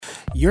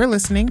You're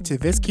listening to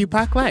This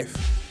QPOC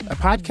Life, a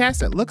podcast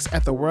that looks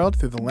at the world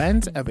through the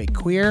lens of a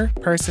queer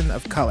person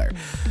of color.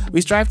 We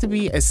strive to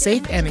be a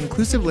safe and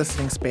inclusive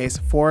listening space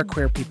for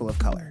queer people of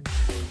color.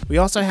 We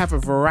also have a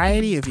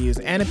variety of views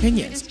and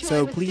opinions,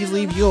 so please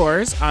leave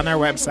yours on our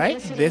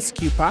website,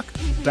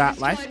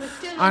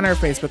 thisqpoc.life, on our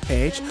Facebook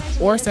page,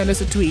 or send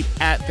us a tweet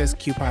at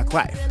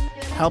thisqpoclife.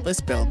 Help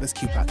us build this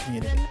QPOC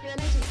community.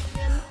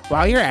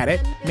 While you're at it,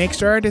 make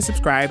sure to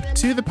subscribe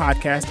to the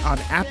podcast on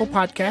Apple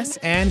Podcasts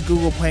and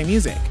Google Play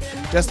Music.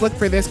 Just look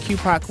for This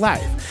QPOC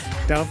Live.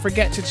 Don't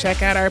forget to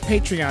check out our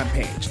Patreon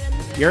page.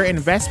 Your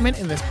investment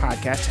in this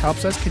podcast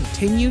helps us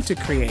continue to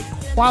create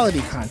quality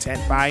content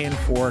by and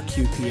for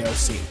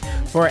QPOC.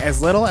 For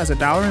as little as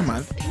 $1 a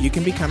month, you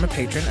can become a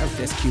patron of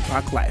This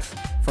QPOC Life.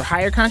 For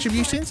higher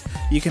contributions,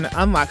 you can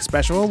unlock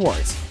special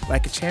awards,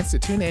 like a chance to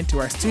tune in to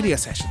our studio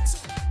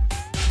sessions.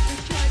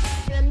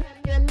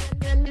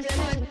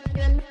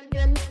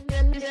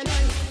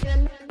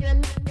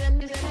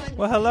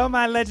 Well, hello,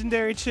 my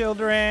legendary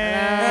children.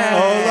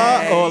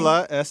 Hola,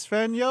 hola,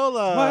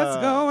 Española. What's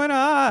going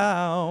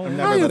on? I'm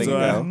never letting you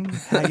go.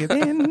 How you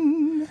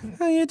been?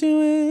 How you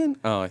doing?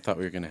 Oh, I thought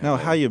we were gonna have No,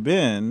 that. how you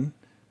been?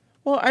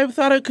 Well, I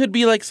thought it could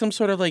be like some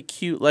sort of like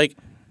cute like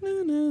na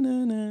na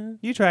na na.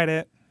 You tried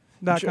it.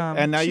 .com.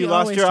 And now She you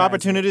lost always your tries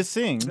opportunity to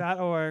sing.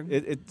 .org.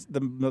 It's the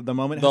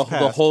moment The has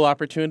passed. whole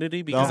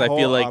opportunity because The I feel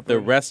whole like the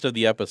opportunity. rest of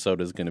the episode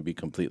is gonna be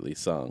completely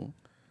sung.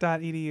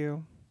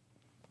 .edu.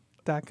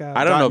 .gov.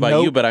 I don't know about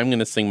Nope. you, but I'm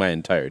gonna sing my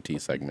entire T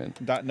segment.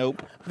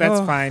 Nope. That's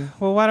Oh, fine.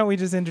 Well, why don't we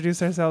just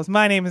introduce ourselves?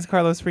 My name is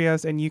Carlos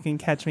Rios, and you can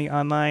catch me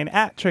online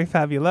at Trey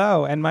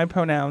Fabulo, and my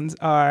pronouns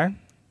are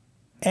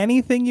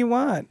anything you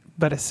want,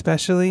 but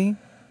especially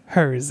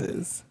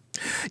herses.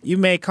 You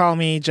may call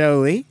me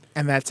Jolie,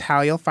 and that's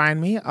how you'll find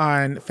me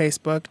on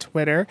Facebook,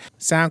 Twitter,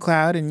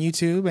 SoundCloud, and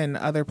YouTube, and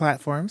other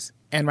platforms.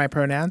 And my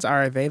pronouns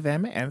are they,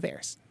 them, and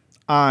theirs.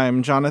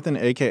 I'm Jonathan,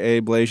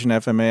 a.k.a. Blasian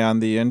FMA on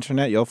the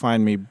internet. You'll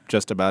find me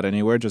just about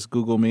anywhere. Just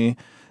Google me.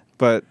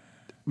 But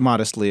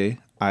modestly,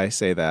 I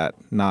say that,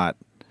 not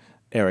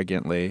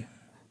arrogantly.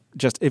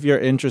 Just if you're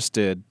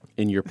interested,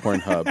 In your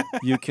Pornhub.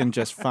 you can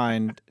just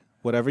find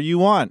whatever you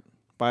want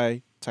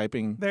by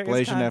typing There is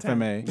Blasian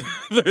content.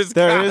 FMA.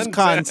 There is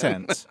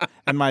content.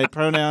 And my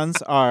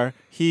pronouns are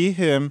he,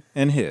 him,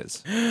 and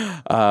his.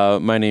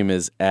 My name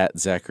is at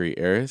Zachary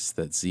Ares.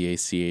 That's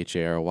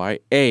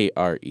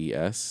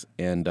ZACHARYARES.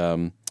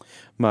 And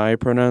my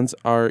pronouns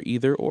are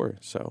either or.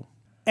 So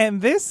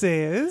And this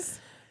is...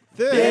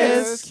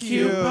 This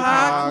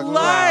QPOC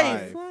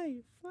Life.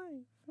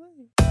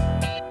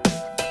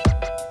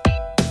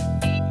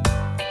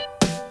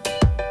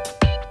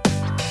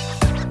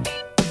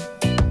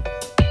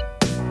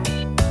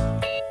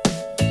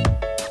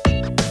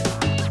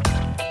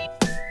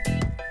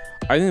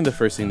 I think the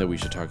first thing that we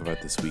should talk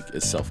about this week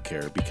is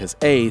self-care because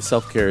A,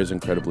 self-care is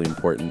incredibly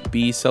important.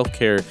 B,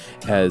 self-care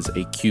as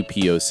a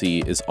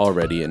QPOC is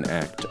already an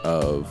act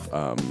of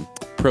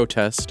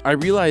protest. I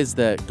realized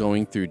that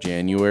going through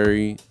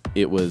January,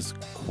 it was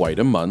quite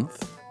a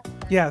month.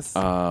 Yes.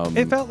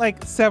 It felt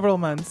like several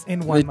months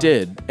in one It month.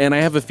 did. And I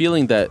have a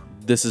feeling that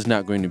this is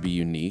not going to be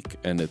unique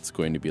and it's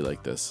going to be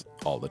like this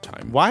all the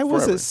time. Why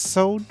was forever. it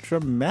so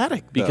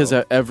dramatic, though? Because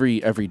every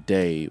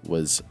day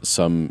was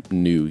some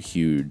new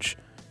huge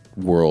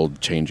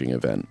world-changing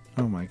event.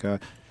 Oh, my God.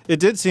 It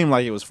did seem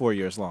like it was 4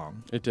 years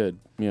long. It did,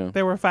 yeah.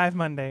 There were 5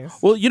 Mondays.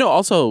 Well,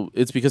 also,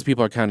 it's because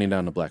people are counting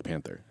down to Black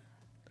Panther.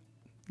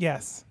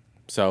 Yes.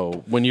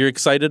 So when you're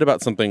excited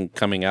about something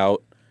coming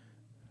out,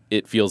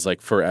 it feels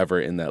like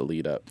forever in that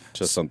lead up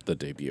to the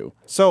debut.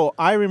 So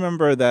I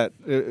remember that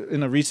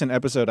in a recent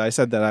episode, I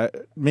said that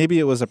maybe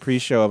it was a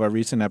pre-show of a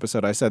recent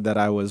episode. I said that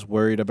I was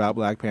worried about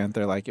Black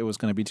Panther, like it was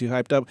going to be too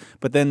hyped up.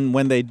 But then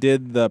when they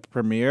did the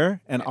premiere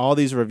and all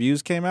these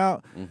reviews came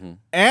out,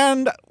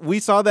 and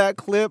we saw that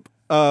clip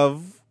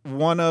of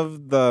one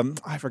of the,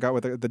 I forgot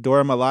what the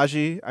Dora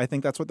Milaje, I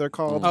think that's what they're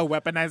called. Oh,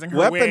 weaponizing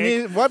her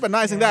wig.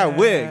 Weaponizing that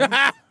wig.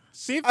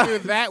 She threw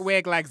that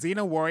wig like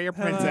Xena Warrior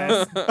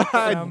Princess.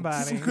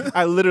 Somebody.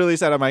 I literally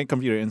sat on my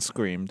computer and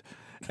screamed,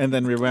 and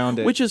then rewound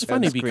it. Which is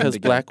funny and screamed because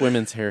again. Black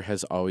women's hair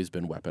has always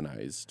been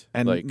weaponized.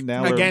 And like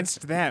now we're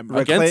Against them.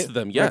 Against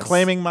them, yes.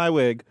 reclaiming my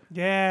wig.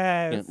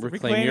 Yes.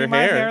 reclaim your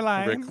my hair.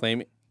 hairline.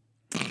 Reclaim.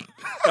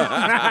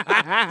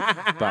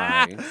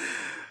 Bye.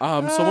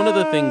 So one of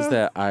the things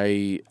that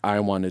I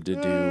wanted to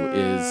do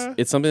is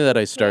it's something that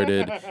I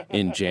started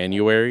in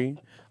January.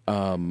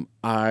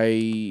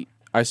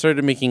 I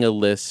started making a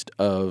list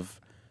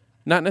of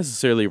not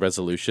necessarily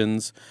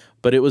resolutions,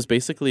 but it was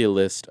basically a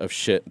list of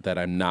shit that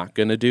I'm not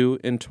going to do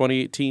in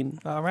 2018.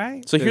 All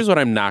right. So here's what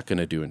I'm not going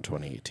to do in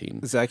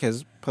 2018. Zach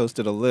has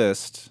posted a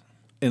list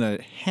in a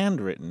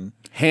handwritten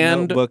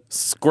Hand notebook.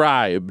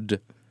 scribed.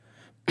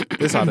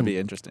 This ought to be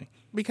interesting.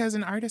 Because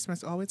an artist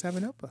must always have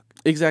a notebook.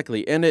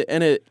 Exactly. And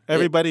it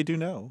Everybody do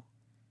know.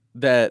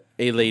 that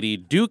a lady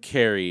do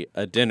carry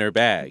a dinner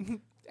bag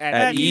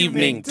at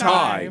evening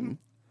time.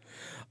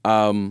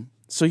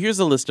 So here's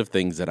a list of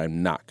things that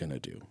I'm not going to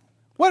do.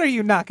 What are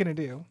you not going to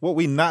do? What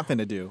we not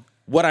finna do.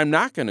 What I'm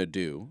not going to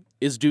do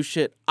is do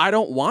shit I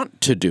don't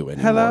want to do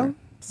anymore. Hello?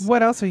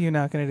 What else are you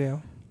not going to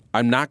do?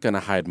 I'm not going to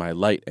hide my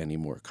light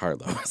anymore,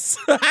 Carlos.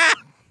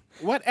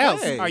 What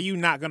else Hey. are you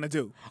not going to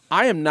do?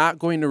 I am not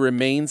going to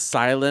remain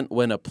silent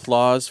when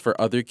applause for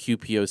other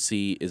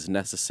QPOC is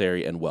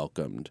necessary and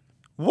welcomed.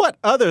 What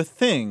other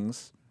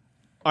things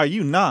are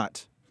you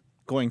not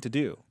going to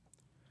do?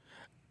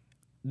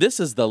 This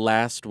is the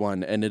last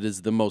one, and it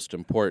is the most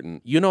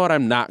important. You know what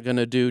I'm not going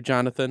to do,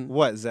 Jonathan?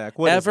 What, Zach?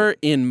 What is Ever it?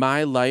 in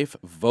my life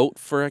vote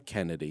for a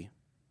Kennedy.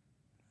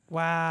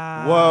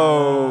 Wow.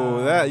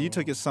 Whoa, that you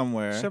took it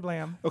somewhere.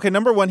 Shablam. Okay,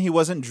 number one, he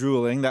wasn't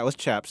drooling. That was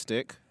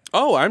chapstick.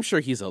 Oh, I'm sure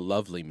he's a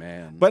lovely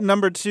man. But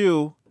number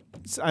two,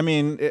 I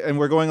mean, and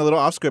we're going a little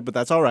off script, but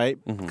that's all right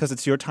because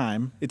it's your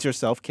time. It's your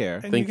self-care.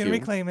 And Thank you can you.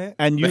 reclaim it.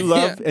 And you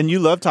Yeah.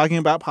 love talking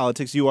about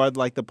politics. You are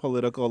like the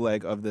political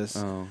leg of this.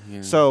 Oh,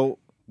 yeah. So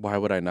Why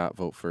would I not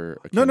vote for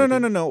a no.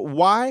 Kennedy?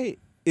 Why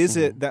is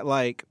it that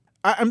like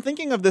I'm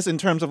thinking of this in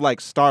terms of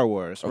like Star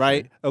Wars,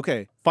 right?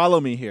 Okay,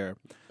 follow me here.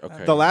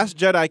 Okay. The Last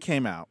Jedi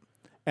came out,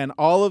 and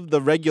all of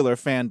the regular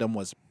fandom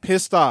was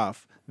pissed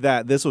off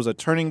that this was a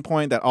turning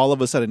point, that all of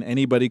a sudden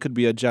anybody could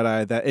be a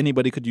Jedi, that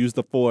anybody could use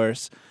the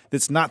Force.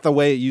 It's not the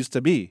way it used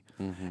to be.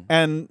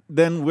 And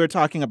then we're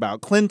talking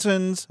about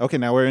Clintons. Okay,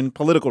 now we're in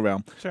political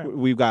realm. Sure.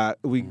 We've got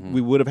we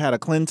would have had a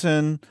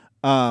Clinton,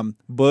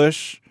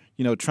 Bush.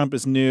 You know, Trump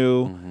is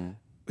new.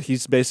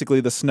 He's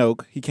basically the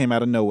Snoke. He came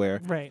out of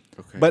nowhere. Right.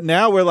 Okay. But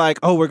now we're like,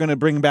 oh, we're going to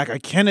bring back a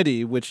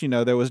Kennedy, which, you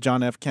know, there was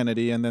John F.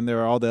 Kennedy, and then there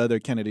are all the other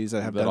Kennedys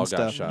that have that done all stuff.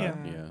 got shot. Yeah.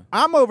 Yeah.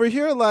 I'm over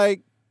here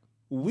like,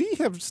 we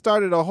have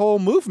started a whole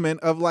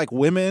movement of like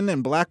women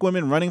and black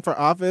women running for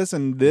office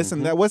and this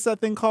and that. What's that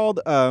thing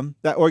called?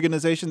 That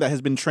organization that has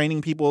been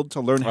training people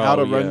to learn how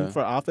to run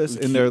for office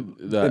in their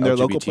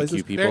local LGBTQ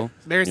places. people.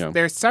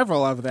 There's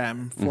several of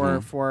them Mm-hmm.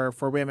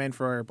 for women,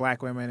 for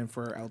black women, and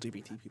for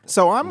LGBT people.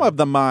 So I'm of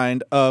the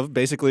mind of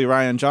basically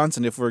Rian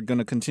Johnson, if we're going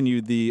to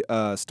continue the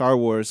Star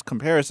Wars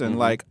comparison,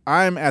 like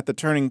I'm at the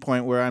turning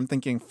point where I'm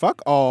thinking,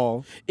 fuck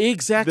all.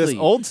 Exactly. This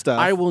old stuff.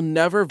 I will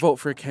never vote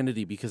for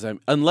Kennedy because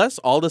unless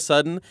all of a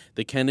sudden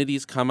the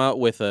Kennedys come out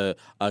with a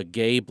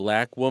gay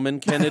black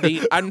woman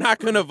Kennedy, I'm not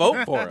going to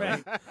vote for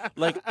it.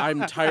 Like,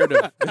 I'm tired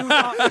of...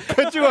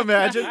 Could you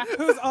imagine?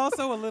 Who's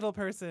also a little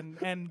person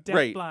and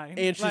deafblind.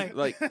 And she's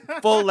like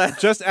full left.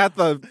 Just at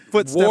the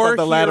footstep War of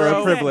the ladder hero.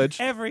 of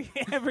privilege. Every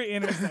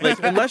intersection. Like,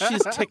 unless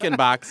she's ticking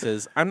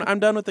boxes, I'm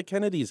done with the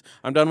Kennedys.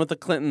 I'm done with the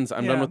Clintons.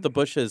 I'm done with the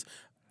Bushes.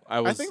 I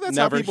was think that's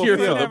how never people here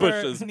feel. for the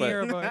Never Bushes, near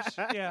a but bush.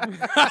 Yeah.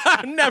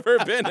 I've never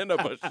been in a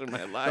bush in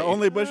my life. The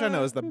only bush I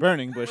know is the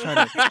burning bush,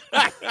 honey.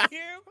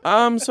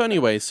 So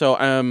anyway,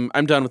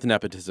 I'm done with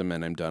nepotism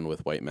and I'm done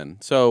with white men.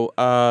 So,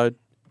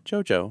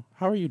 Jojo,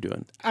 how are you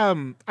doing?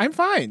 I'm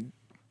fine.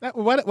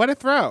 What a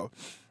throw.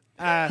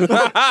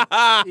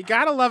 You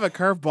gotta love a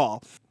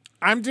curveball.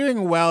 I'm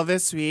doing well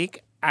this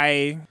week.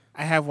 I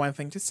have one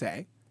thing to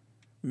say.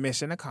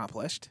 Mission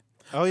accomplished.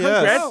 Oh,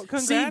 yes. Oh,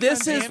 congrats See,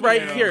 this on is being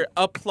right here. here.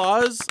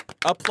 Applause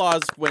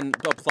when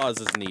applause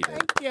is needed.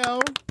 Thank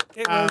you.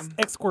 It was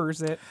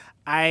exquisite.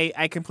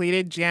 I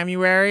completed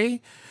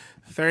January,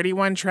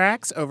 31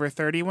 tracks over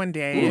 31 Oh,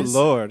 days.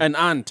 Lord. And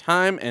on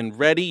time and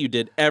ready. You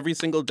did every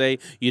single day.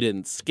 You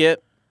didn't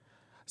skip.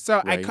 So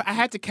Right. I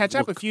had to catch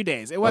up a few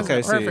days. It wasn't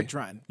Okay, a perfect see.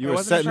 run. You It were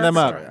wasn't a setting them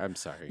perfect up. run. I'm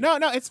sorry. No,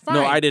 it's fine.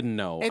 No, I didn't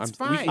know. It's we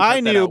fine. can I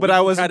cut that knew, out. but We I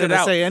can wasn't cut it gonna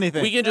out. say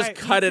anything. We can just Right,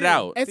 me cut it too.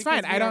 out. It's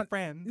fine. Because I we are don't.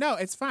 friends. No,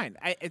 it's fine.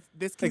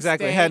 This can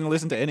Exactly. stay. I hadn't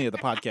listened to any of the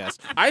podcasts.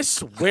 I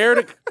swear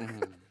to.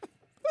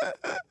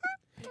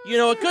 You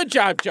know, good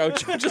job,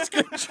 Jojo. Just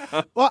good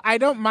job. Well, I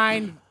don't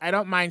mind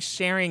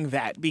sharing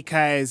that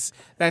because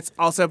that's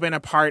also been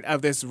a part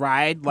of this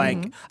ride.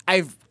 Like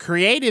I've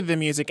created the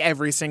music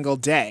every single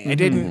day. I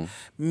didn't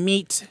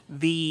meet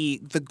the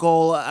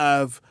goal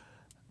of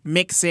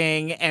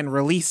mixing and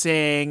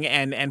releasing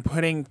and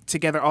putting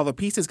together all the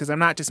pieces because I'm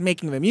not just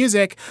making the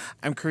music.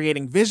 I'm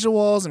creating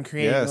visuals. I'm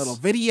creating Yes. little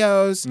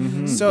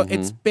videos. So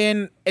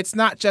it's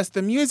not just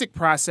the music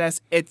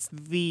process. It's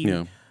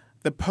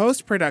the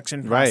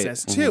post-production Right.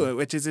 process too,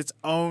 which is its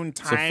own a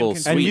full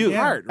time-consuming suite.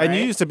 part. Right? And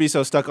you used to be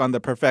so stuck on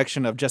the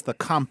perfection of just the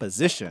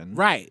composition.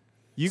 right.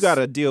 You got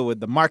to deal with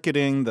the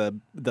marketing, the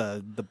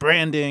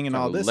branding, and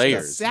all the this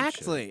layers.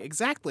 stuff.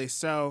 Exactly.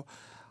 So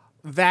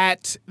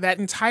that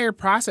entire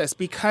process,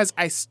 because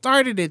I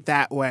started it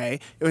that way,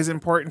 it was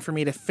important for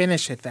me to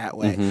finish it that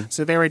way.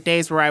 So there were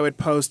days where I would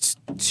post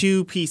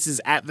 2 pieces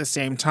at the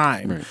same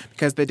time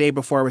because the day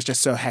before was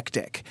just so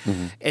hectic.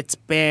 It's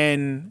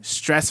been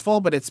stressful,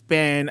 but it's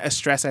been a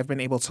stress I've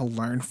been able to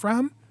learn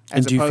from. As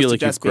And do you opposed feel to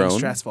like you've just being grown?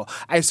 stressful.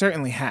 I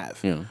certainly have.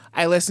 Yeah.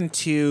 I listened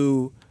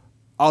to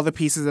all the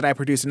pieces that I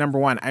produced. And number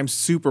one, I'm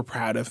super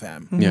proud of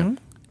them. Yeah.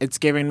 It's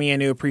given me a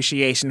new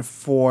appreciation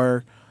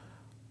for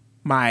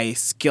my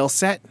skill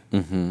set.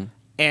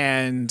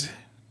 And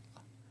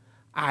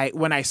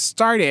when I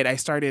started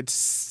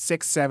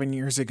 6-7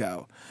 years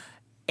ago.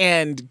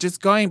 And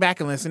just going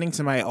back and listening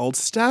to my old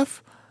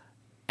stuff,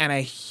 and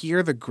I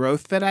hear the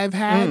growth that I've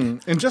had.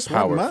 In just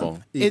Powerful. 1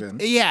 month, even.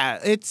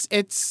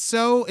 It's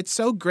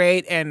so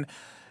great, and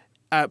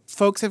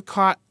folks have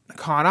caught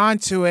caught on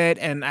to it,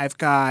 and I've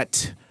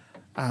got.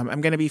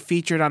 I'm going to be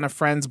featured on a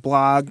friend's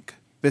blog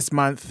this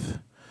month.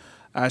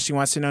 She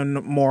wants to know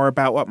more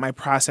about what my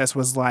process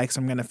was like, so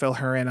I'm going to fill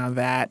her in on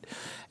that.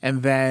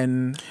 And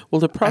then,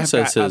 Well, the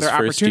process got is other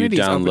first you opportunities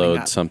opening download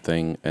up.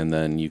 something, and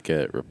then you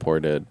get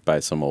reported by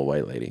some old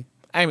white lady.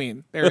 I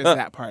mean, there is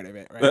that part of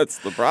it, right? That's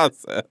the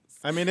process.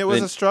 I mean, it was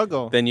Then- a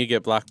struggle. Then you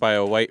get blocked by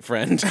a white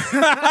friend,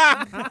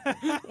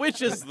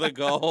 which is the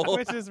goal.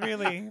 Which is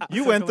really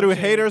You went through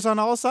haters on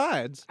all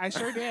sides. I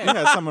sure did. You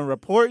had someone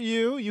report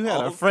you. You had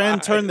a All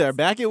friend turn sides. their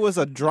back. It was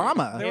a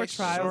drama. There were It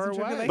trials sure and was.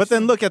 tribulations. But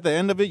then look, at the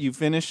end of it, you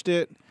finished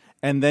it,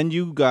 and then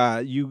you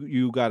got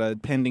you got a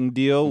pending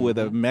deal with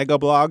a mega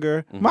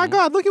blogger. My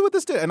God, look at what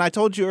this did! And I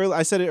told you earlier.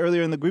 I said it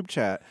earlier in the group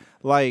chat.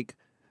 Like,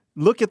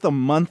 look at the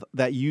month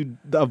that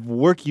of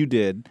work you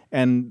did,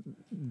 and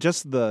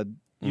just the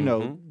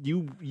know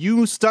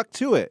you stuck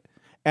to it.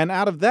 And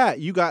out of that,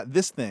 you got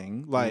this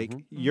thing. Like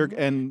you're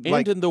and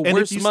like in the and if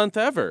worst you month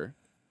ever.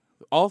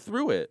 All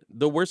through it.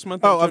 The worst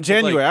month Oh, of terms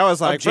January. I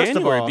was like, of first of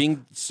January all-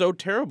 being so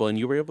terrible, and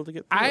you were able to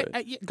get through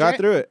it. Got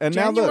through it, and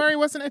now look. January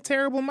wasn't a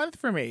terrible month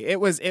for me. It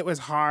was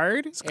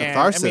hard. It's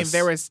catharsis. I mean,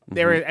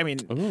 there were. I mean,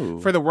 Ooh.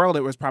 for the world,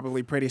 it was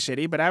probably pretty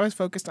shitty. But I was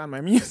focused on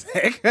my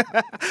music,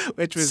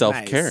 which was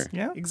Self-care. Nice.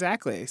 Yeah.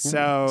 exactly. That's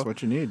So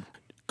what you need.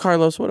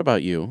 Carlos, what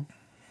about you?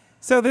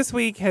 So this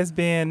week has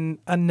been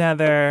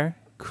another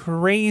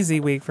crazy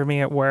week for me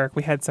at work.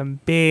 We had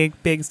some big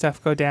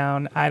stuff go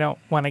down. I don't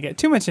want to get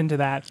too much into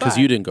that. Because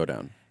you didn't go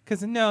down.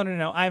 Because no,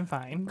 I'm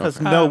fine. Because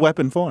no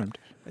weapon formed.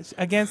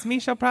 Against me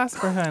shall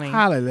prosper, honey.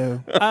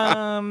 hallelujah.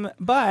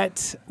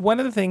 But one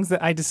of the things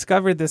that I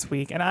discovered this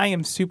week, and I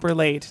am super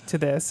late to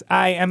this,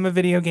 I am a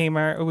video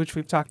gamer, which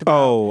we've talked about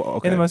Oh,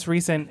 okay. in the most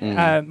recent,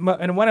 in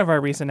one of our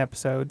recent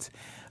episodes.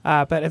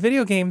 But a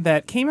video game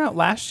that came out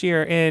last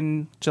year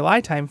in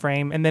July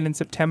timeframe, and then in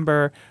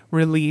September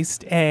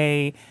released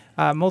a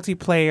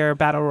multiplayer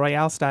battle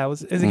royale style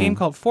is a game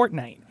called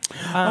Fortnite.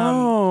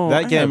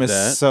 That game is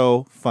that.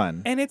 so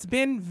fun. And it's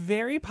been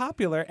very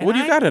popular. And What do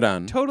you I got it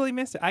on? Totally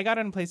missed it. I got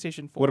it on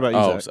PlayStation 4. What about you,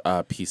 Oh,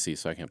 Zach? PC,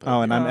 so I can't play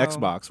Oh, it. and I'm Oh.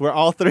 Xbox. We're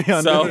all three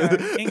on So- the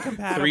Yeah,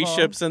 incompatible. 3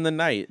 ships in the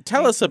night.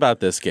 Tell us about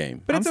this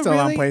game. But I'm it's still a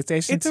on really,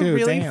 PlayStation It's a 2,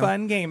 really damn.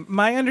 fun game.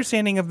 My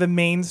understanding of the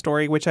main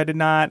story, which I did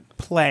not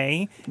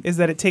play, is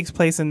that it takes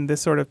place in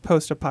this sort of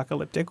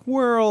post-apocalyptic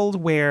world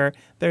where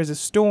there's a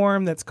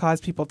storm that's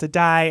caused people to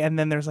die, and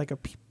then there's like a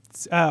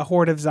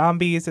horde of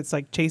zombies that's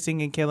like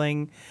chasing and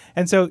killing.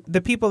 And so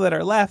the people that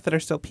are left that are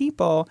still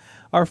people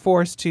are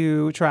forced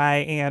to try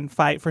and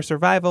fight for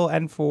survival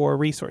and for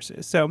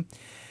resources. So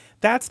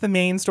that's the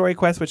main story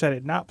quest, which I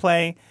did not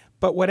play.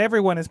 But what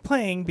everyone is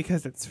playing,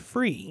 because it's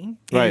free,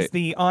 is Right.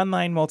 the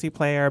online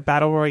multiplayer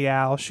battle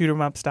royale shoot 'em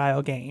up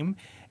style game.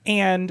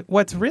 And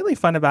what's really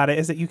fun about it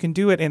is that you can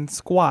do it in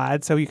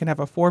squad, so you can have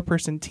a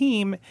 4-person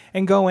team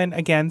and go in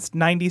against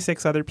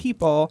 96 other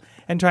people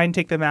and try and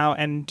take them out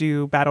and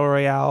do battle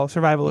royale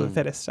survival of the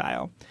fittest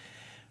style.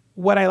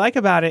 What I like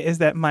about it is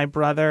that my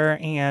brother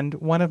and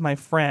one of my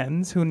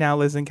friends who now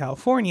lives in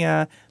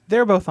California,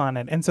 they're both on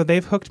it. And so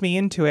they've hooked me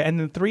into it, and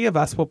the 3 of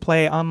us will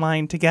play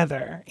online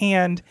together.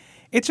 And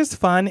it's just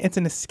fun. It's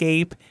an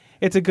escape.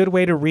 It's a good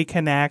way to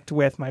reconnect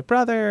with my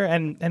brother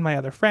and my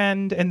other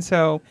friend. And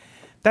so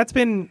that's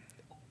been,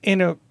 in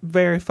a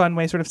very fun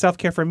way, sort of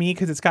self-care for me,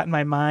 because it's gotten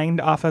my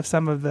mind off of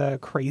some of the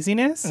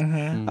craziness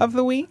of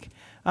the week.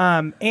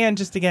 And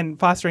just, again,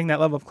 fostering that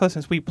level of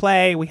closeness. We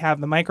play, we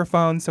have the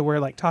microphone, so we're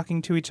like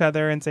talking to each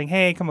other and saying,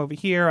 hey, come over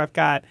here, I've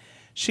got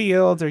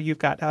shields, or you've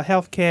got a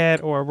health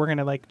kit, or we're going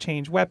to like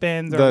change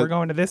weapons, or we're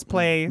going to this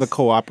place. the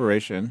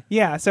cooperation.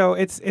 Yeah, so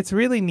it's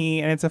really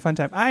neat, and it's a fun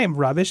time. I am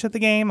rubbish at the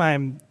game.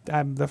 I'm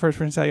the first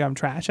person to tell you I'm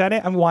trash at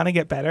it. I want to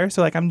get better,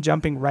 so like I'm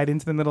jumping right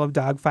into the middle of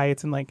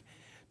dogfights and like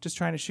just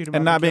trying to shoot them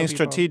And not being kill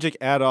people. strategic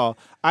at all.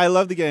 I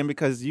love the game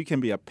because you can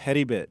be a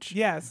petty bitch.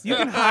 Yes, you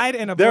can hide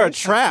in a There are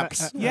bush.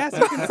 traps. Yes,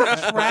 you can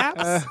set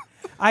traps.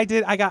 I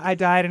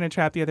died in a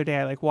trap the other day.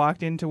 I like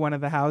walked into one of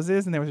the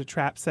houses and there was a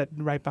trap set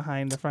right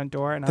behind the front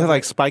door, and I They're was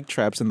like spike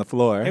traps in the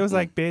floor. it was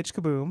like bitch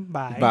kaboom,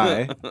 bye.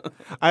 Bye.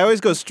 I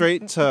always go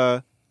straight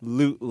to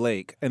Loot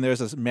Lake, and there's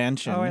this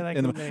mansion. Oh, I like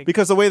in Loot Lake.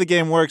 Because the way the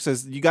game works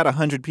is you got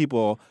 100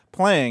 people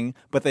playing,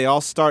 but they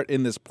all start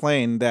in this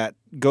plane that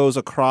goes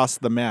across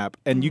the map,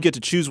 and you get to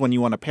choose when you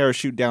want to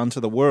parachute down to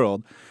the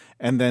world.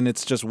 And then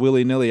it's just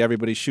willy-nilly,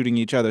 everybody shooting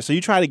each other. So you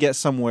try to get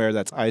somewhere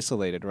that's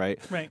isolated, right?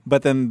 Right.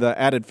 But then the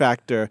added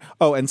factor...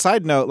 Oh, and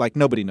side note, like,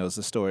 nobody knows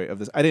the story of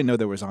this. I didn't know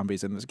there were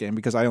zombies in this game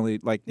because I only,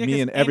 like, Yeah, me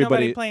 'cause and ain't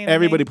everybody nobody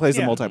playing plays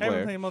the yeah, multiplayer.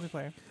 Everyone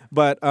playing multiplayer.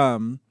 But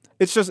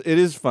it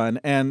is fun.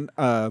 And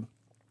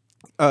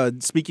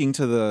speaking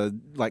to the,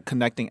 like,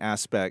 connecting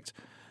aspect...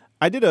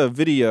 I did a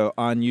video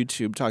on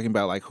YouTube talking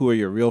about like who are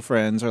your real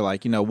friends, or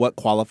like, you know, what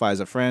qualifies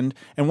a friend.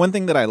 And one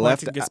thing that I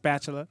left Pointing a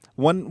spatula.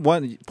 one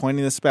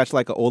pointing the spatula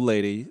like an old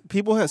lady.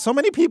 So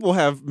many people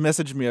have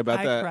messaged me about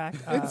I that. cracked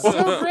It's up.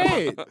 so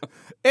great.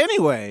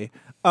 Anyway,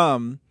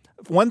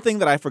 One thing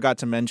that I forgot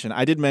to mention,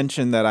 I did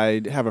mention that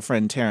I have a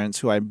friend, Terrence,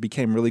 who I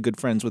became really good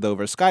friends with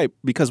over Skype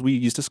because we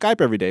used to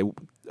Skype every day.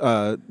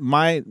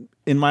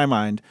 In my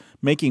mind,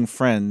 making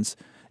friends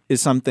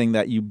is something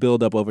that you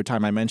build up over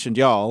time. I mentioned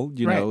y'all,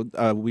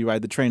 we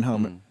ride the train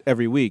home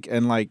every week.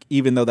 And like,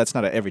 even though that's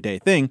not an everyday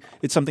thing,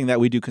 it's something that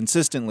we do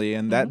consistently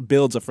and that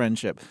builds a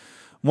friendship.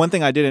 One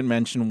thing I didn't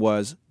mention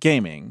was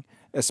gaming.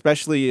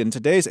 Especially in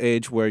today's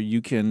age where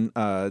you can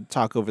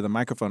talk over the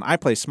microphone. I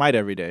play Smite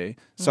every day.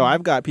 So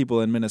I've got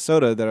people in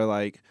Minnesota that are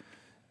like,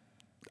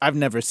 I've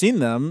never seen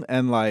them.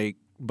 And like,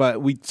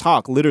 but we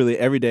talk literally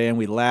every day and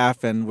we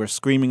laugh and we're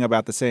screaming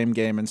about the same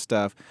game and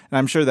stuff. And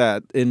I'm sure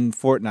that in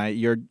Fortnite,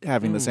 you're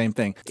having the same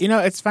thing. You know,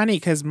 it's funny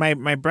because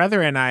my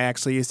brother and I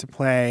actually used to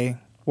play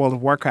World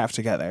of Warcraft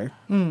together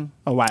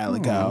a while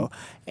ago.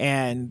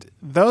 And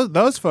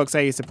those folks I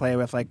used to play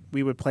with, like,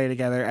 we would play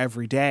together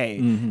every day.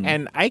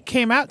 And I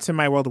came out to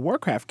my World of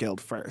Warcraft guild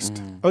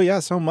first. Oh, yeah,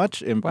 so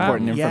much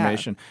important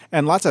information.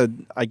 And lots of,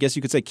 I guess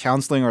you could say,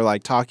 counseling or,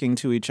 like, talking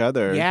to each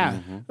other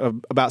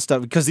about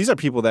stuff. Because these are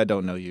people that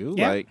don't know you.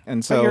 Yeah. Like,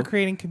 and so but you're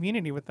creating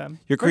community with them.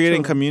 You're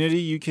creating community.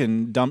 You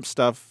can dump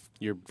stuff.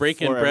 You're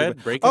breaking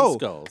bread, breaking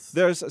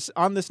skulls.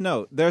 On this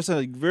note, there's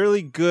a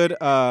really good...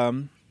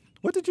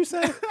 what did you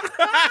say?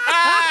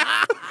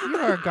 You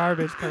are a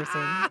garbage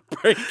person.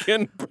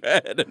 Breaking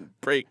bread and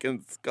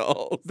breaking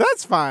skulls.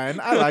 That's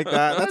fine. I like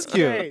that. That's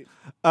cute. Great.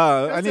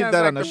 I need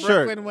that on a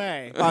shirt. Brooklyn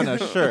way. On a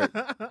shirt.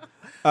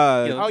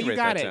 Oh, you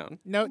got it. Down.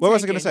 No, What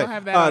was I going to say?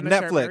 Have that on the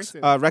shirt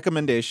Netflix first.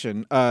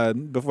 recommendation.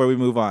 Before we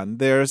move on,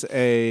 there's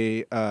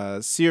a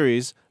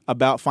series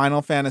about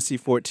Final Fantasy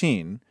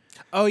 14.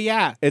 Oh,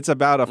 yeah. It's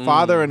about a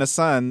father and a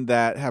son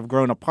that have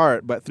grown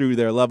apart, but through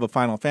their love of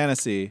Final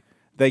Fantasy,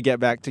 they get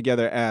back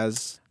together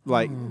as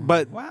like.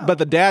 But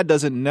the dad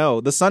doesn't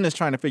know. The son is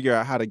trying to figure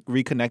out how to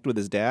reconnect with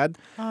his dad,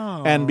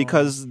 and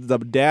because the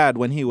dad,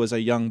 when he was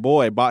a young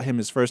boy, bought him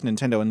his first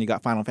Nintendo and he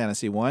got Final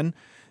Fantasy 1.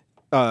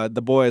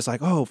 The boy is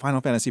like, "Oh, Final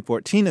Fantasy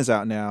 14 is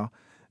out now."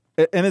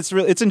 And it's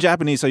in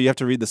Japanese, so you have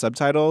to read the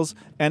subtitles,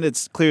 and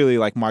it's clearly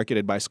like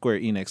marketed by Square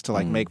Enix to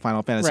like make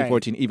Final Fantasy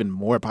 14 even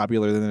more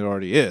popular than it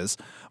already is.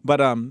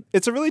 But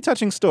it's a really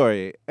touching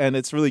story, and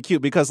it's really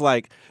cute because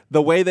like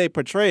the way they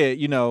portray it,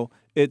 you know,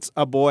 it's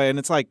a boy and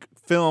it's like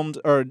filmed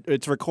or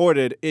it's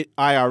recorded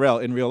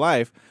IRL in real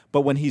life.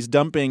 But when he's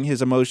dumping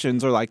his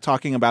emotions or like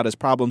talking about his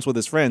problems with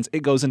his friends,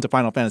 it goes into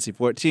Final Fantasy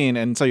 14.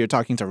 And so you're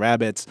talking to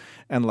rabbits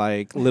and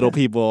like little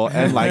people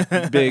and like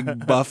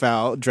big buff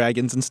out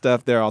dragons and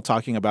stuff. They're all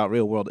talking about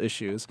real world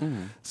issues.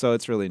 So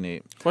it's really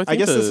neat. Well, I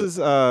guess this is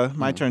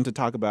my turn to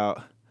talk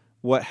about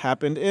what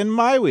happened in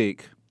my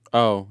week.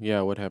 Oh,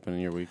 yeah. What happened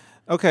in your week?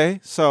 Okay,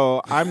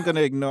 so I'm going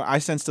to ignore. I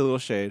sensed a little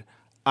shade.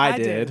 I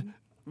did.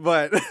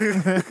 But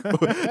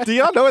do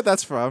y'all know what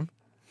that's from?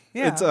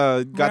 Yeah. It's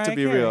Got Mariah to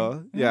Be Carey.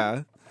 Real.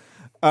 Yeah.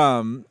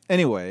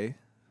 Anyway,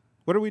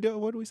 what do we do?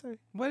 What do we say?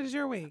 What is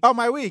your week? Oh,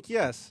 my week,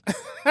 yes.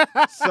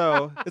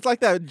 So it's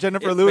like that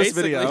Jennifer It's Lewis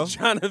basically video.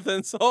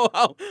 Jonathan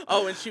Soho.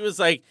 Oh, and she was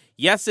like,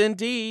 "Yes,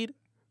 indeed.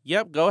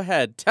 Yep, go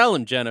ahead. Tell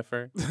him,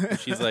 Jennifer." And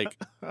she's like,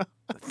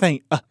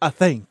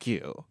 Thank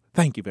you.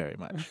 Thank you very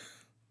much.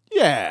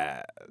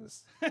 Yes.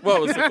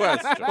 "What was the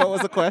question?" What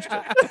was the question?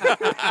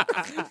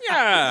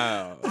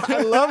 Yeah.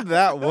 I love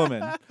that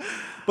woman.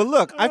 But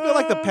look, I feel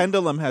like the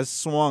pendulum has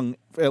swung,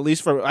 at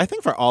least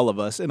for all of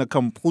us, in a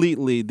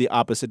completely the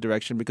opposite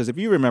direction. Because if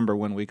you remember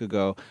 1 week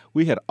ago,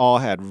 we had all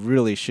had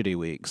really shitty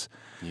weeks.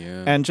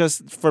 Yeah. And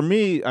just for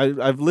me,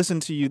 I've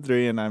listened to you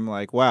three and I'm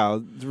like,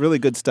 wow, really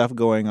good stuff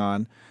going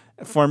on.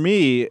 For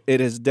me, it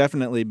has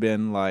definitely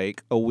been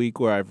like a week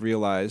where I've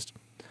realized.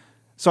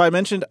 So I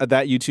mentioned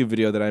that YouTube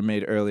video that I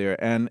made earlier,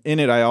 and in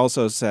it I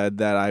also said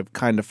that I've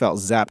kind of felt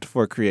zapped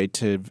for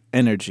creative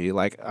energy.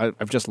 Like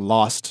I've just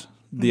lost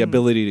the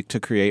ability to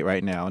create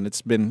right now, and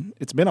it's been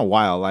a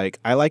while. Like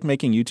I like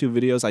making YouTube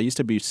videos. I used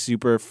to be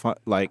super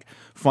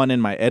fun in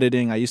my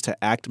editing. I used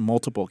to act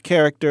multiple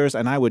characters,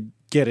 and I would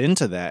get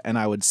into that, and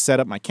I would set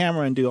up my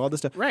camera and do all this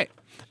stuff. Right.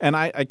 And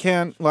I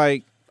can't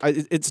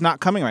it's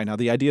not coming right now.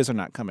 The ideas are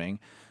not coming.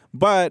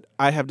 But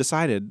I have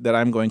decided that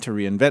I'm going to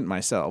reinvent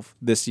myself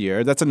this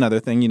year. That's another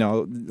thing,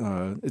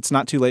 it's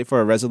not too late for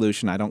a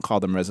resolution. I don't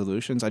call them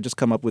resolutions. I just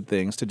come up with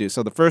things to do.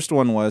 So the first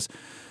one was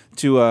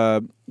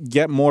to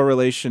get more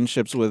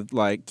relationships with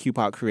like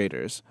QPOC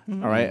creators.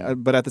 All right.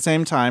 But at the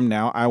same time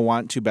now I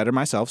want to better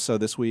myself. So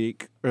this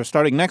week, or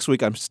starting next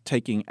week, I'm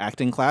taking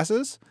acting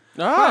classes.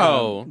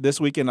 Oh. This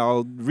weekend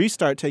I'll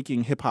restart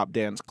taking hip hop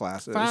dance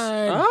classes.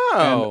 Fine.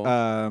 Oh.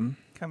 And,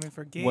 Coming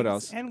for gigs what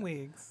else? and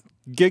wigs.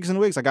 gigs and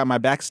wigs. I got my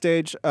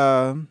Backstage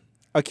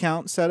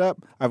account set up.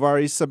 I've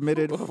already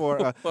submitted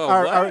for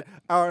our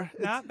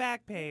Not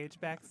Backpage,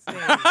 Backstage.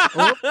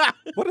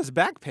 what is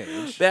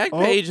Backpage?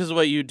 Backpage is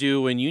what you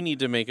do when you need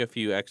to make a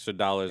few extra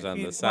dollars on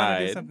You the wanna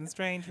do side. something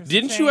strange for some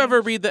Didn't you ever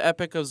change? read the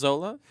Epic of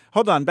Zola?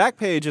 Hold on,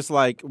 Backpage is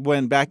like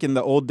when back in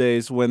the old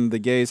days when the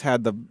gays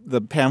had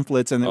the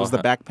pamphlets and it was the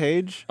back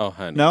page. Oh,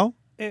 honey. No,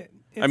 It's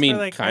I mean,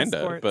 for like kinda,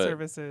 escort but-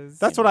 services.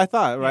 that's what I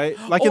thought. Right,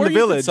 like Or in the you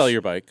could village. sell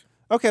your bike.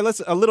 Okay,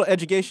 let's a little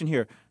education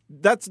here.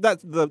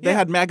 They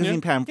had magazine Yeah.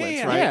 pamphlets,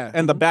 Yeah. right? Yeah.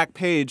 And the back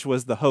page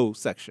was the hoe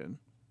section,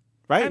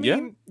 right? I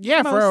mean,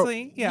 Yeah,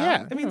 mostly. yeah.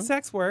 Yeah. I mean,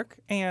 sex work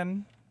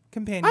and I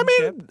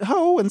companionship. mean,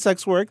 hoe and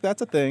sex work,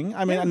 that's a thing.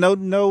 I mean, Yeah.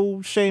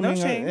 no shaming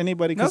no shame.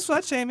 anybody. No 'cause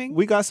slut shaming.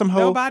 we got some hoe.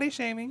 No body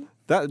shaming.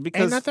 That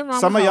because nothing wrong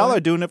some with of y'all hoeing.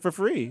 are doing it for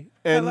free,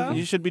 and Hello?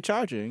 you should be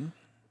charging.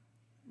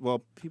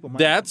 Well, people might.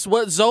 That's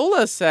what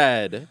Zola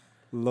said.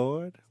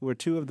 Lord, we're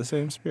two of the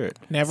same spirit.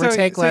 Never So-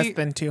 take so less you-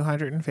 than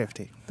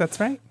 250. That's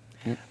right.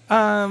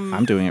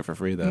 I'm doing it for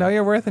free though. Know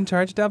your worth and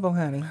charge double,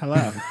 honey.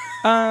 Hello.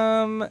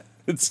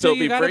 It'd So still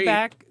you be got free. a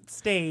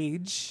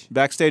backstage.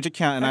 Backstage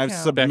account, and I've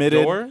Account. submitted.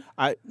 Backdoor?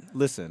 I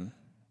listen,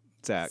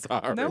 Zach.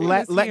 Sorry.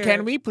 No.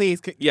 Can we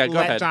please Yeah, go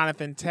let ahead.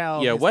 Jonathan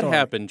tell? Yeah, his what story?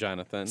 happened,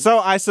 Jonathan? So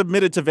I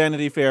submitted to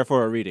Vanity Fair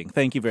for a reading.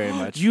 Thank you very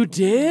much. you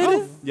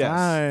did? Yes,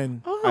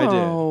 Fun. I did.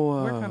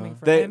 We're coming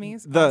for they-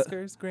 Emmys, the-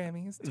 Oscars,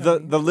 Grammys, The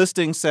Tonys.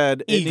 listing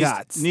said it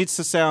EGOTs. needs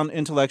to sound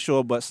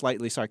intellectual but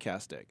slightly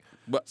sarcastic.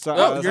 But, So I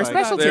oh, was your like,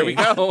 specialty. There we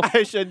go.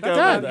 I should go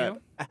Done.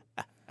 with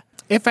that.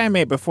 If I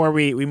may, before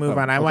we move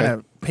on, I okay. want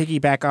to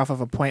piggyback off of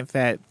a point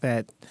that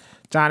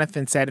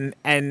Jonathan said,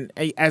 and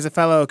as a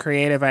fellow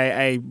creative,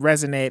 I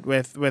resonate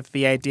with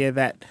the idea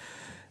that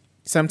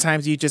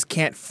sometimes you just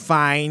can't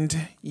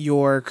find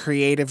your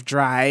creative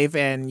drive,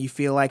 and you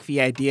feel like the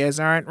ideas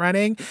aren't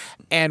running,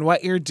 and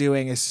what you're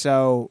doing is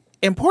so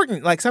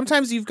important. Like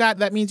sometimes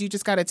that means you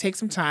just got to take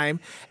some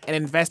time and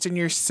invest in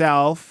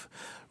yourself.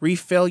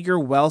 Refill your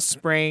well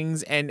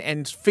springs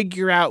and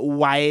figure out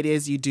why it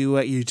is you do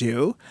what you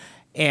do.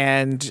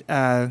 And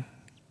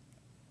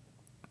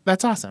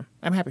that's awesome.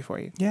 I'm happy for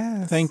you.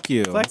 Yes. Thank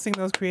you. Flexing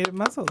those creative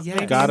muscles. Yes.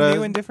 Making Gotta- them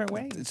new in different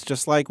ways. It's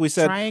just like we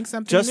said. Trying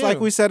something just new.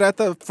 like we said at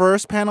the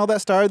first panel that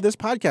started this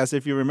podcast.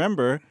 If you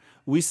remember,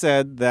 we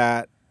said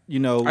that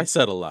I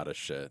said a lot of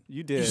shit.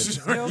 you did.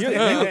 Still You, do.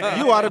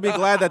 you ought to be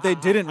glad that they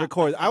didn't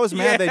record. I was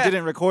mad they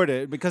didn't record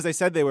it because they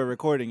said they were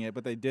recording it,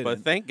 but they didn't. But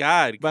thank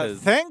God. But 'cause-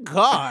 thank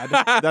God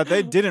that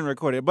they didn't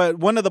record it. But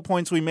one of the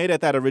points we made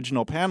at that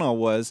original panel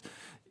was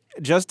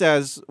just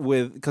as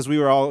because we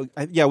were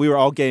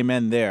all gay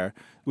men there.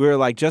 We were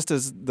like, just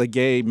as the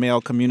gay male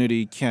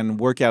community can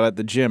work out at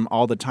the gym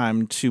all the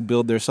time to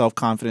build their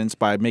self-confidence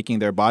by making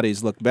their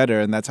bodies look better,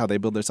 and that's how they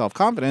build their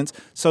self-confidence,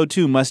 so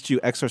too must you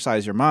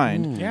exercise your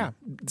mind. Yeah.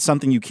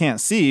 Something you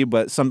can't see,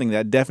 but something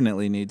that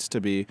definitely needs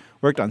to be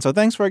worked on. So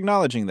thanks for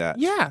acknowledging that.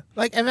 Yeah.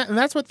 Like, and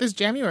that's what this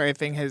January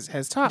thing has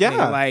taught me.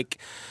 Yeah. Like,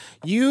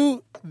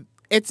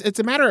 it's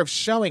a matter of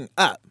showing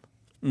up,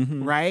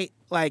 right?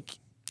 Like,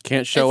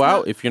 can't show It's out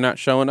not- if you're not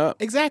showing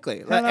up.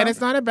 exactly. And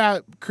it's not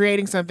about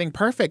creating something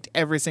perfect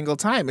every single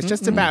time. It's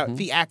just about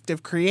the act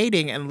of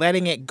creating and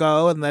letting it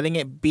go and letting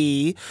it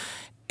be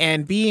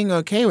and being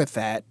okay with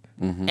that.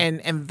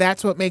 And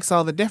that's what makes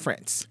all the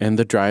difference. And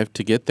the drive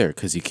to get there,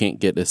 because you can't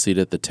get a seat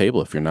at the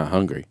table if you're not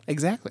hungry.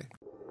 Exactly.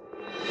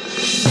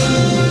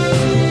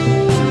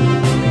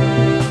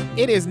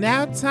 It is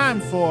now time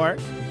for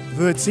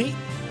the tea.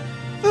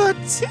 The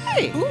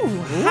tea.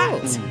 Ooh,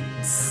 hot.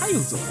 How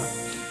you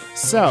doing?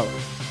 So,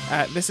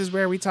 this is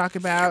where we talk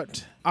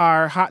about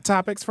our hot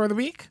topics for the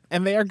week,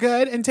 and they are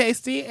good and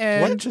tasty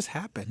and What just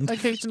happened?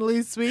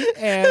 occasionally sweet.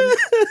 And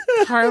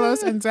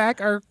Carlos and Zach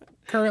are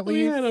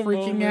currently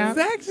freaking out.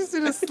 Zach just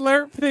did a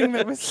slurp thing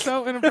that was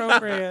so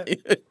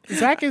inappropriate.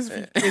 Zach is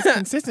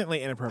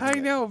consistently inappropriate. I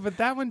know, but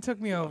that one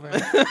took me over.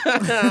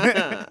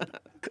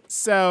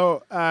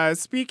 So,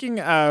 speaking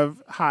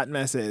of hot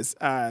messes,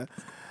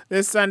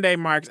 this Sunday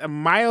marks a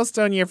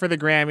milestone year for the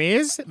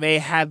Grammys. They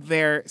had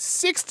their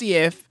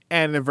 60th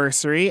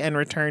anniversary and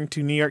returned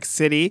to New York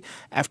City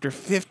after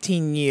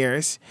 15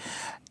 years.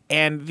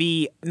 And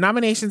the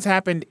nominations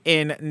happened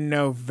in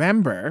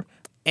November.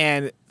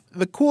 And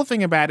the cool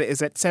thing about it is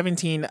that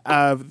 17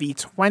 of the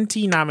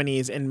 20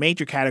 nominees in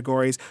major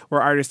categories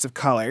were artists of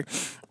color.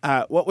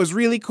 What was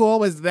really cool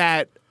was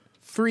that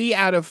 3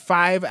 out of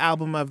 5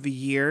 album of the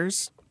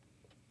years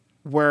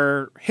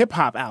were hip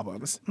hop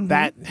albums.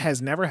 That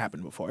has never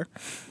happened before.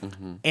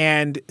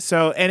 And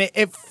so, and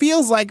it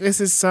feels like this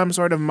is some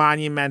sort of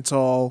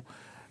monumental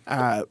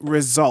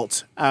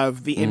result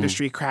of the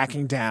industry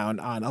cracking down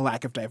on a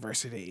lack of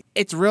diversity.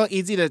 It's real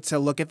easy to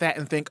look at that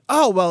and think,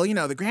 oh, well, you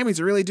know, the Grammys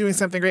are really doing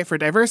something great for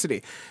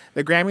diversity.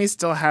 The Grammys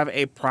still have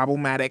a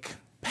problematic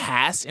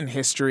past in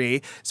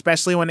history,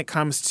 especially when it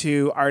comes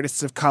to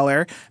artists of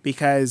color,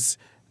 because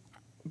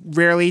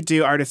rarely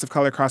do artists of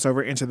color cross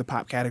over into the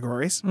pop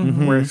categories,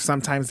 where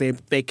sometimes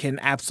they can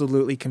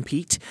absolutely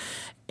compete.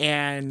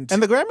 And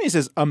And the Grammys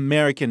is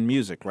American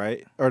music,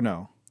 right? Or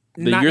no?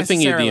 not You're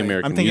thinking of the necessarily.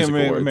 American I'm thinking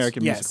Music Awards.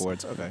 American Yes. Music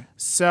Awards. Okay.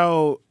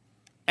 So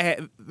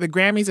the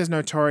Grammys is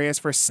notorious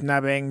for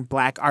snubbing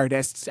black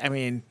artists. I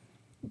mean,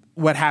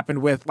 what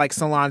happened with, like,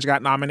 Solange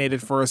got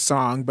nominated for a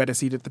song, but A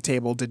Seat at the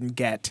Table didn't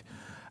get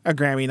a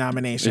Grammy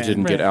nomination. It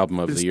didn't get album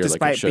of the year like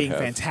despite it should being have.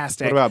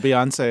 fantastic. What about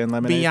Beyonce and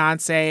Lemonade?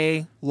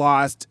 Beyonce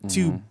lost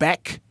to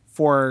Beck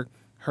for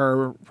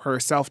her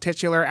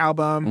self-titular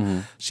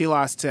album. She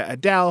lost to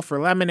Adele for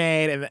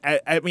Lemonade, and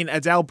I mean,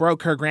 Adele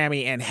broke her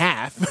Grammy in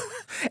half.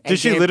 And Did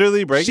she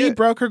literally break She it?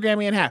 broke her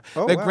Grammy in half.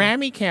 Oh, The wow.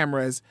 Grammy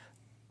cameras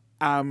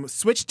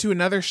switched to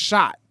another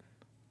shot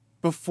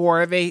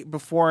before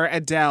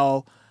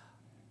Adele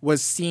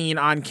was seen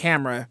on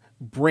camera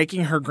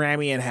breaking her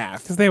Grammy in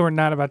half. Because they were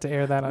not about to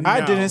air that on.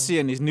 I No. didn't see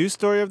any news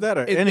story of that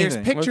or anything. There's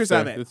pictures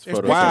of it. It's There's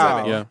photos pictures of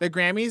of it, yeah. The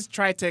Grammys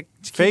tried to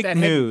keep Fake that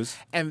hidden. news.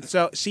 And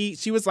so she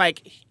was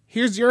like,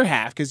 here's your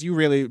half because you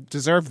really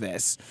deserve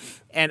this.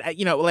 And,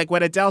 like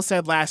what Adele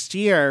said last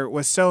year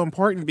was so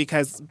important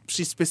because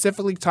she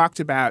specifically talked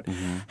about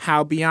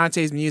how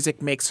Beyonce's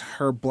music makes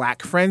her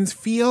black friends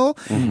feel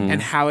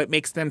and how it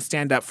makes them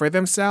stand up for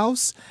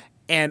themselves.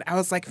 And I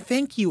was like,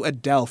 thank you,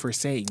 Adele, for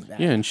saying that.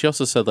 Yeah, and she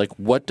also said, like,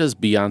 what does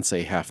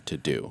Beyonce have to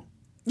do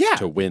Yeah,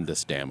 to win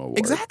this damn award?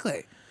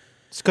 exactly.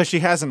 It's because she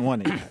hasn't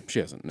won it yet. She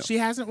hasn't. No. She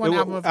hasn't won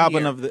album of the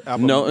year.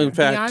 album No, of the in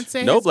fact,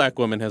 Beyonce no has- black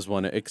woman has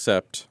won it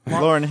except.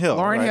 Lauryn Hill.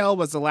 Lauryn right? Hill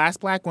was the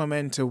last black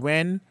woman to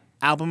win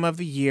album of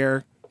the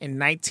year in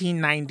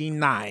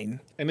 1999.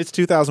 And it's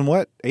 2000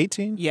 what?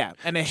 18? Yeah,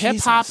 and a hip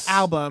hop Jesus.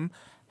 album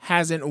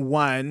hasn't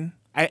won.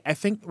 I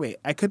think. Wait,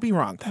 I could be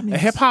wrong. A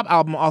hip hop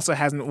album also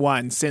hasn't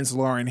won since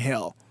Lauryn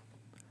Hill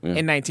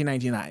in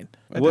 1999.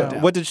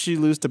 What did she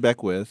lose to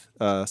Beck with?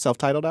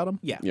 Self-titled album?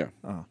 Yeah. Yeah.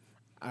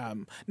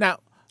 Now,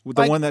 The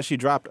like- one that she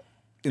dropped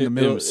in It the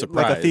middle, was like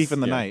surprise, a thief in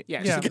the yeah. night.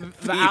 Yeah, Yeah.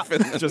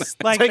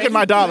 Just Like, taking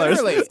my dollars.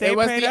 Literally, Stay it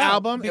was prayed the up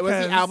album. It was the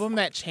because- album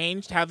that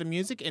changed how the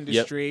music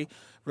industry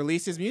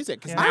releases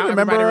music. 'Cause Yeah. now I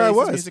remember everybody where I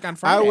releases was. Music on I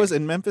Friday. was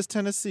in Memphis,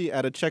 Tennessee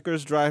at a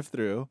Checkers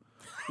drive-thru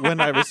when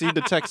I received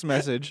a text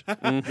message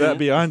that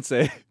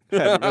Beyonce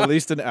had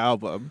released an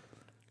album.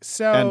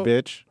 so And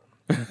bitch.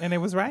 And it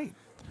was right.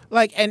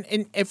 like, and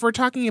if we're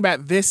talking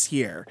about this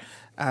year,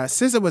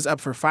 SZA was up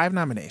for 5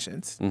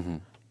 nominations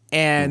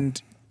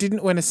and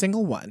didn't win a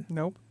single one.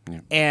 Nope.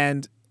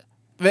 And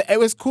it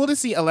was cool to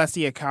see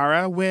Alessia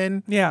Cara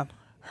win Yeah.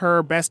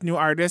 her Best New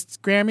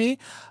Artist Grammy,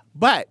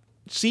 but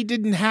she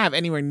didn't have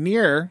anywhere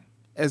near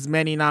as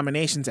many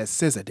nominations as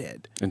SZA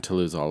did. And to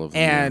lose all of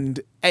them. And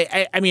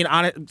I mean,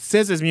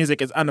 SZA's music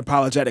is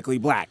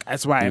unapologetically black.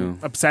 That's why I'm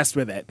obsessed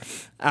with it.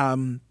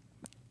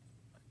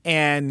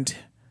 And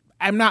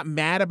I'm not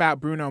mad about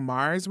Bruno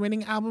Mars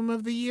winning Album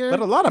of the Year. But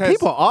a lot of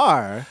people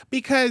are.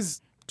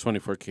 because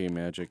 24K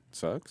Magic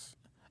sucks.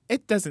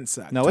 it doesn't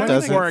suck. No, it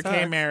doesn't.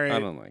 24K marriage. I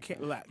don't like it.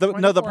 The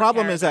 24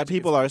 problem is that Magic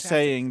people are fantastic.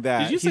 saying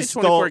that Did you he say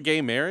stole 24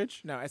 gay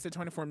marriage? No, I said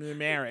 24 million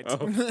marriage.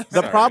 the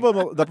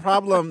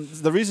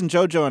reason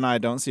JoJo and I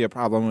don't see a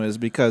problem is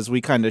because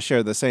we kind of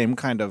share the same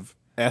kind of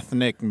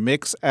ethnic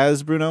mix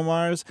as Bruno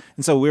Mars,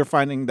 and so we're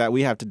finding that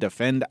we have to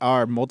defend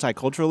our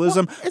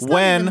multiculturalism Well, it's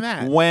not even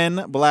that.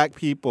 when black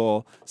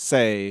people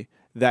say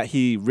that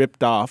he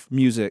ripped off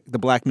the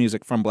black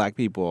music from black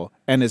people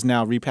and is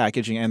now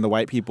repackaging, and the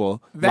white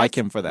people like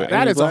him for that.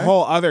 That is a black?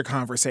 whole other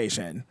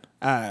conversation.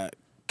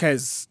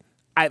 Because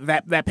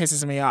that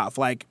pisses me off.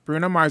 Like,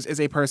 Bruno Mars is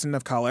a person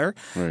of color,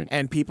 Right.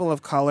 and people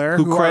of color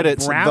Who are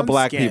credits the brown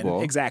black skin,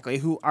 people. exactly,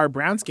 who are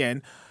brown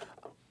skin.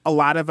 A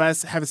lot of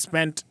us have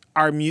spent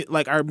our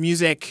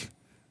music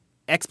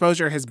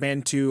exposure has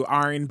been to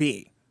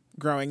R&B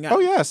growing up. Oh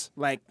yes,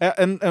 Like,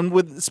 and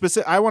with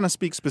specific, I want to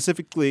speak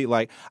specifically.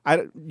 Like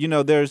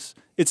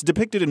it's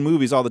depicted in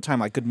movies all the time,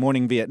 like Good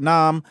Morning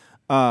Vietnam.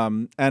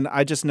 And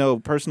I just know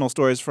personal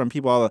stories from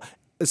people,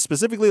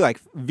 specifically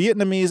like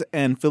Vietnamese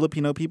and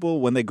Filipino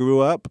people. When they grew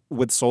up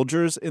with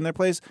soldiers in their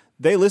place,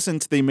 they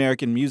listened to the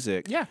American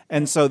music. Yeah.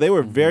 and so they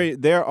were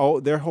their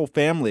whole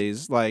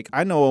families. Like,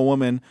 I know a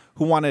woman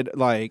who wanted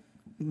like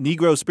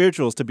Negro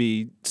spirituals to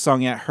be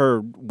sung at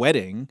her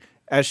wedding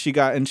and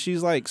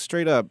she's like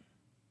straight up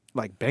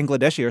like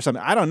Bangladeshi or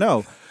something. I don't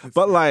know.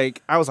 But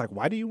like, I was like,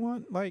 why do you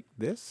want like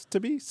this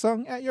to be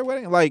sung at your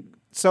wedding? Like,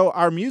 so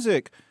our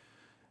music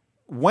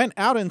went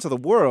out into the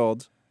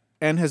world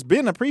and has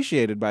been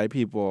appreciated by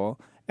people.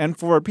 And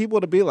for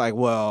people to be like,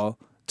 well,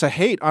 to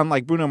hate on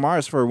like Bruno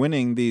Mars for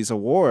winning these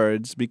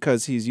awards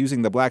because he's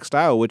using the black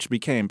style, which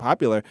became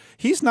popular,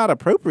 he's not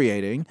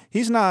appropriating.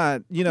 He's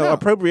not, No.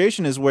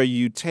 appropriation is where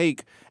you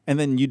take and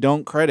then you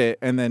don't credit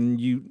and then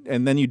you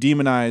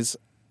demonize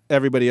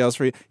everybody else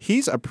for you.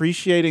 He's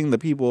appreciating the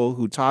people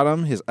who taught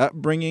him, his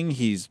upbringing.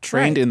 He's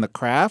trained Right. in the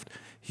craft.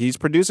 He's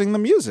producing the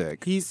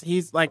music.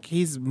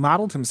 he's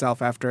modeled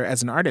himself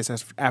as an artist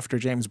after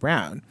James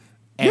Brown,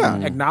 and Yeah.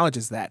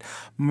 acknowledges that.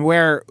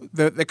 Where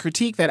the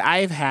critique that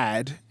I've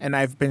had, and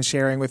I've been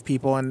sharing with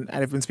people, and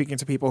I've been speaking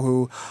to people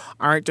who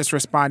aren't just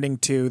responding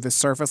to the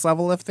surface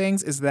level of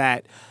things, is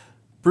that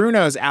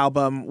Bruno's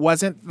album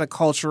wasn't the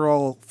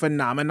cultural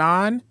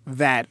phenomenon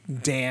that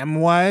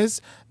Damn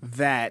was,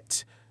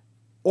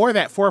 or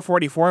that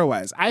 444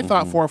 was. I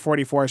thought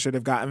 444 should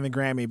have gotten the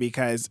Grammy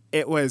because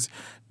it was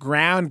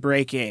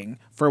groundbreaking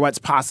for what's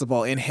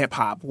possible in hip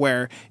hop,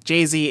 where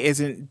Jay-Z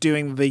isn't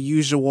doing the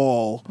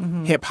usual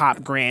hip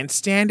hop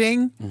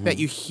grandstanding that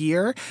you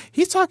hear.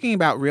 He's talking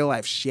about real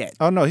life shit.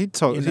 Oh no, he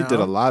You did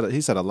know? a lot.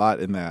 He said a lot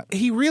in that.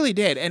 He really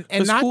did, and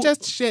That's not cool.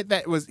 just shit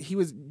that he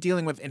was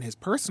dealing with in his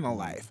personal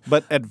life.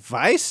 But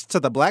advice to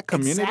the black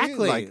community,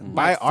 Exactly, like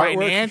buy artwork.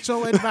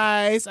 financial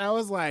advice. I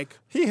was like,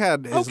 He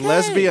had his Okay.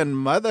 lesbian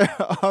mother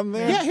on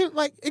there.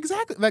 yeah,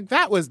 exactly. Like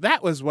that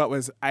was what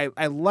was.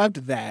 I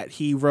loved that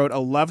he wrote a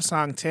love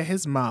song to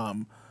his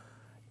mom,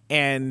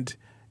 and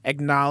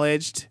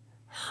acknowledged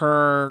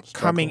her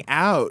coming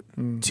out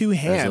to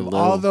him little-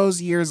 all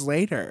those years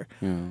later.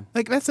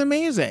 Like that's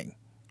amazing.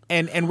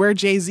 And where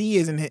Jay-Z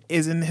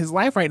is in his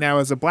life right now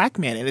as a black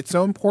man, and it's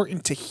so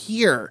important to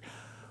hear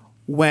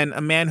when a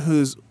man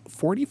who's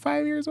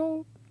 45 years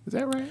old, is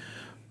that right?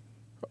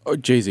 Oh,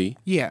 Jay-Z.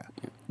 Yeah.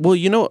 Well,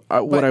 you know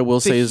what But I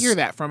will to say is hear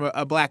that from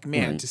a black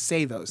man Right. to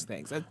say those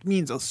things, that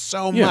means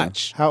so Yeah.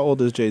 much. How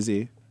old is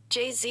Jay-Z?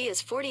 Jay-Z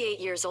is 48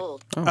 years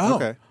old. Oh,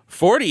 Okay.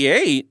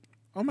 48.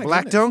 oh my Black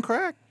goodness. don't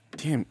crack.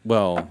 Damn.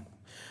 Well,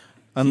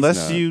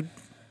 Unless not. you Good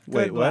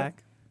wait, what?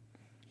 black.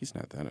 he's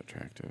not that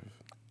attractive.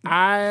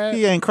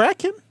 He ain't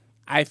cracking?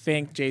 I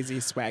think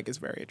Jay-Z's swag is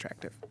very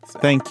attractive. So.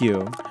 Thank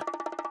you.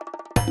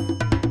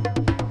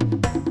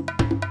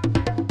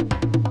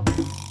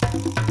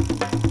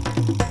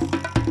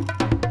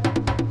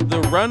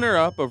 The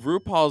runner-up of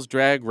RuPaul's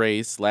Drag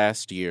Race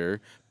last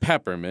year,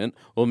 Peppermint,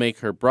 will make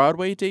her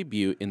Broadway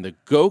debut in the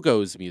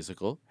Go-Go's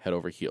musical, Head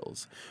Over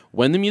Heels.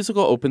 When the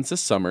musical opens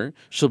this summer,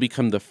 she'll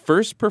become the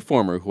first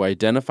performer who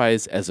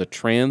identifies as a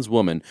trans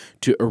woman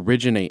to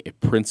originate a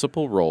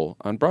principal role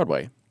on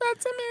Broadway.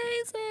 That's amazing.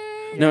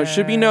 Now, it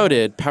should be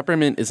noted,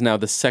 Peppermint is now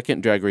the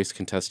second Drag Race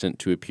contestant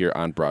to appear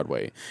on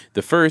Broadway.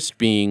 The first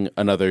being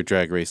another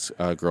Drag Race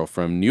girl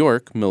from New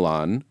York,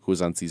 Milan, who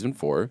was on season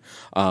 4.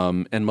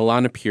 And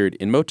Milan appeared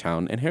in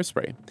Motown and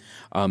Hairspray.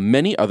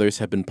 Many others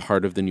have been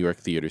part of the New York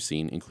theater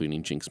scene,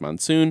 including Jinx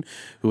Monsoon,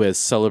 who has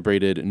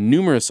celebrated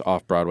numerous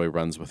off-Broadway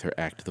runs with her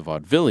act The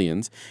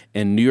Vaudevillians,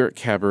 and New York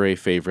cabaret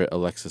favorite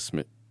Alexis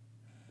Smith.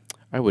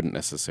 I wouldn't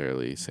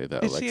necessarily say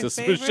that Is she a Alexis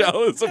favorite?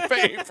 Michelle is a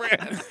favorite.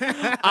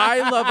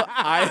 I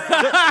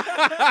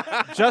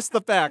Just the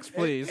facts,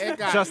 please. It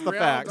got Just the real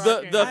facts.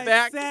 dark. the I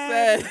fact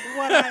said said.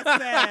 what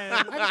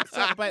I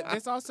said. But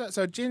this also,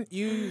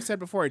 you said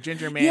before,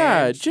 Ginger Minge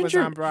Yeah, was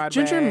on Broadway.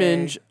 Ginger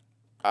Minge.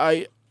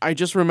 I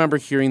just remember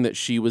hearing that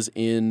she was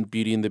in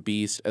Beauty and the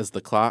Beast as the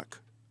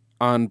clock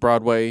on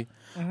Broadway,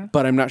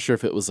 but I'm not sure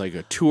if it was like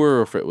a tour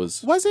or if it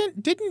was.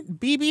 Didn't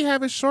BB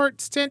have a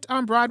short stint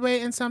on Broadway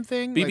in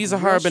something? BB real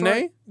Zahara short?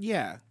 Benet?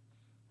 Yeah.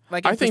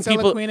 Like I in think Priscilla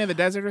people- Queen of the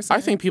Desert or something?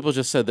 I think people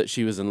just said that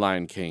she was in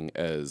Lion King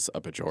as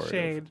a pejorative.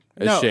 Shade.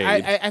 As No, shade.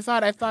 I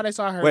thought I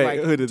saw her Wait, like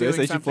who did they doing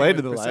say she something played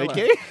with in the Lion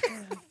Priscilla.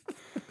 King?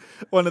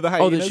 One of the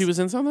hyenas. Oh, that she was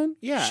in something?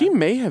 Yeah. She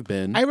may have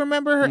been. I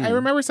remember her. I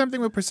remember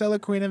something with Priscilla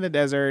Queen of the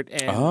Desert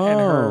and her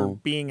Oh.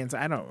 being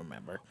inside. I don't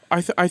remember.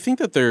 I think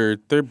that they're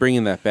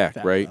bringing that back,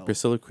 That right? low.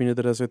 Priscilla Queen of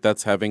the Desert.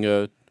 That's having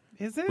a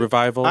Is it?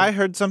 revival. I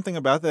heard something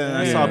about that, and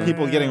I saw Yeah.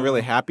 people getting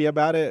really happy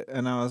about it,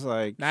 and I was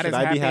like, Not should as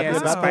I happy be happy as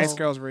the about that? Spice this?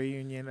 Girls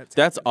reunion.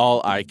 That's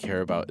all I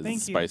care about is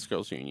Thank the you. Spice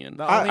Girls reunion.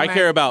 The I only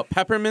care about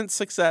Peppermint's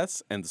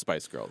success and the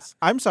Spice Girls.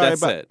 I'm sorry,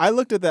 That's but it. I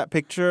looked at that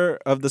picture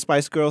of the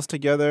Spice Girls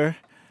together,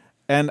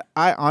 and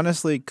I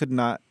honestly could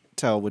not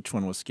tell which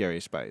one was Scary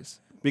Spice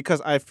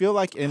because I feel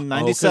like in Oh,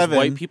 'cause '97.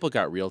 white people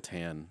got real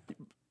tan,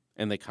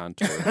 and they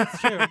contour. It's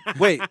true.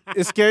 Wait,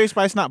 is Scary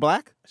Spice not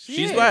black?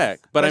 She's is.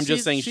 black, but I'm she's-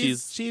 just saying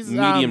she's she's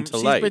medium to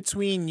she's light.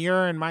 between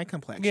your and my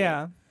complexion.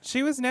 Yeah.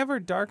 She was never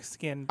dark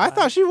skinned. I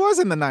thought she was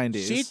in the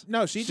 '90s. She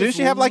Didn't just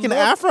she have like an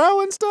looked- afro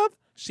and stuff?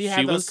 She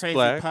had She those was crazy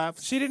black.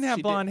 puffs. She didn't have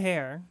She blonde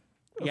hair.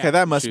 Yeah. Okay,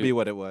 that must She- be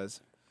what it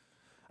was.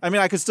 I mean,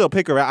 I could still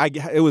pick her out.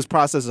 It was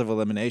process of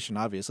elimination,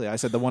 obviously. I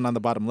said the one on the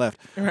bottom left.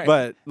 Right.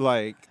 But,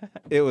 like,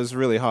 it was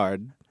really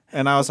hard.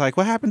 And I was like,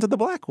 what happened to the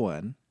black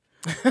one?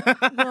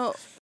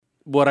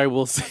 What I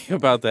will say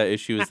about that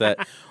issue is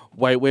that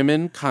white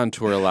women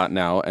contour a lot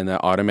now, and that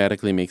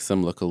automatically makes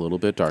them look a little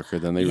bit darker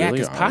than they Yeah, really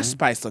because are. Posh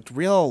Spice looked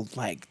real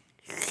like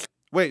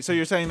Wait, so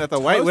you're saying that the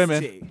white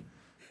women... toasty.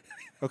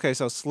 Okay,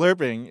 so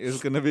slurping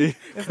is going to be...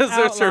 Because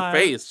there's her Outline.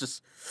 face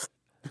just.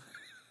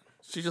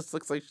 She just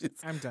looks like she's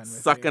I'm done with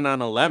sucking you.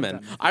 on a lemon.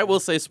 done with I will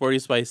say Sporty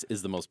Spice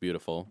is the most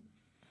beautiful.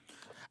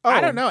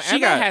 I don't know. she Emma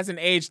got- hasn't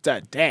aged a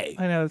day.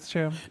 I know, it's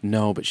true.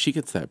 No, but she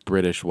gets that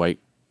British white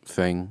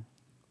thing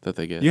that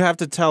they get. You have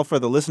to tell for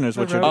the listeners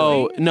what you're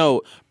Really? doing. Oh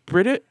no,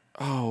 British.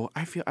 Oh,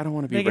 I don't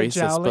want to be They get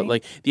racist, but jowly?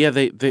 like, yeah,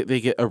 they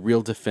get a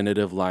real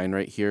definitive line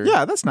right here.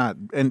 Yeah, that's not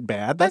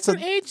bad. That's That's an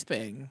age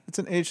thing. it's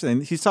an age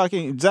thing.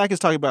 Zach is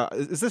talking about,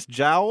 is this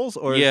jowls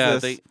or yeah,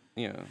 is this...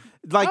 yeah.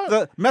 Like Oh.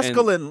 the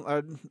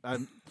mescaline...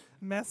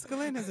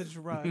 Mescaline is a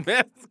drug.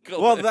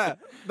 well,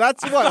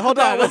 that's what... Hold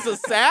that on. was a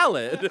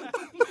salad.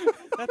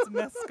 That's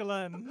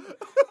mescaline.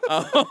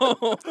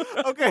 Oh,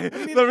 Okay, need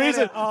the to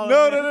reason edit all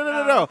of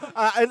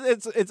no,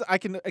 this it's I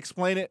can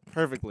explain it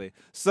perfectly.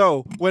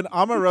 So when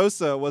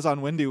Omarosa was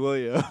on Wendy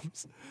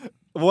Williams,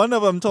 one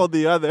of them told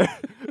the other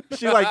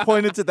She like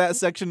pointed to that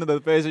section of the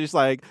face and she's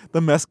like, the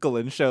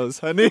mescaline shows,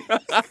 honey.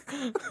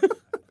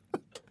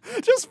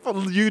 Just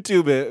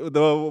YouTube it.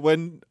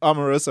 When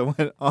Omarosa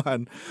went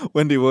on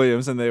Wendy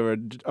Williams and they were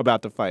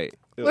about to fight.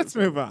 Let's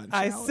move on.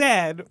 I shall we?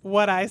 said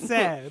what I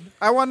said.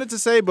 I wanted to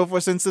say before,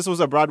 since this was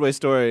a Broadway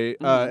story,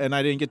 and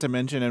I didn't get to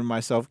mention in my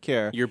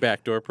self-care, Your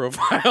backdoor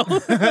profile.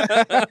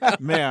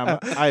 ma'am,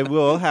 I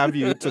will have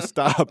you to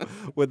stop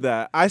with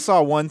that. I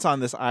saw Once on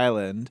This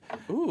Island,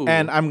 Ooh.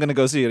 and I'm going to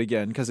go see it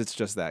again because it's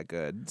just that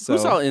good. So,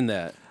 Who's all in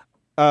that?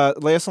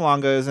 Lea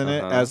Salonga is in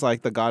it Uh-huh. as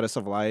like the goddess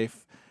of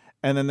life.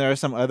 And then there are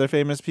some other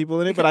famous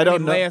people in it, but I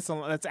don't know.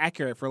 That's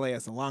accurate for Lea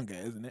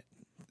Salonga, isn't it?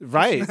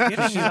 Right.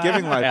 She's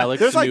giving life. Alex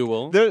There's like-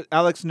 Newell.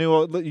 Alex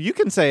Newell. You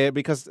can say it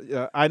because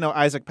I know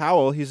Isaac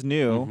Powell. He's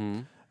new.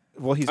 Mhm.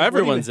 Well, he's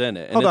Everyone's in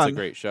it, and Hold it's on. a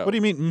great show. What do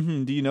you mean?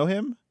 Mm-hmm. Do you know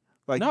him?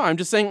 Like, No, I'm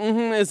just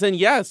saying as in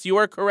yes, you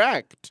are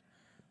correct.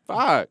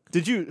 Fuck.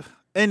 did you?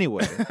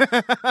 Anyway,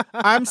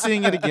 I'm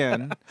seeing it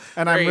again,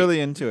 and I'm Great. really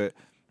into it.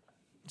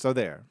 So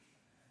there,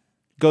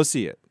 go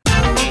see it.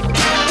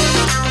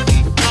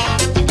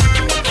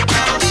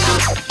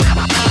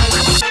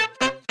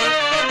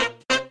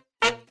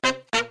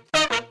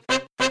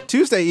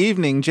 Tuesday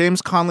evening,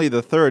 James Conley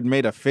III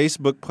made a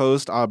Facebook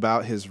post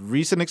about his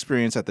recent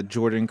experience at the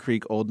Jordan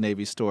Creek Old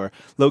Navy store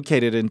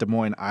located in Des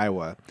Moines,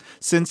 Iowa.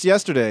 Since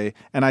yesterday,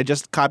 and I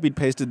just copied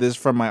pasted this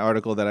from my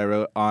article that I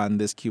wrote on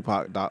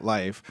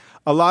thisqpod.life,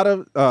 a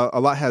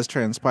lot has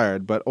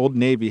transpired, but Old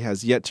Navy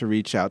has yet to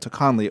reach out to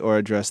Conley or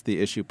address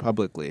the issue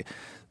publicly.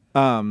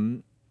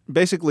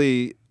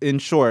 Basically, in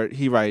short,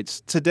 he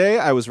writes, "Today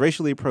I was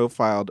racially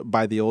profiled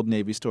by the Old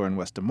Navy store in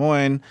West Des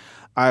Moines,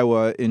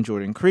 Iowa in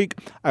Jordan Creek.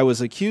 I was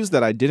accused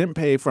that I didn't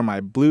pay for my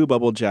blue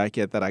bubble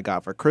jacket that I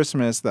got for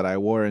Christmas that I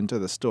wore into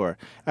the store.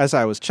 As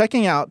I was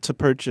checking out to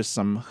purchase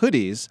some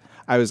hoodies,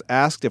 I was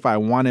asked if I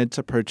wanted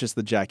to purchase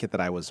the jacket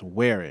that I was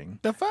wearing."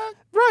 The fuck?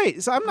 Right.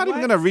 So I'm not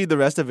even going to read the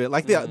rest of it.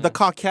 Like the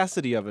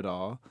caucasity of it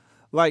all.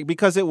 Like,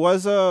 because it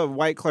was a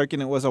white clerk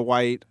and it was a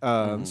white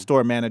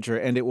store manager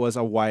and it was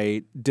a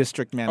white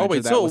district manager. Oh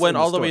wait, that so it was went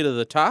in all the store. way to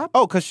the top?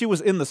 Oh, because she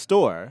was in the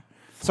store.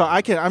 So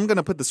I'm going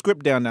to put the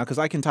script down now because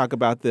I can talk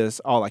about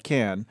this all I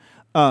can.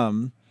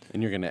 And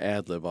you're gonna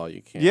ad lib all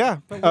you can. Yeah.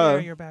 But where are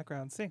your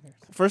background singers?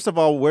 First of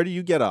all, where do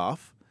you get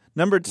off?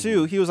 Number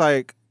two, he was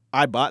like,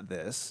 I bought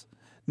this.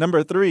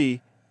 Number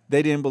three,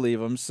 they didn't believe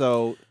him.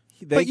 So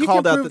they But you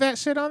called can out prove that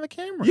shit on the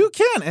camera. You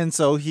can. And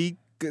so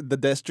the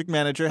district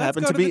manager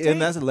happened go to to be the in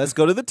that. Let's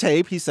go to the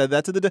tape. He said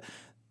that to the.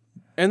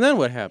 And then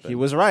what happened? He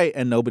was right,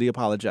 and nobody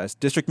apologized.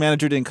 District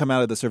manager didn't come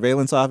out of the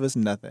surveillance office,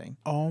 nothing.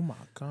 Oh my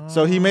god.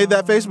 So he made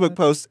that Facebook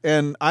post,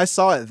 and I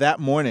saw it that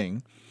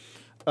morning.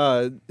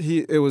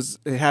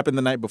 It happened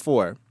the night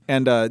before,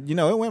 and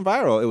it went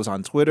viral. It was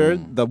on Twitter.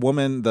 The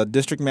woman, the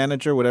district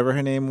manager, whatever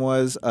her name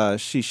was,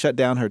 she shut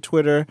down her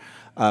Twitter.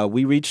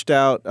 We reached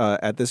out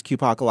at this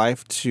QPOC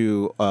Life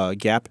to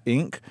Gap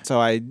Inc. So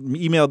I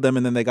emailed them,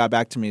 and then they got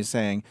back to me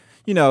saying,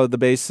 the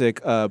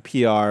basic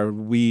PR,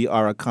 we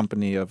are a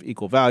company of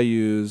equal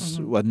values,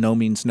 no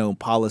means no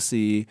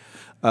policy,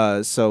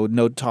 so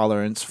no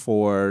tolerance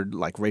for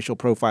like racial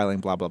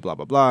profiling, blah, blah, blah,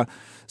 blah, blah.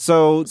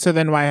 So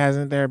then why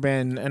hasn't there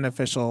been an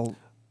official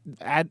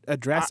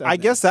address? I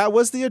guess that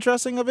was the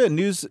addressing of it.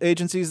 News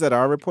agencies that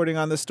are reporting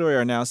on this story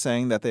are now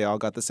saying that they all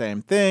got the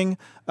same thing.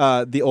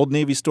 The Old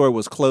Navy store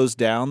was closed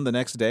down the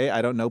next day.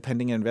 I don't know,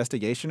 pending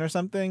investigation or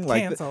something.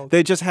 Canceled.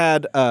 They just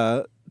had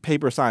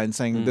paper signs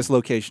saying this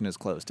location is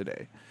closed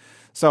today.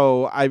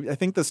 So I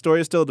think the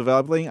story is still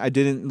developing. I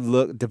didn't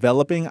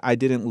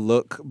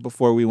look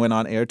before we went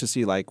on air to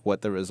see like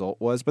what the result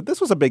was. But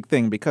this was a big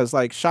thing because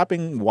like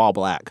shopping while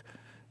black,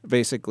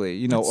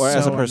 basically, That's or as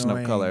a so person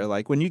annoying. of color,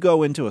 like when you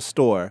go into a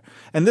store,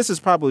 and this is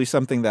probably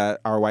something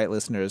that our white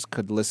listeners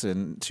could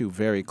listen to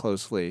very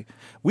closely.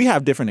 We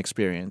have different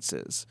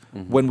experiences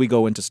when we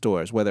go into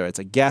stores, whether it's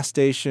a gas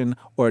station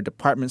or a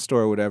department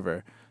store or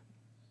whatever.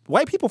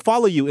 White people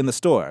follow you in the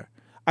store.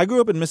 I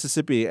grew up in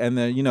Mississippi, and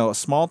then, a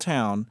small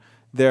town.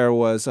 There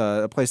was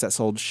a place that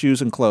sold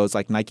shoes and clothes,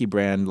 like Nike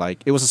brand.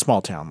 Like it was a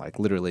small town, like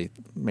literally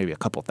maybe a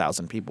couple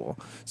thousand people.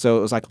 So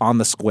it was like on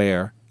the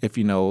square, if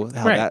you know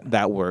how Right.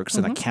 that works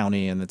in a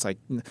county. And it's like,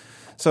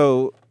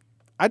 so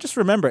I just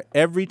remember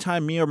every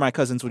time me or my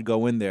cousins would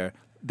go in there,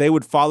 they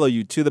would follow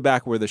you to the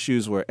back where the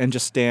shoes were and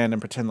just stand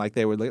and pretend like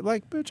they were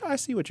like, bitch, I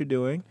see what you're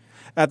doing.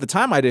 At the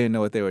time, I didn't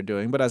know what they were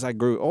doing, but as I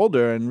grew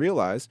older and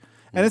realized,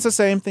 and it's the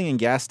same thing in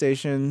gas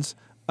stations.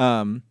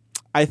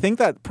 I think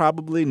that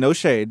probably, no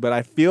shade, but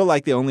I feel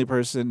like the only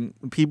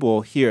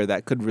people here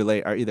that could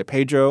relate are either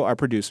Pedro, our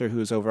producer,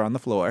 who's over on the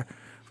floor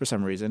for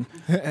some reason.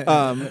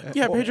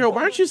 Yeah, Pedro,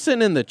 why aren't you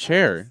sitting in the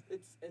chair?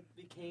 It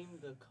became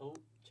the coat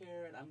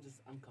chair, and I'm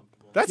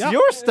comfortable. That's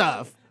your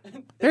stuff.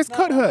 There's Not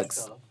coat all my hooks.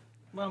 stuff.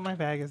 Well, my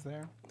bag is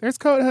there. There's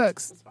coat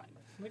hooks. It's fine.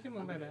 We can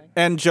move my bag.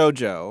 And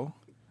JoJo.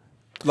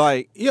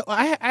 Like,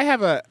 I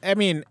have a. I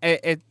mean,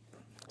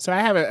 So I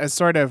have a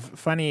sort of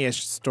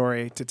funny-ish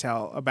story to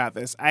tell about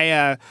this.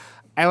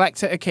 I like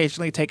to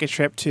occasionally take a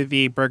trip to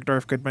the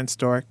Bergdorf Goodman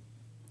store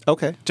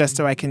Okay. just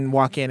so I can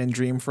walk in and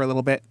dream for a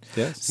little bit.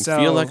 Yes. So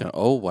Feel like an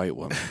old white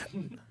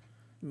woman.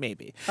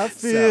 maybe. I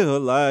feel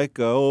like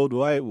an old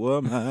white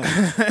woman.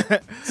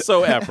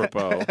 So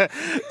apropos.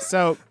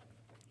 So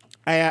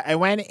I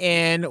went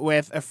in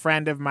with a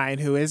friend of mine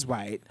who is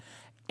white,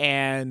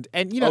 and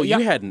you know, Oh, you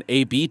had an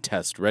A/B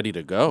test ready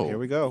to go. Here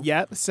we go.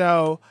 Yep.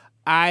 So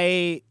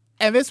I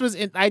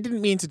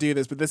didn't mean to do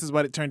this, but this is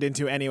what it turned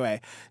into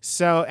anyway.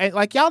 So and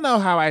like y'all know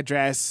how I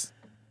dress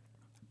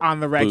on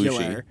the regular.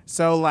 Bougie.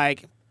 So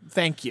like,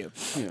 thank you.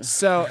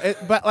 So,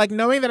 but like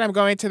knowing that I'm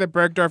going to the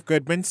Bergdorf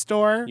Goodman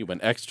store, You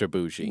went extra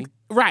bougie.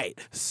 right?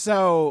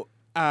 So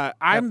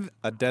I'm.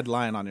 A dead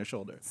lion on your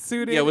shoulder.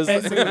 Suited. Yeah, it was-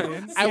 and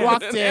suited. I Yeah,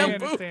 walked I in.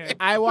 understand.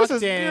 I walked This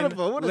is in.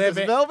 beautiful. What is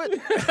living- this, velvet?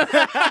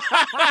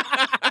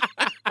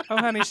 Oh,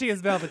 honey, she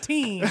is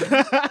velveteen.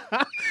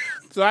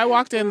 So I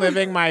walked in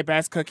living my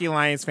best Cookie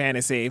Lions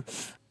fantasy,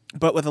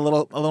 but with a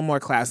little more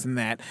class than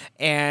that.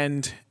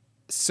 And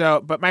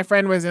so, but my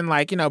friend was in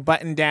like, you know,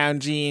 button down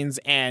jeans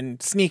and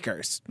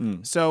sneakers.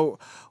 So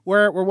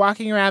we're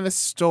walking around the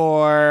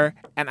store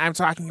and I'm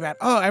talking about,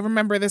 oh, I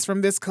remember this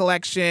from this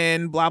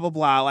collection, blah, blah,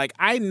 blah. Like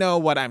I know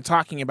what I'm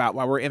talking about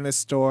while we're in the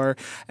store.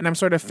 And I'm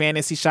sort of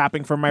fantasy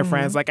shopping for my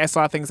friends. Like I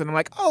saw things and I'm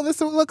like, oh, this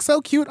will look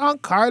so cute on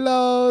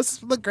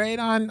Carlos. Look great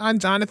on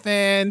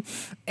Jonathan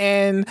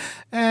and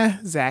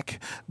Zach.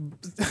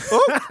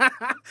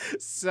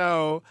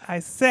 So I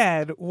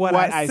said what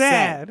I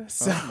said.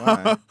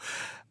 So,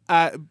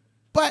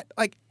 but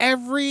like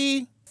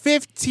every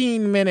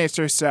 15 minutes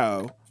or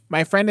so,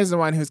 my friend is the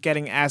one who's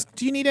getting asked,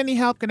 do you need any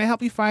help? Can I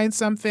help you find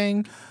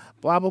something?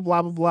 Blah, blah,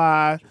 blah, blah,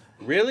 blah.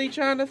 Really,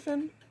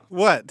 Jonathan?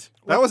 What?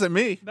 That wasn't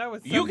me. That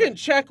was You can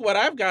check what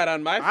I've got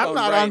on my phone. I'm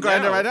not right on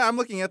Grindr now. right now. I'm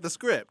looking at the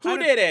script. Who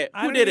did it?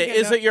 I Who don't did even it? get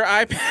Is no- it your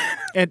iPad?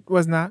 It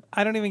was not.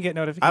 I don't even get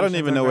notifications. I don't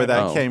even know where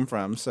that Oh. came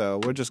from,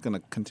 so we're just gonna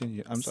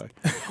continue. I'm sorry.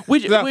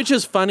 Which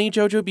is funny,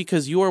 Jojo,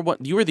 because you are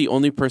the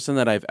only person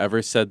that I've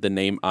ever said the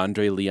name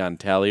Andre Leon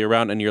Talley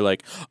around, and you're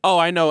like, oh,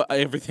 I know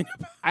everything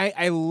about.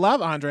 I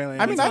love Andre Leon.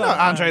 I mean, I know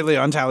Andre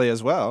Leon Talley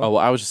as well. Oh, well,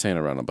 I was just saying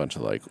around a bunch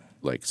of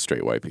like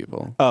straight white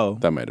people. Oh.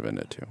 That might have been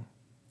it too.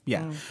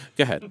 Yeah.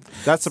 Go ahead.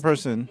 That's the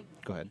person.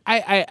 Go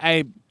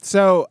ahead.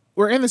 So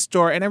we're in the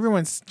store and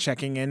everyone's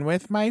checking in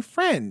with my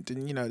friend.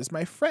 And, you know, does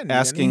my friend need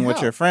Asking any what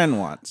help? your friend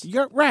wants.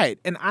 You're right.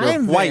 And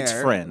I'm white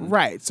there. friend.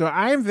 Right. So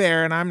I'm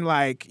there and I'm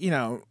like, you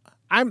know,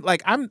 I'm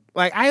like,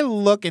 I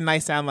look and I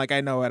sound like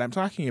I know what I'm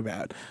talking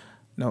about.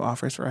 No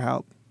offers for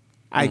help.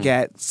 I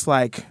get it's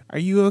like, are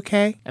you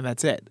okay? And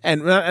that's it.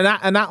 And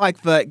not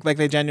like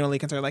they genuinely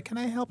concerned, like, can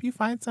I help you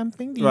find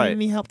something? Do you Right. need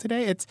any help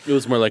today? It's It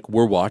was more like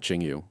we're watching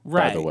you.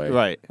 By the way.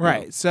 Right.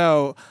 right.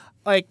 So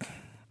like,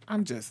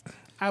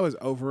 I was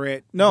over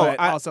it. No, but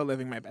I- also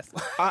living my best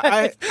life.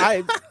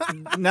 I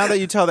now that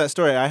you tell that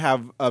story, I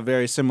have a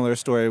very similar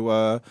story.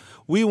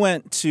 We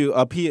went to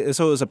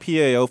so it was a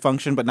PAO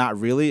function, but not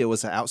really. It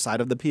was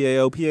outside of the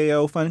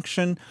PAO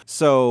function.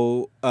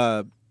 So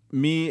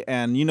me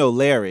and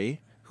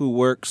Larry, who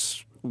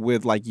works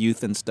with like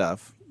youth and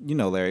stuff. You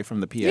know Larry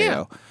from the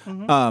PAO.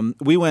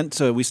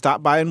 Yeah. We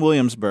stopped by in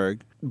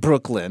Williamsburg,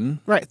 Brooklyn.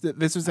 Right.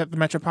 This was at the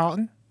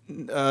Metropolitan?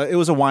 It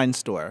was a wine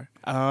store.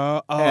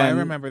 Oh, I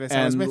remember this.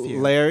 I was with you.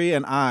 Larry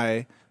and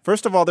I,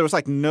 first of all, there was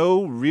like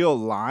no real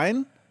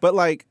line, but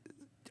like,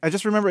 I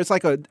just remember it's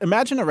like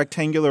imagine a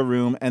rectangular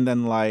room and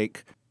then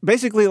like,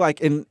 basically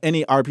like in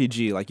any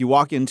RPG, like you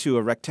walk into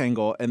a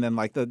rectangle and then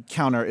like the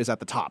counter is at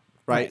the top,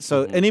 right?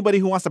 So anybody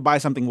who wants to buy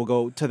something will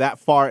go to that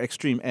far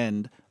extreme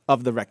end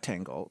of the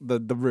rectangle, the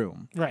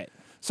room. Right.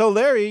 So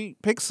Larry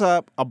picks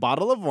up a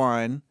bottle of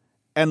wine.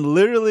 And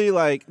literally,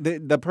 like,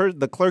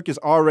 the clerk is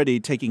already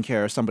taking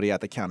care of somebody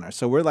at the counter.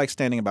 So we're, like,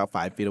 standing about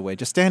 5 feet away,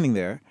 just standing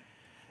there.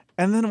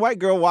 And then a white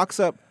girl walks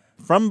up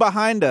from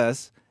behind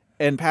us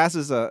and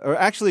passes or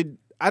actually,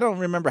 I don't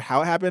remember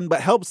how it happened,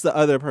 but helps the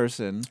other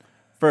person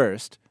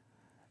first.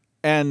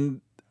 And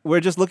we're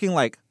just looking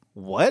like,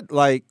 what?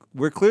 Like,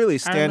 we're clearly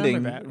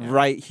standing that, yeah.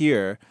 right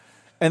here.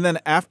 And then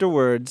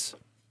afterwards,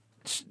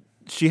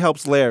 she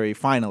helps Larry,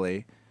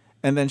 finally.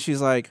 And then she's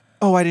like,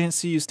 oh, I didn't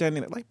see you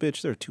standing there. Like,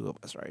 bitch, there are two of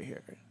us right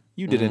here.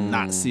 You did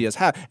not see us.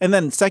 And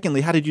then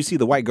secondly, how did you see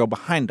the white girl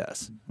behind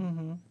us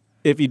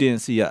if you didn't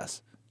see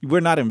us? We're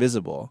not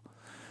invisible.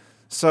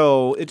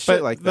 So it's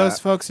shit like those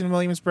that. folks in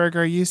Williamsburg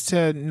are used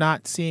to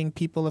not seeing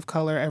people of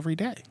color every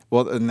day.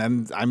 Well, and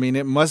then, I mean,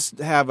 it must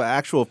have an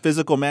actual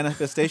physical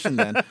manifestation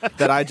then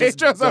that I just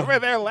Pedro's don't- over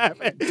there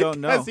laughing. don't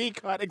know. Because he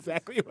caught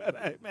exactly what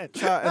I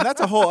meant. And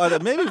that's a whole other.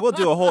 Maybe we'll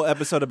do a whole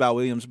episode about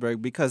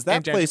Williamsburg because that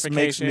And place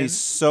makes me gentrification.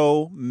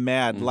 so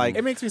mad. Like,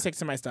 It makes me sick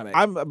to my stomach.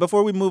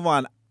 before we move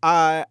on,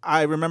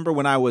 I remember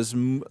when I was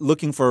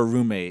looking for a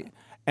roommate,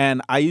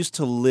 and I used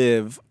to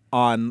live,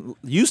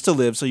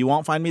 so you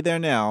won't find me there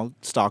now,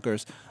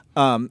 stalkers.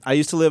 I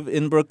used to live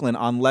in Brooklyn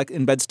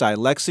in Bed-Stuy,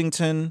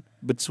 Lexington,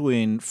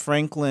 between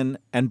Franklin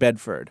and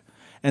Bedford.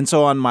 And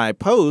so on my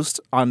post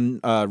on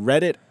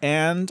Reddit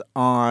and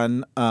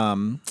on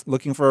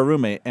looking for a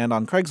roommate and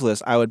on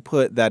Craigslist, I would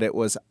put that it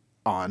was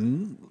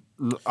on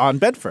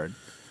Bedford.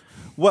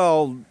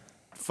 Well,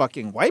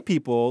 fucking white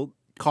people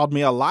called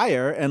me a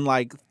liar and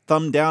like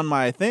thumbed down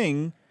my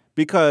thing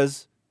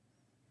because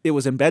it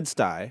was in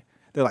Bed-Stuy.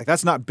 They're like,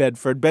 that's not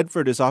Bedford.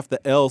 Bedford is off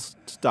the L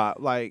stop.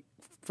 Like,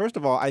 first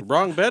of all,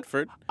 Wrong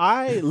Bedford.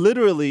 I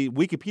literally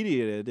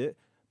Wikipedia'd it.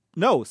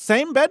 No,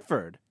 same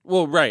Bedford.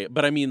 Well, right,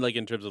 but I mean, like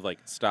in terms of like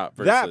stop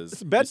versus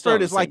That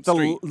Bedford is like the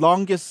street.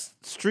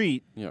 longest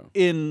street Yeah.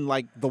 in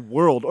like the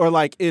world, or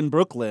like in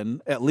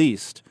Brooklyn, at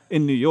least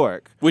in New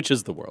York. Which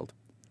is the world.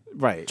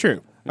 Right.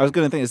 True. I was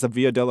gonna think, is the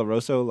Via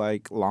Doloroso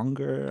like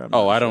longer? I'm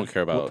Oh, not I sure. don't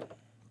care about.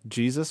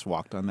 Jesus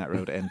walked on that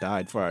road and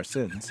died for our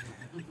sins.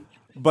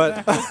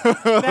 But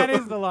That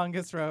is the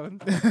longest road.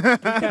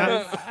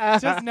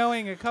 Because just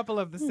knowing a couple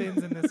of the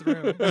sins in this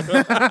room.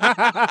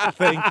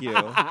 thank you.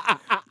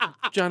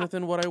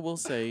 Jonathan, what I will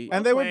say.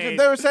 And they Wait.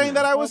 were saying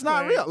that I was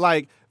not Wait. real.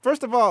 Like,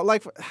 first of all,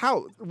 like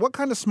what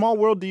kind of small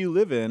world do you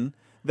live in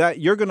that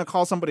you're gonna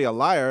call somebody a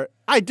liar?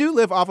 I do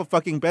live off of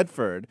fucking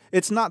Bedford.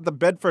 It's not the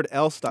Bedford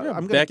L style.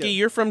 I'm gonna Becky,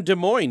 you're from Des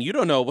Moines. You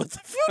don't know what the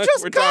fuck you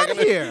just we're got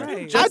talking here.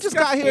 Right. I just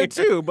got here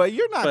too, but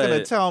you're not gonna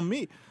But- tell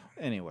me.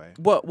 Anyway.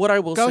 What I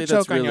will Go say choke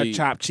that's on really your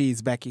chopped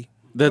cheese, Becky.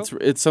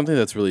 it's something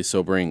that's really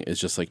sobering is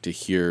just like to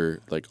hear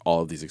like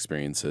all of these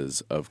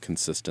experiences of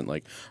consistent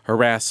like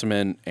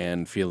harassment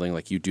and feeling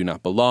like you do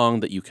not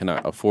belong, that you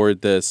cannot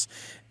afford this,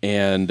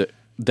 and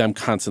them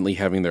constantly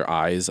having their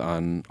eyes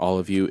on all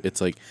of you. It's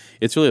like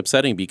it's really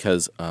upsetting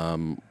because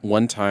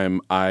one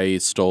time I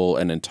stole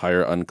an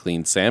entire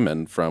unclean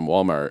salmon from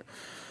Walmart.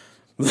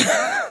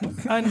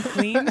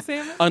 Unclean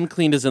salmon?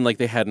 Unclean as in like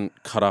they hadn't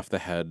cut off the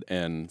head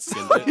and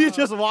skinned it. You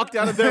just walked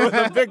out of there with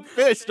a big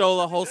fish. Stole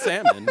a whole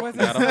salmon. Was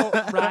it so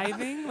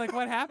writhing? Like,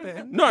 what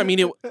happened? No, I mean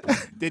it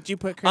Did you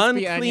put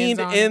crispy onions unclean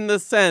on in it? the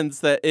sense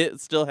that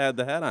it still had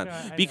the head on,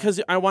 Yeah, I know. because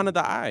I wanted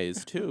the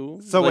eyes too.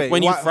 So like wait,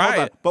 when you why- hold fry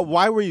on. it. But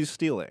why were you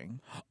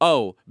stealing?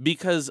 Oh,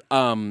 because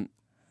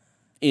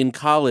in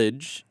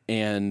college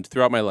and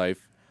throughout my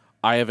life,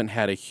 I haven't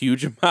had a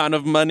huge amount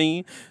of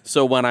money.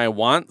 So when I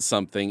want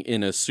something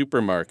in a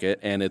supermarket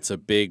and it's a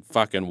big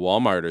fucking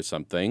Walmart or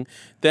something,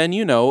 then,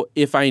 you know,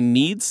 if I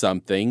need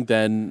something,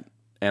 then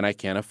and I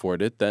can't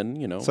afford it, then,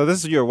 you know. So this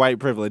is your white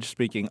privilege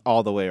speaking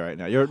all the way right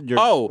now. You're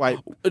Oh, white.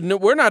 no,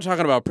 we're not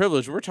talking about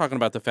privilege. We're talking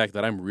about the fact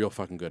that I'm real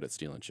fucking good at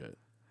stealing shit.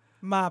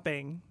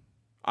 Mopping.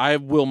 I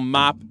will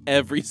mop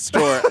every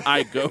store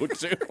I go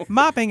to.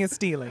 Mopping is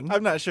stealing.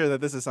 I'm not sure that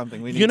this is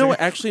something we need You know to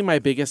what? Actually, my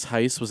biggest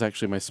heist was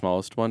actually my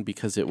smallest one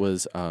because it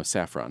was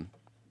saffron.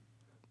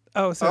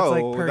 Oh, so Oh,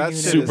 it's like per that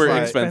unit. shit Super is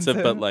like- expensive,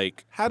 but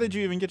like How did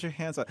you even get your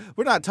hands on?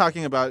 We're not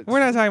talking about.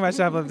 We're not talking about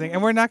shoplifting,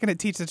 and we're not going to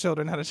teach the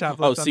children how to shoplift.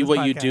 oh, on see this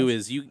what you podcast. do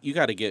is you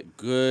got to get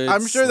good.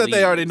 I'm sure that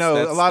they already sleeves. know.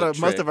 That's A lot the of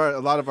most trick. of our a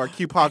lot of our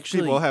QPOC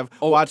Actually- people have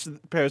oh. watched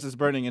Paris is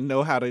Burning and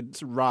know how to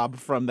rob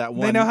from that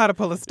one. They know how to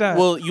pull a stunt.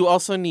 Well, you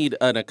also need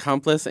an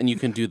accomplice, and you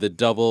can do the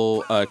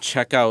double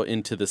checkout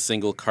into the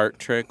single cart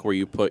trick where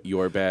you put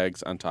your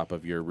bags on top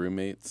of your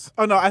roommates.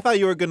 Oh no, I thought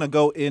you were gonna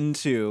go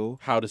into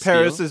How to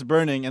Paris steal? is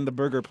Burning and the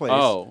burger place.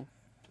 Oh,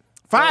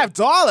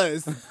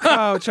 $5.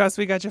 oh, trust,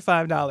 we got your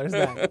 $5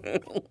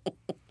 back.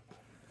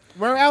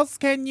 Where else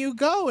can you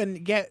go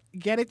and get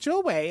it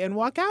your way and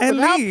walk out And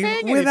without leave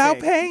paying without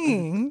anything?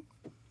 paying.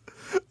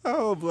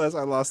 Oh bless!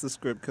 I lost the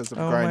script because of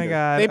Oh Grindr. my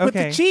God. They put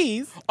okay. the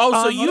cheese.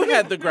 oh, so you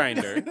had the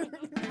grinder.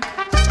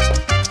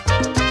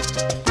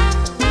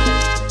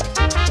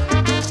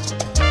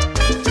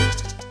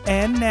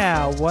 And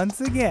now,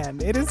 once again,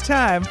 it is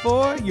time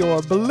for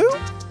your bloop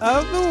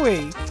of the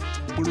week.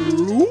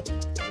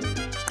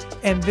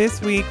 And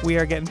this week, we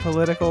are getting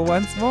political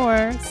once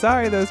more.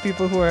 Sorry, those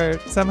people who are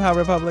somehow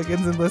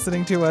Republicans and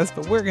listening to us,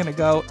 but we're going to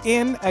go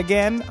in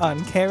again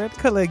on Carrot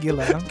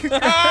Caligula.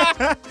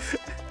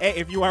 Hey,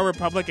 if you are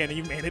Republican and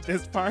you made it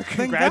this far,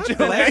 Then God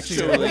bless congratulations.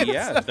 you. Actually,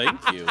 yeah,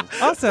 thank you.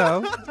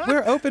 Also,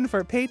 we're open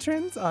for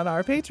patrons on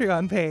our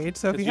Patreon page.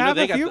 So if you You know, have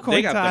they a got few the,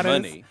 they got the cointadas,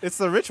 money. It's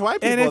the rich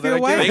white people And if that you're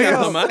are white, They giving got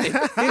us- the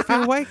money. if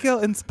your white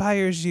guilt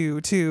inspires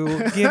you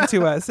to give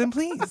to us, then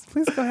please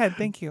go ahead.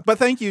 Thank you. But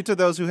thank you to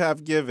those who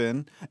have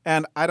given.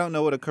 And I don't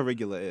know what a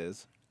Caligula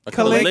is. A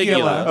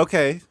Caligula.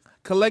 Okay.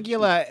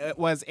 Caligula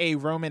was a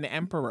Roman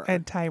emperor.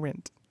 And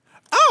tyrant.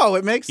 Oh,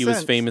 it makes He sense.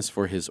 was famous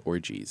for his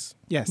orgies.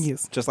 yes.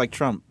 Yes. Just like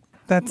Trump.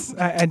 That's,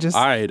 I just,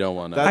 I don't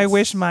want to. That's- I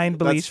wish mind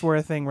bleach that's were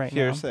a thing right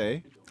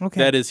Hearsay. now. Okay.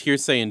 That is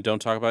hearsay, and don't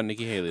talk about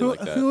Nikki Haley Who, like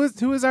that.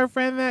 who is our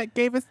friend that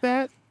gave us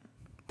that?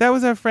 That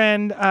was our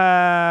friend,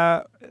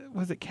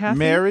 was it Catherine?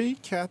 Mary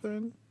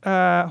Catherine?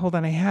 Hold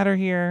on, I had her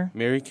here.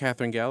 Mary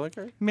Catherine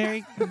Gallagher?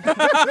 Mary.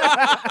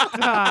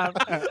 Stop.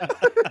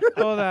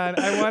 Hold on.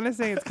 I want to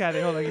say it's Kathy.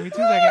 Hold on. Give me 2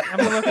 seconds. I'm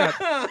going to look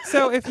it up.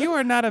 So if you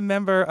are not a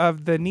member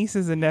of the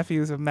Nieces and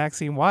Nephews of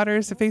Maxine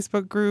Waters, the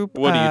Facebook group.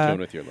 What are you doing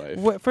with your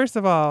life? First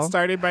of all.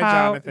 Started by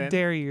how Jonathan.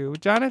 dare you?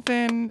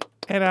 Jonathan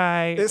and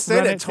I. It stayed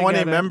run at it 20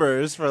 together.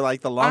 members for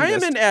like the I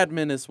longest. am an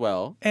admin as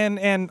well.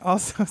 And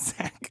also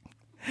Zach.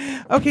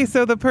 Okay,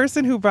 so the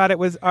person who brought it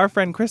was our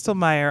friend Crystal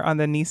Meyer on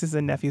the Nieces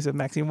and Nephews of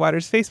Maxine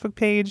Waters Facebook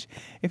page.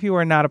 If you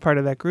are not a part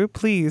of that group,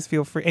 please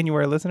feel free, and you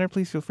are a listener,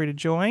 please feel free to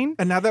join.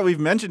 And now that we've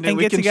mentioned it, And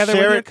we get can together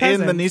share with your it in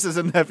the cousins. nieces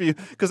and nephews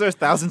because there's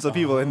thousands of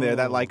people in there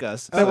that like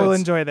us. That So will it's-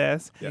 enjoy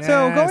this. Yes.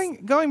 So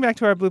going back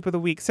to our bloop of the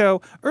week.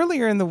 So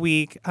earlier in the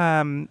week,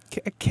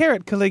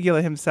 Carrot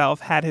Caligula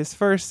himself had his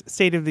first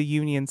State of the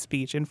Union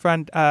speech in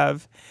front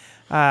of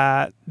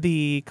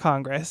the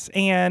Congress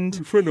and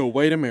In front of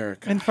white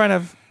America. in front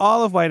of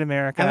all of white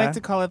America. I like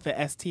to call it the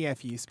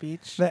STFU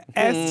speech. The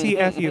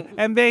STFU.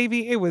 And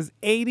baby, it was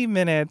 80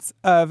 minutes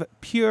of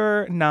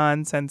pure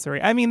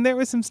non-sensory. I mean, there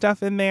was some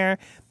stuff in there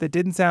that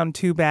didn't sound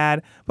too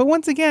bad. But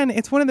once again,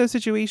 it's one of those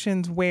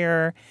situations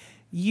where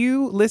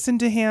you listen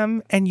to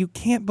him and you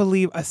can't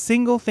believe a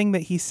single thing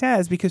that he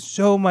says because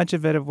so much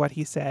of it of what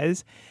he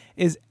says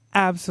is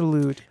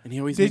absolute. And he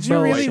always Did makes you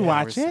me really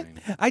watch watch it?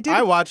 I did.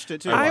 I watched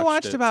it too. I watched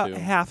watched it, about too.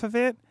 half of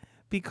it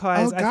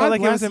because Oh, I God felt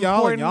like it was bless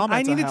y'all and important. y'all I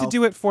mental needed to health.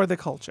 do it for the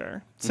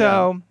culture.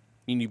 So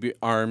You need to be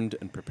armed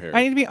and prepared.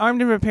 I need to be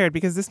armed and prepared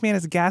because this man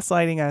is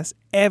gaslighting us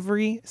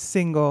every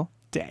single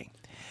day.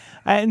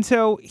 And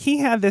so he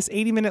had this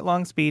 80-minute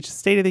long speech,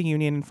 State of the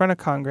Union, in front of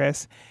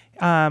Congress.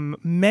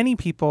 Many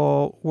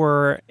people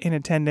were in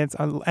attendance,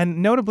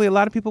 and notably, a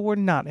lot of people were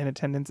not in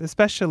attendance,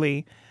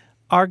 especially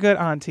our good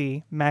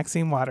auntie,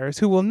 Maxine Waters,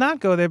 who will not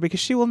go there because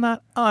she will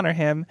not honor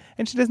him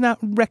and she does not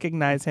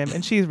recognize him,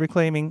 and she is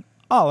reclaiming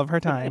all of her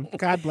time.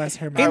 God bless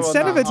her. will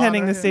Instead of not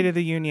attending honor the State of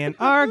the Union,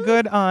 our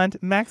good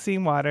aunt,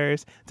 Maxine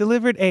Waters,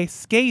 delivered a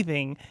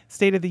scathing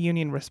State of the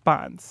Union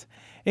response,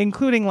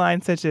 including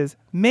lines such as,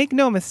 "Make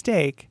no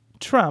mistake,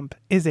 Trump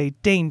is a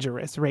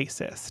dangerous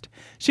racist."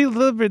 She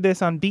delivered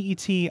this on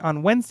BET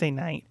on Wednesday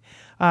night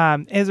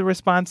as a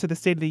response to the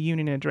State of the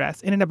Union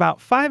address. And in about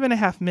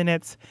 5.5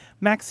 minutes,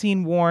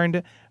 Maxine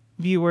warned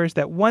viewers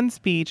that one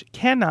speech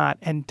cannot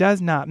and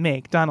does not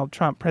make Donald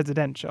Trump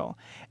presidential,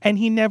 and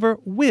he never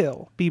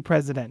will be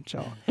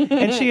presidential.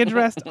 And she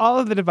addressed all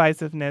of the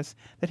divisiveness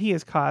that he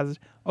has caused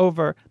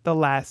over the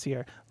last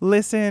year.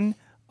 Listen,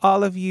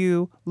 all of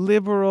you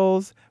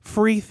liberals,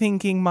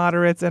 free-thinking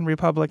moderates, and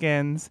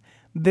Republicans,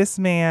 this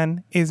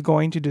man is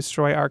going to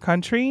destroy our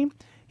country.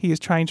 He is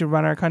trying to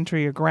run our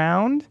country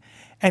aground,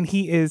 and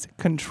he is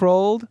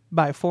controlled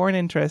by foreign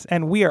interests.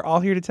 And we are all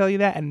here to tell you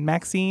that. And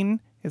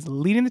Maxine is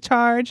leading the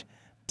charge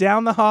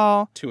down the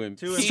hall,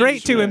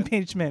 straight to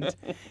impeachment.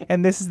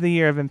 And this is the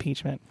year of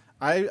impeachment.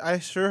 I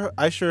sure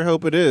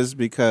hope it is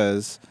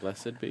because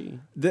Blessed be.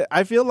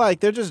 I feel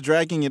like they're just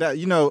dragging it out.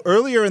 You know,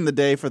 earlier in the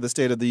day for the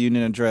State of the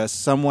Union address,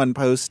 someone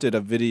posted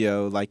a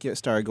video, like it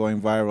started going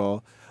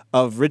viral,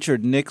 of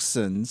Richard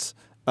Nixon's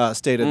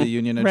State of the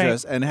Union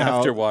address and how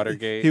After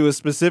Watergate. he was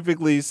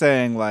specifically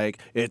saying like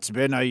it's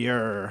been a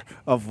year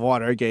of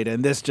Watergate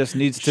and this just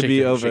needs to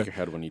be over. Shake your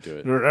head when you do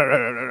it.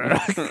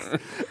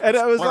 And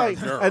I was like,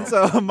 and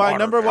so my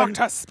number one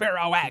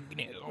Spiro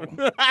Agnew.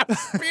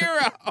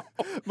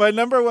 my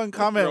number one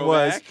comment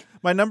was Throwback.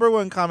 my number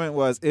one comment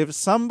was if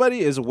somebody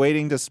is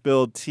waiting to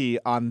spill tea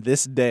on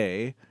this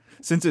day,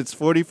 since it's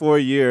 44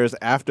 years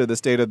after the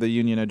State of the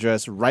Union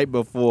address, right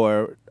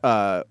before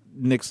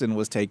Nixon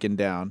was taken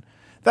down,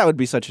 that would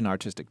be such an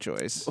artistic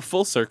choice. A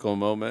full circle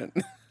moment.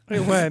 It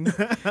won.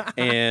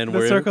 And The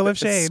we're circle of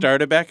shade.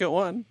 started back at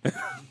 1.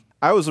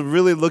 I was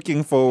really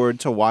looking forward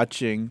to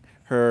watching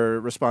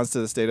her response to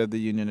the State of the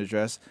Union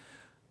address,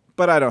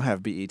 but I don't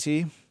have BET.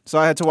 So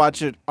I had to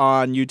watch it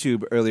on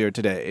YouTube earlier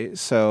today.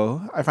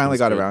 So I finally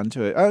got That's good. around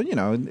to it. You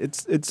know,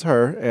 it's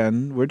her,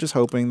 and we're just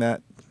hoping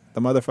that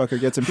the motherfucker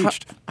gets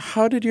impeached.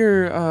 How'd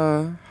your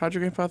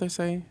grandfather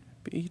say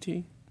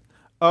BET?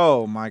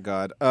 Oh my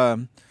God.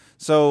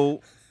 So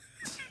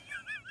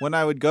when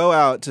I would go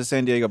out to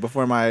San Diego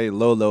before my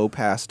Lolo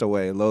passed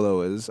away,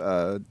 Lolo is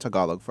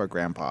Tagalog for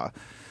grandpa.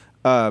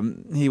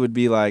 He would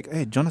be like,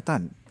 "Hey,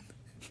 Jonathan,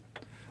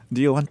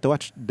 do you want to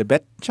watch the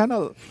Bet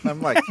Channel?"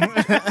 I'm like,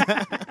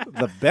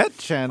 "The Bet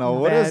Channel?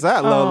 What is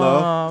that, Lolo?"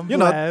 Aw, you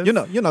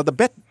know, the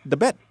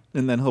Bet.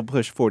 And then he'll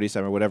push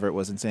 47 or whatever it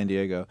was in San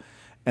Diego.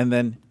 And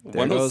then there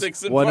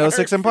 106 goes in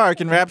 106 in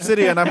Park in Rap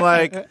City. And I'm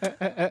like,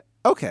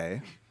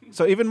 okay.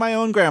 So even my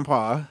own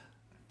grandpa,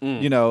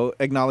 you know,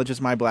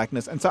 acknowledges my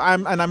blackness. And so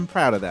I'm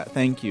proud of that.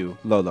 Thank you,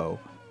 Lolo.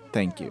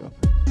 Thank you.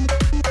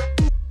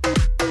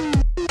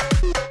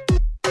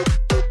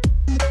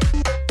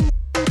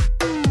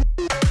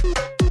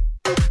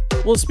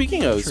 Well,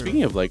 speaking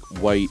of like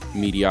white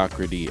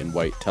mediocrity and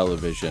white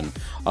television,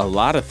 a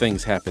lot of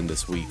things happened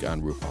this week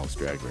on RuPaul's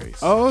Drag Race.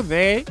 Oh,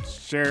 they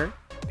sure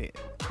did.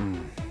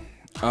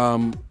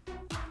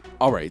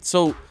 All right,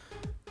 so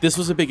this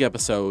was a big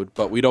episode,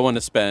 but we don't want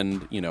to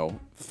spend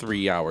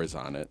 3 hours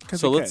on it.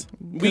 So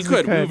we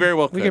very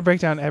well could. We could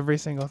break down every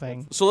single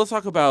thing. So let's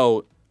talk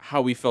about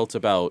how we felt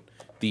about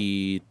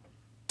the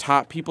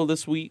top people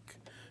this week,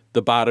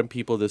 the bottom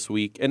people this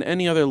week, and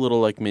any other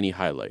little like mini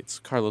highlights.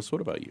 Carlos, what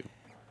about you?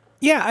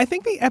 Yeah, I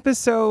think the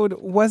episode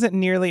wasn't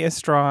nearly as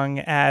strong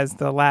as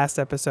the last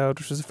episode,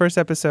 which was the first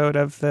episode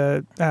of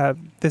the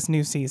this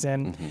new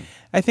season. Mm-hmm.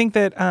 I think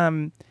that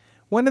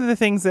one of the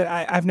things that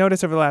I've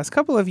noticed over the last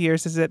couple of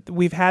years is that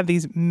we've had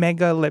these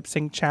mega lip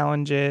sync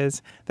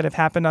challenges that have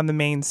happened on the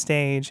main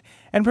stage,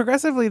 and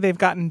progressively they've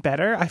gotten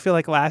better. I feel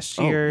like last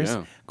year's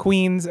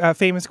Queens,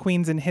 Famous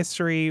Queens in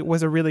History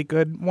was a really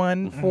good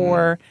one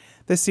for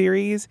the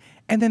series.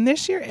 And then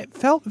this year it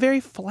felt very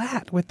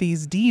flat with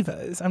these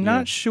divas. I'm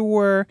not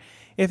sure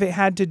if it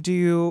had to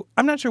do,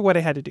 I'm not sure what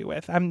it had to do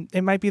with.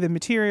 It might be the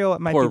material,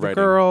 it might be the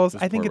girls.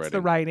 I think it's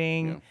the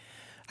writing. Yeah.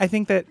 I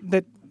think that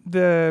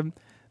the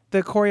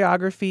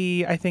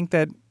choreography, I think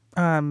that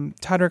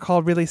Todrick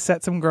Hall really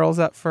set some girls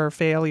up for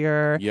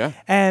failure. Yeah.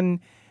 And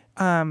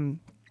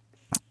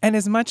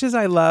as much as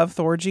I love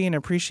Thorgy and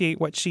appreciate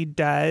what she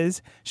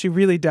does, she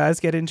really does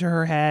get into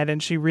her head,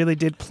 and she really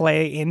did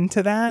play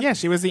into that. Yeah,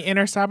 she was the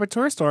inner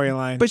saboteur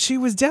storyline. But she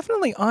was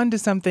definitely onto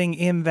something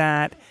in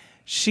that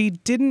she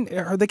didn't,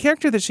 or the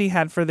character that she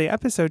had for the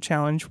episode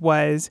challenge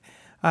was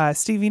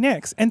Stevie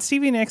Nicks. And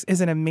Stevie Nicks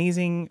is an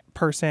amazing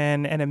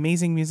person, an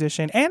amazing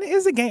musician, and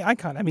is a gay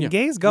icon. I mean,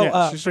 gays go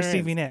up for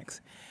Stevie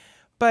Nicks.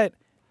 But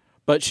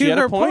she to had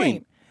her a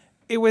point.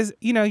 It was,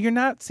 you're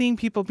not seeing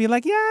people be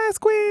like, yes,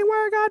 Queen,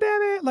 where,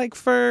 goddammit, like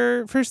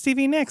for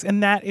Stevie Nicks.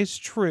 And that is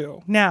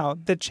true. Now,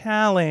 the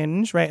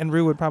challenge, right, and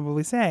Rue would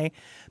probably say,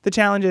 the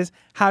challenge is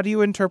how do you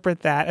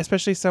interpret that,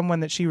 especially someone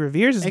that she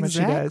reveres as much as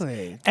she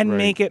does, and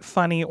make it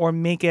funny or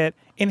make it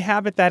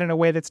inhabit that in a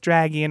way that's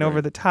draggy and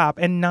over the top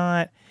and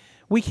not,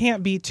 we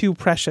can't be too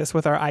precious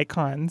with our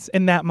icons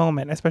in that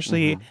moment,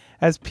 especially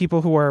as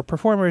people who are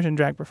performers and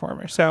drag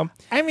performers. So,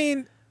 I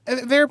mean,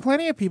 there are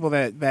plenty of people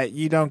that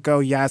you don't go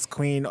yes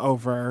queen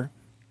over,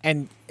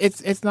 and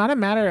it's not a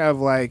matter of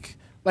like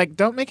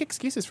don't make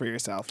excuses for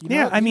yourself. You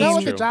know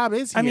what the job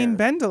is here. I mean,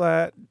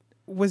 Bendela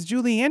was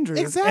Julie Andrews,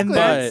 exactly, and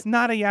that's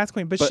not a yes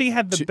queen, but she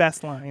had the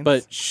best lines.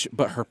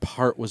 But her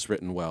part was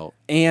written well,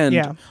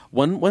 and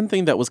one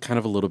thing that was kind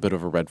of a little bit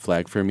of a red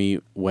flag for me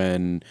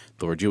when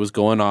Thorgy was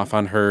going off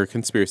on her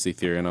conspiracy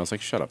theory, and I was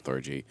like, shut up,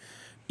 Thorgy,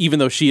 even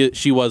though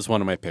she was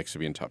one of my picks to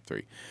be in top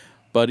 3,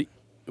 but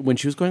when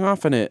she was going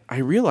off on it, I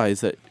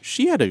realized that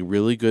she had a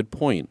really good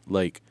point.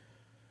 Like,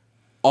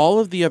 all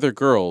of the other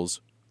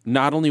girls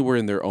not only were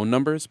in their own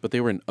numbers, but they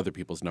were in other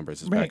people's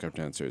numbers as backup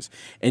dancers.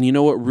 And you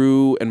know what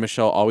Rue and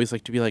Michelle always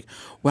like to be like,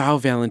 wow,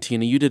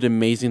 Valentina, you did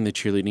amazing in the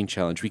cheerleading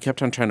challenge. We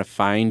kept on trying to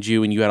find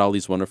you, and you had all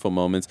these wonderful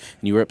moments,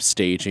 and you were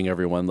upstaging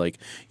everyone. Like,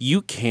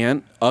 you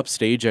can't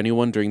upstage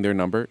anyone during their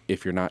number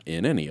if you're not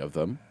in any of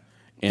them.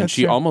 And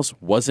she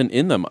almost wasn't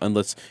in them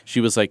unless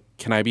she was like,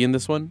 can I be in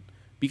this one?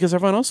 Because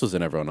everyone else was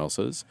in everyone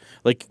else's.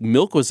 Like,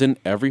 Milk was in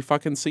every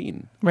fucking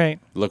scene.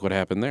 Right. Look what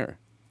happened there.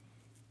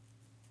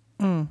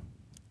 And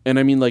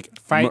I mean, like...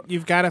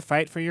 You've got to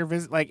fight for your...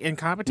 Like, in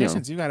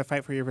competitions, you've got to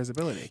fight for your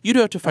visibility. You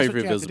do have to fight for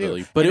your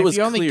visibility. But it was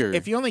clear.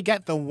 If you only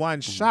get the one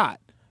shot,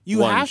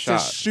 you have to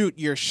shoot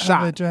your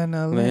shot.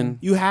 Adrenaline.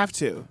 You have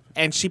to.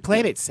 And she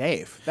played it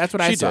safe. That's what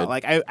I saw. Did.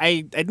 Like,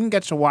 I didn't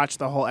get to watch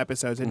the whole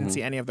episodes. I didn't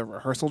see any of the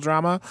rehearsal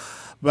drama.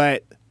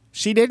 But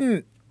she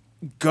didn't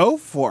go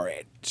for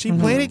it. She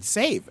played it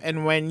safe.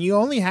 And when you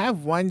only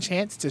have one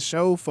chance to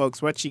show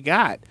folks what you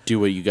got, do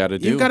what you got to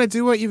do. You've got to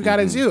do what you've got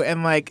to do.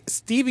 And like,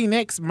 Stevie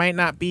Nicks might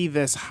not be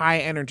this high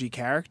energy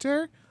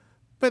character,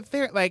 but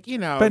they're like,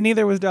 But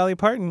neither was Dolly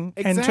Parton.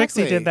 Exactly. And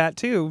Trixie did that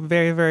too,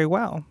 very, very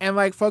well. And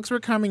like, folks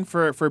were coming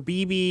for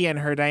BB and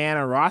her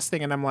Diana Ross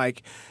thing. And I'm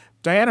like,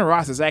 Diana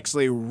Ross is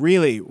actually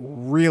really,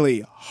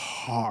 really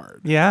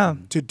hard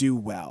to do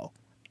well.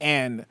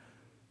 And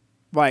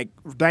like,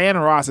 Diana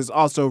Ross is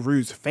also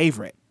Rue's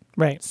favorite.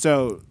 Right.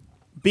 So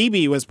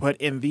BB was put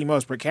in the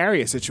most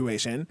precarious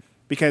situation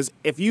because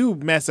if you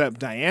mess up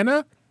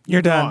Diana,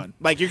 you're done.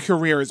 Like, your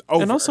career is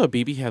over. And also,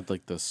 BB had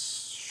like the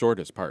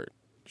shortest part.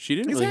 She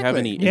didn't really have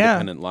any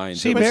independent lines.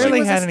 She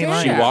barely had any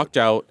lines. She walked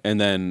out, and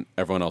then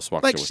everyone else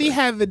walked out. Like, she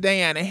had the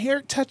Diana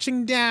hair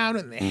touching down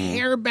and the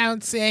hair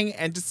bouncing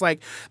and just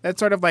like that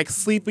sort of like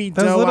sleepy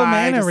doe little eye.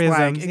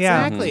 mannerisms.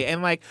 Exactly.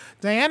 And like,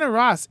 Diana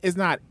Ross is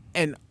not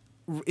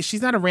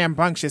she's not a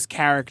rambunctious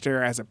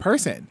character as a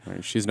person.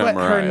 Right, she's not but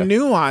Mariah. Her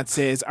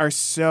nuances are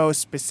so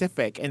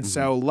specific and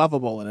so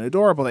lovable and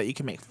adorable that you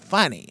can make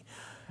funny.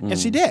 And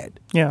she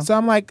did. Yeah. So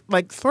I'm like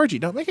Thorgy,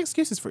 don't make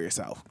excuses for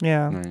yourself.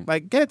 Yeah. Right.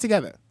 Like, get it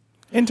together.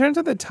 In terms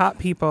of the top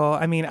people,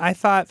 I mean, I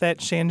thought that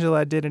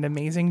Shangela did an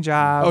amazing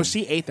job. Oh,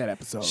 she ate that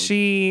episode.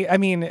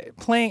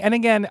 Playing, and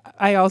again,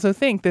 I also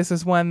think this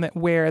is one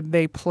where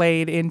they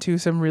played into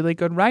some really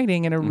good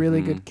writing and a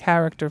really good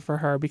character for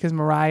her, because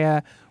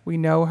Mariah, we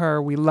know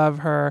her, we love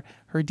her,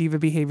 her diva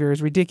behavior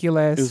is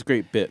ridiculous. It was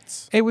great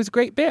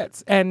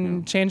bits.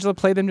 And Shangela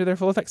played them to their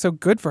full effect, so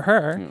good for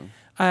her.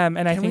 And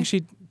I think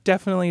she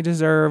definitely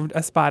deserved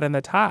a spot in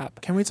the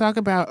top. Can we talk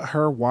about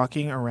her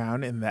walking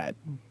around in that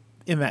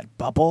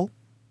bubble?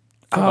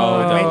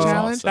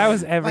 That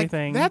was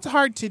everything. Like, that's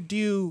hard to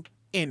do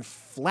in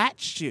flat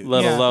shoes.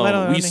 Let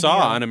alone we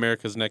saw heel. on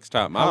America's Next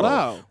Top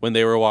Model when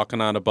they were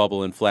walking on a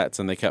bubble in flats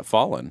and they kept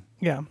falling.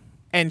 Yeah.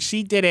 And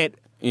she did it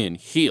in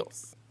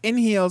heels.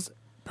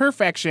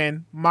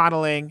 Perfection,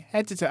 modeling,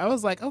 head to toe. I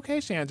was like, okay,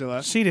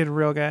 Shangela. She did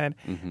real good.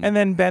 And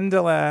then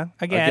Bendela,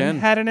 again,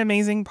 had an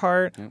amazing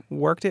part,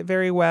 worked it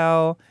very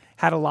well,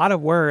 had a lot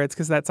of words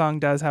because that song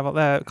does have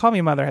Call Me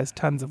Mother has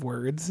tons of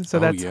words, so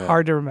that's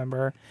hard to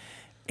remember.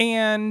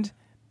 And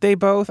they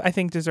both, I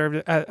think,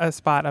 deserved a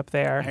spot up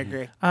there. I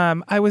agree.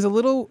 It was a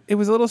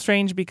little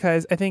strange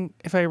because I think,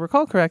 if I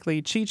recall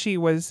correctly, Chi-Chi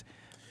was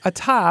a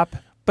top,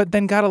 but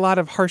then got a lot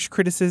of harsh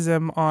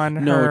criticism on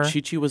her. No,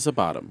 Chi-Chi was the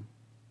bottom.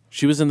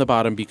 She was in the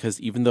bottom because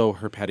even though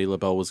her Patti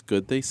LaBelle was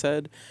good, they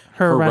said,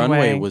 her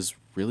runway was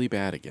really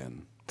bad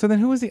again. So then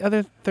who was the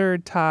other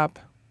third top?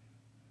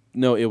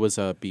 No, it was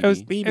BB. It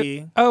was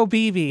BB.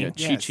 BB.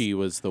 Yeah, Chi-Chi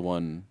was the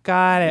one.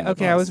 Got it. in the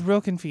Okay, I box. was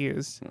real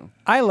confused.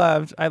 I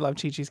loved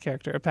Chi-Chi's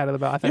character, Patti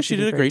LaBelle. I thought Yeah, she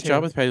did a great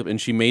job with Patti,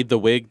 and she made the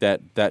wig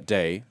that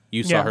day.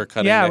 You saw her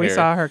cutting. Yeah, the we hair,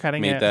 saw her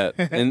cutting made it.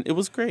 that, and it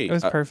was great. It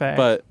was perfect.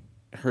 But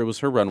it was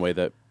her runway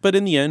that. But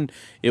in the end,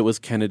 it was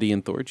Kennedy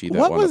and Thorgy that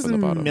What wound was up on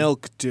the bottom.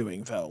 Milk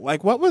doing though?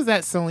 Like, what was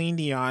that Celine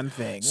Dion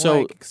thing? So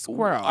like,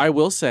 squirrel. I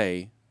will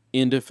say,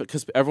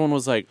 because everyone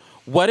was like,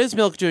 "What is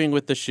Milk doing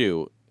with the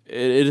shoe?"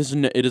 It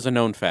is a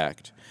known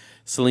fact.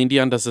 Celine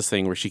Dion does this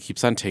thing where she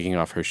keeps on taking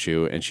off her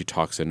shoe and she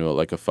talks into it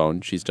like a phone.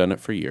 She's done it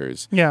for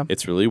years. Yeah.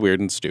 It's really weird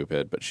and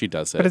stupid, but she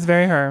does it. But it's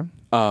very her.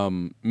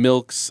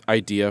 Milk's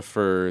idea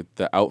for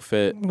the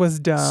outfit Was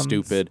dumb.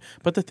 stupid.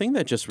 But the thing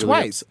that just really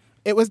twice.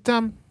 It was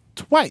dumb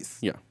twice.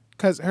 Yeah.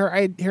 Because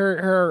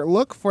her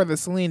look for the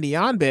Celine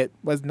Dion bit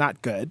was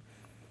not good,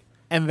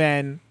 and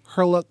then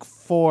her look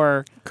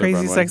for Crazy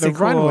runway. Sexy the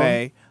Cool.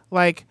 runway,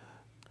 like,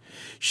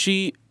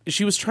 She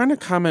was trying to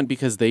comment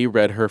because they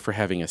read her for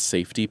having a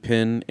safety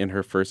pin in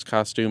her first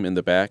costume in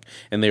the back,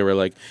 and they were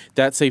like,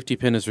 "That safety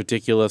pin is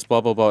ridiculous," blah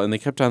blah blah, and they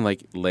kept on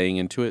like laying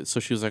into it. So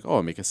she was like, "Oh,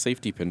 I'll make a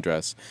safety pin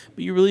dress,"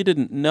 but you really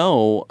didn't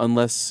know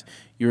unless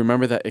you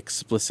remember that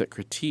explicit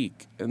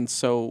critique, and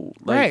so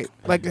like, right,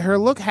 like her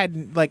look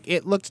had like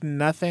it looked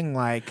nothing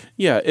like.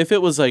 yeah, if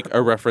it was like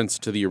a reference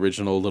to the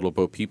original Little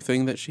Bo Peep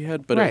thing that she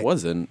had, but Right. it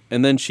wasn't,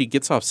 and then she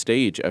gets off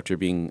stage after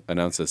being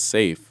announced as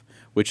safe,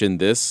 which in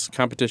this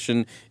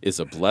competition is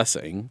a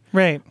blessing.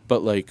 Right.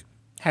 But like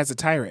Has a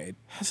tirade.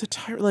 has a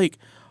tire like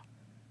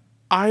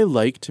I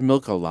liked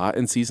Milk a lot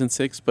in season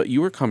 6, but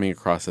you were coming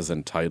across as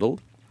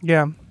entitled,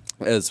 Yeah.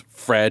 as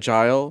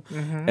fragile,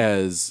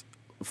 as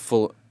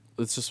full.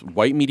 It's just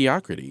white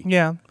mediocrity.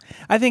 Yeah.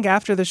 I think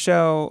after the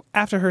show,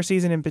 after her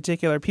season in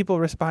particular, people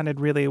responded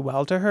really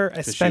well to her, she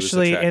was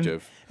especially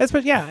attractive.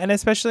 and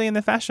especially in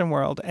the fashion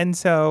world. And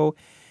so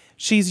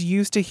she's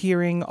used to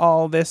hearing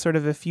all this sort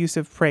of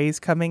effusive praise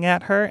coming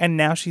at her, and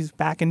now she's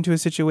back into a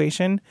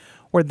situation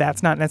where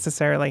that's not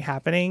necessarily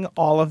happening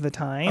all of the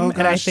time.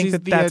 and I think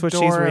that that's what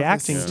she's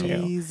reacting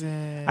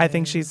to. I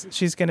think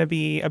she's going to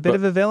be a bit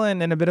of a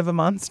villain and a bit of a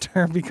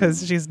monster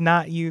because she's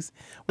not used.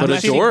 But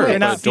Unless she Adore, quit. They're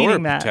not Adore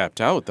feeding that.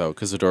 tapped out though,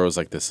 because Adore was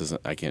like,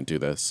 I can't do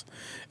this,"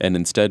 and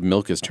instead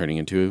Milk is turning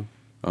into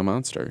a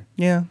monster.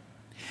 Yeah.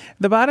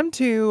 The bottom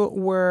two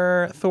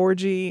were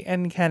Thorgy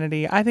and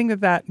Kennedy. I think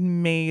that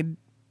made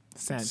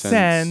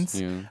sense.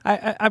 Yeah.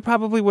 I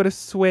probably would have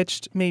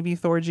switched maybe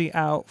Thorgy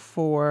out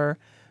for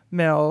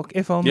Milk,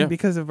 if only Yeah.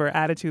 because of her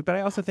attitude. But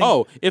I also think,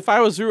 Oh, if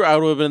I was Rue, I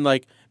would have been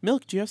like,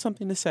 "Milk, do you have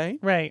something to say?"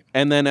 right,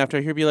 And then after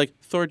I hear, be like,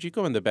 "Thorgy, you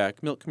go in the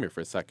back. Milk, come here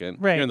for a second.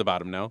 Right. You're in the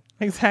bottom now."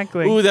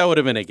 exactly. Ooh, that would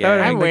have been a That would've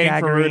gag. I'm the waiting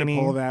for her to Gaggerini.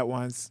 pull that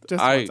once.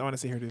 Just I- once. I want to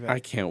see her do that. I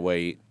can't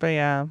wait. But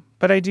yeah,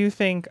 but I do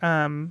think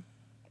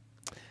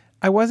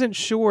I wasn't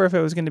sure if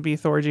it was going to be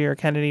Thorgy or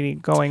Kennedy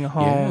going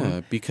home.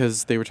 Yeah,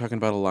 because they were talking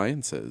about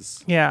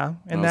alliances. Yeah,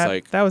 and I was that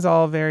like, that was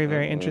all very,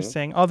 very oh.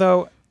 interesting.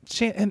 Although,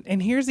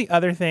 and here's the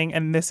other thing,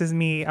 and this is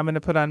me. I'm going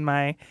to put on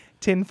my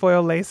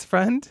tinfoil lace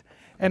front,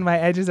 and my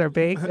edges are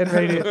baked and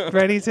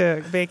ready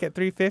to bake at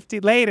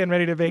 350, late and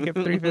ready to bake at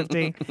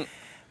 350.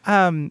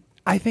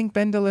 I think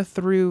Bendela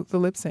threw the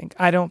lip sync.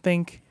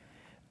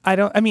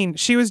 I mean,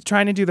 she was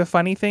trying to do the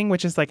funny thing,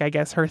 which is like, I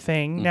guess, her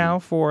thing now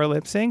for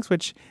lip syncs,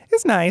 which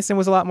is nice and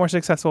was a lot more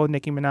successful with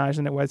Nicki Minaj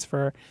than it was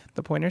for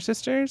the Pointer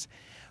Sisters.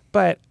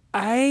 But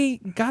I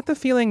got the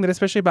feeling that,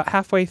 especially about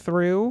halfway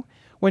through,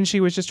 when she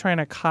was just trying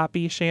to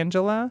copy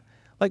Shangela,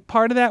 like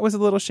part of that was a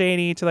little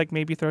shady to like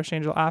maybe throw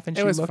Shangela off, and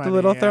It she was looked funny, a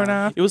little yeah. thrown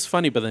off. It was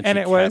funny, but then And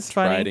she it was kept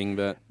funny. riding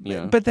that.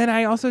 Yeah. But then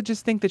I also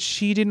just think that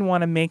she didn't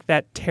want to make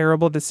that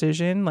terrible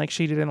decision like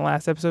she did in the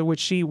last episode, which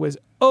she was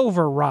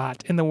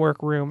overwrought in the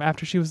workroom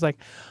after she was like,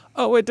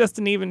 "Oh, it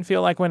doesn't even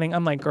feel like winning."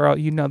 I'm like, "Girl,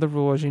 you know the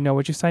rules. You know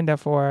what you signed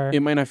up for." it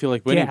might not feel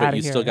like winning, Get outta but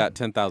you here. still got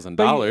 $10,000.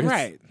 But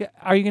right. Yeah,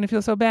 are you going to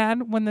feel so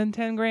bad when the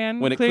 10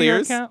 grand When it clear your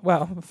clears? account?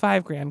 Well,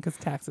 5 grand because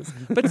taxes.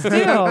 But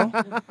still,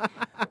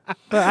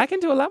 but I can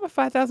do a lot with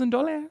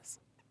 $5,000.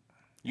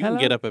 You Hello?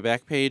 can get up a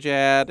back page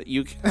ad.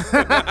 You can,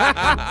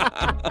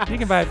 You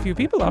can buy a few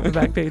people off the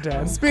back page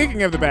ads.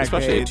 Speaking of the back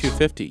especially at page,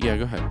 $250. Yeah,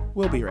 go ahead.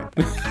 we'll be right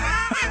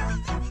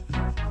back.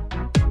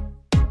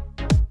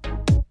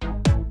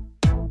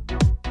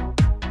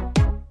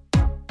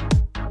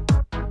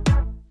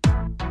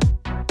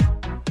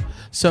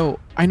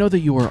 So, I know that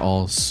you are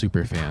all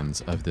super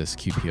fans of this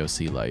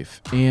QPOC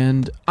life,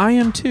 and I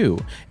am too.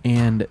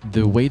 And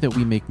the way that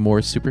we make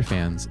more super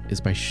fans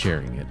is by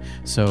sharing it.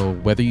 So,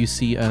 whether you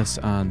see us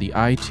on the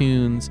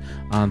iTunes,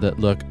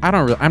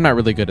 I'm not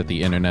really good at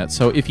the internet.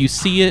 So, if you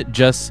see it,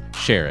 just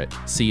share it.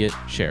 See it,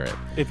 share it.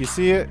 If you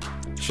see it,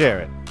 share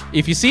it.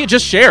 If you see it,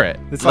 just share it.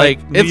 It's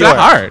like New it's York.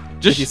 not hard.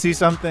 Just If you see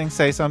something,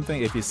 say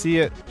something. If you see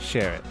it,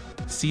 share it.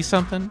 see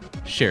something,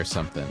 share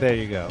something. There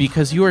you go.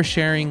 Because you are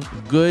sharing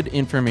good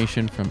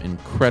information from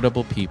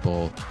incredible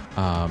people,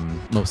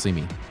 mostly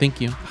me.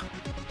 Thank you.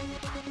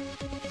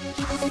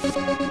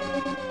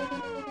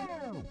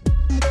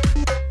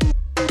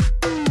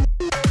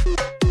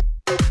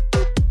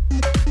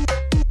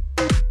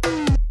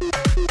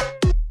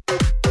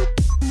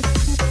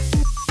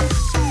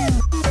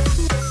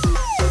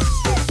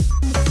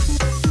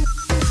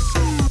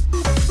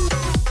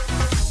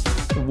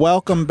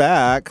 Welcome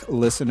back,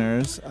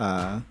 listeners.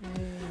 I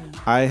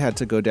had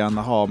to go down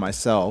the hall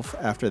myself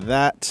after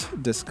that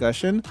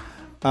discussion,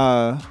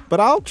 but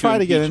I'll try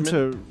to get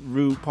into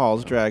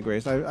RuPaul's Drag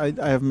Race. I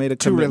have made a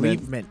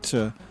commitment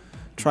to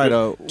try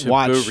to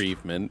watch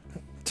bereavement.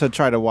 to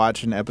try to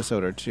watch an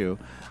episode or two.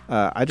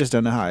 I just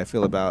don't know how I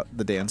feel about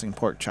the dancing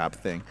pork chop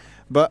thing.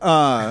 But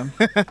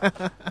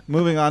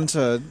moving on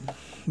to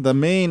the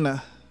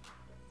main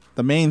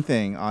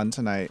thing on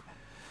tonight.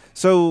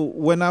 So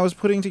when I was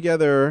putting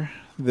together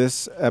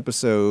this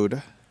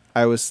episode,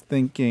 I was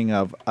thinking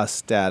of a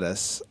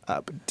status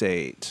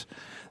update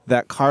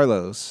that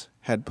Carlos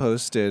had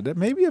posted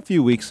maybe a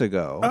few weeks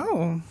ago.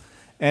 Oh.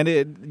 And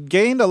it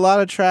gained a lot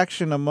of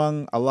traction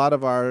among a lot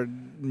of our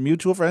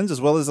mutual friends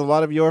as well as a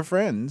lot of your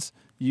friends.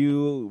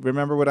 You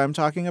remember what I'm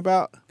talking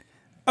about?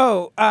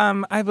 Oh,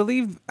 I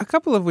believe a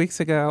couple of weeks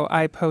ago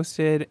I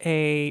posted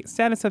a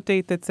status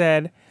update that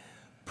said,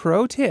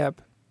 "Pro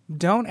tip,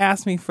 don't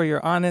ask me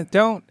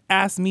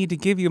to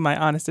give you my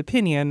honest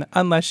opinion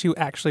unless you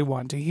actually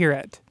want to hear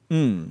it."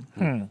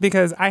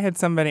 Because I had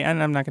somebody,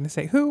 and I'm not going to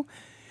say who,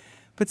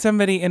 but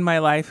somebody in my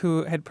life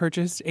who had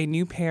purchased a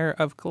new pair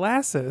of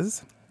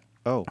glasses.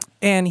 Oh.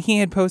 And he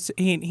had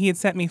he had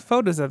sent me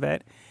photos of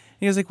it.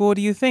 He was like, "Well, what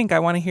do you think? I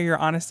want to hear your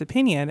honest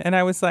opinion." And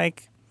I was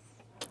like,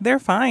 "They're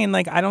fine.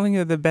 Like, I don't think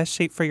they're the best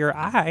shape for your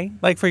eye,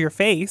 like for your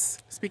face."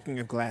 Speaking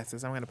of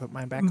glasses, I'm going to put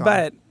mine back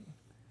on.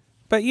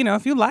 But you know,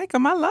 if you like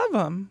them, I love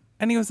them.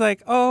 And he was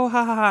like, "Oh,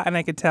 ha ha ha." And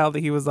I could tell that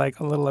he was like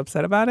a little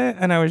upset about it.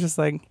 And I was just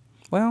like,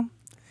 "Well,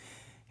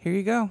 here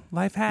you go.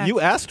 Life hack." You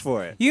asked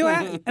for it.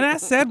 And I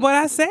said what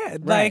I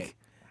said. Right. Like,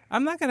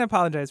 I'm not going to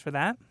apologize for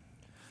that.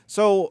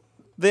 So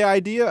the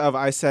idea of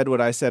I said what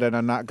I said and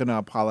I'm not going to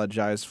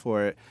apologize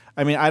for it.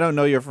 I mean, I don't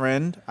know your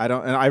friend. And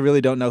I really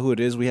don't know who it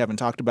is. We haven't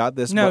talked about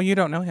this. No, but you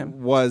don't know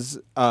him. Was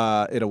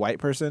it a white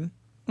person?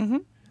 Mm-hmm.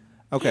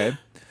 Okay.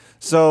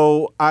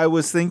 So I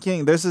was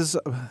thinking this is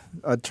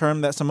a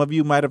term that some of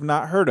you might have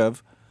not heard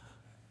of,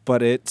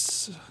 but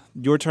it's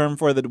your term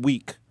for the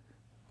week.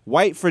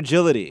 White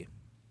fragility.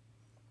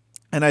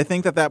 And I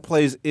think that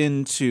plays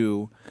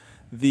into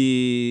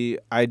the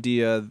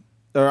idea,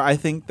 or I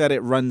think that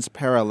it runs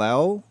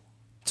parallel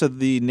to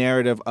the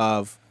narrative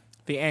of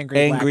the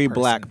angry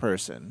black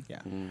person.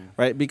 Yeah.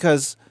 Right?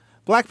 Because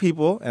black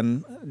people,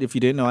 and if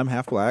you didn't know, I'm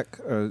half black,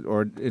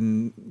 or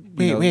in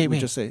wait.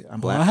 just say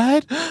I'm black.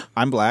 What?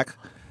 I'm black.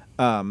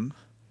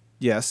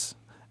 Yes.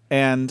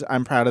 And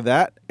I'm proud of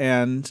that.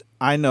 And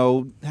I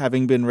know,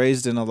 having been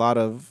raised in a lot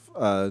of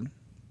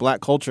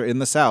black culture in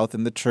the South,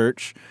 in the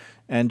church,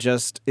 and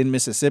just in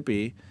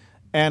Mississippi,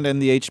 and in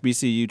the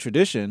HBCU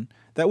tradition,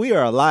 that we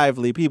are a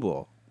lively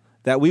people,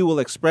 that we will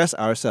express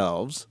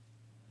ourselves.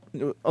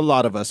 A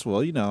lot of us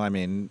will, I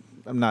mean,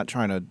 I'm not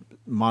trying to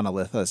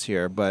monolith us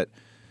here, but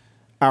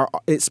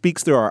it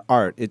speaks through our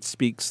art. It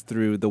speaks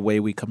through the way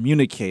we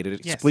communicate.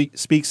 It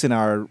speaks in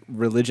our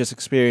religious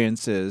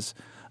experiences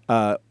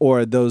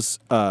or those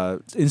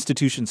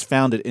institutions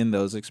founded in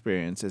those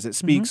experiences. It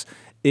speaks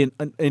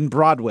in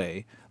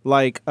Broadway.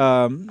 Like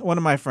one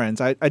of my friends,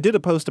 I did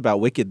a post about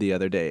Wicked the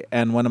other day,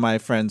 and one of my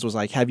friends was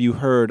like, "Have you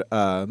heard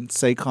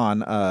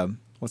Saquon,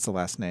 what's the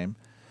last name?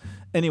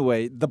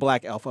 Anyway, the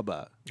Black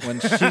Elphaba."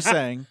 When she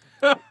sang,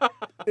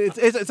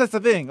 it's that's a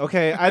thing,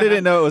 okay? I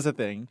didn't know it was a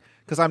thing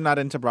because I'm not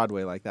into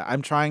Broadway like that.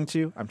 I'm trying.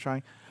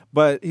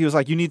 But he was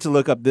like, "You need to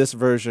look up this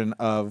version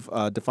of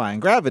Defying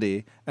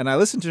Gravity." And I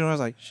listened to it and I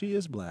was like, she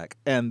is black.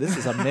 And this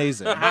is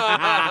amazing.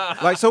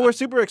 So we're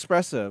super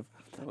expressive.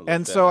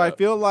 And so I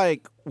feel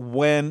like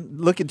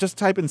just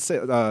type in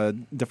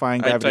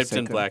Defying Gravity. I typed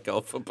in Black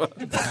Alphabet.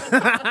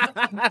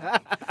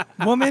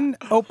 Woman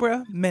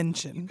Oprah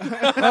mention.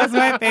 That was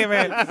my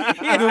favorite.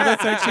 Google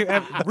search you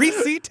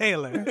Reese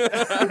Taylor.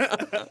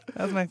 That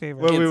was my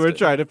favorite. When we were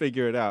trying to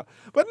figure it out.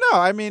 But no,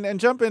 I mean, and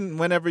jump in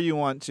whenever you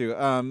want to.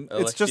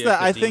 It's just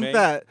that I think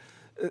that,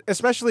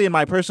 especially in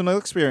my personal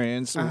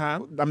experience,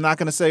 I'm not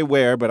going to say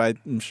where, but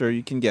I'm sure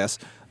you can guess,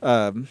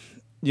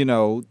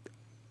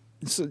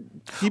 so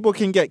people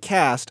can get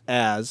cast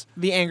as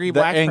the angry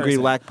black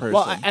person.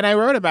 Well, and I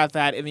wrote about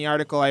that in the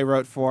article I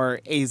wrote for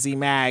AZ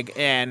Mag,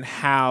 and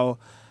how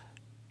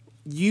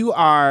you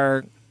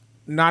are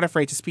not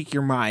afraid to speak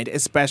your mind,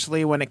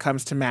 especially when it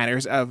comes to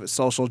matters of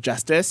social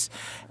justice.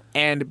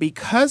 And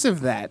because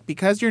of that,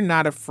 because you're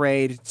not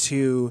afraid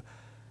to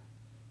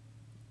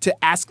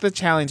ask the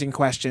challenging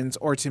questions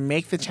or to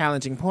make the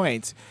challenging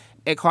points,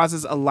 it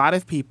causes a lot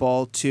of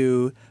people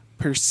to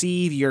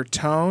perceive your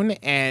tone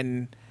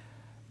and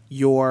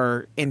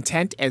your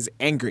intent as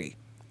angry.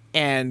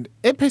 And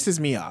it pisses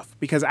me off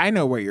because I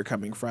know where you're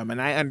coming from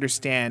and I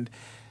understand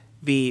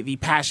the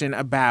passion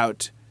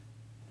about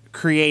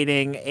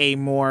creating a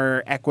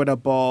more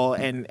equitable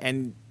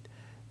and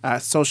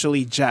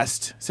socially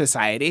just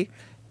society.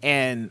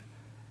 And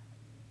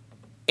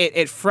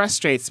it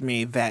frustrates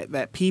me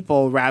that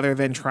people, rather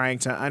than trying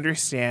to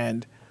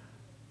understand,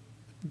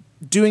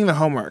 doing the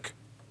homework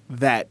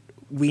that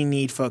we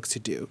need folks to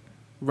do,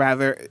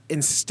 rather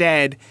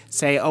instead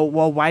say, oh,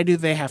 well, why do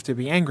they have to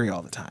be angry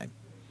all the time?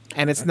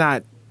 And it's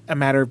not a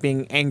matter of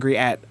being angry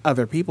at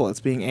other people.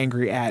 It's being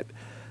angry at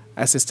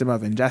a system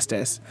of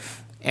injustice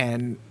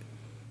and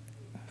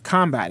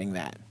combating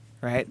that,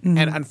 right? Mm-hmm.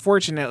 And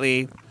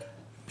unfortunately,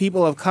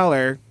 people of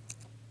color,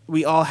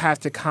 we all have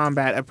to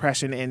combat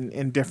oppression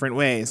in different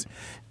ways.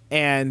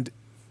 And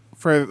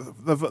for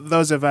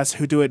those of us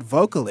who do it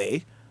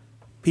vocally,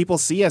 people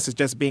see us as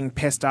just being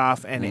pissed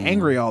off and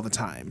angry all the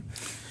time.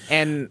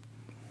 And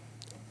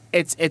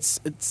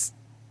it's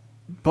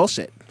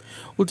bullshit.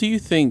 Well, do you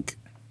think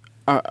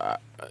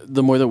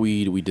the more that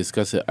we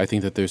discuss it, I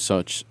think that there's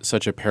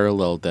such a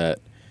parallel that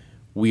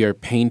we are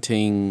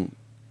painting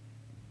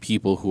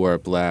people who are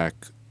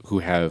black who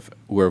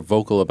are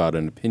vocal about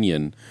an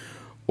opinion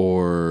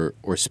or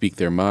speak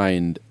their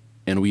mind,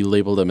 and we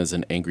label them as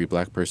an angry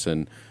black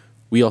person.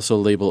 We also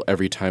label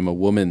every time a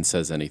woman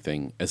says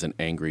anything as an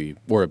angry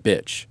or a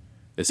bitch,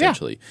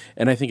 essentially. Yeah.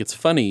 And I think it's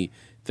funny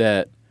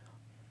that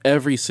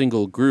every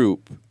single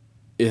group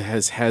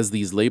has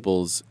these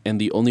labels, and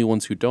the only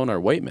ones who don't are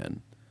white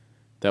men.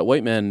 That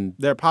white men...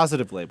 They're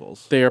positive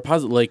labels. They are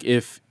positive. Like,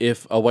 if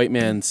a white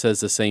man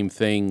says the same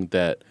thing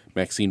that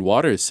Maxine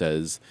Waters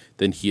says,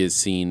 then he is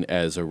seen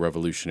as a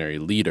revolutionary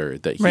leader,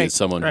 that he is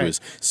someone who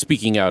is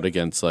speaking out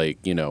against,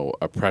 like, you know,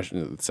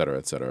 oppression, et cetera,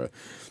 et cetera.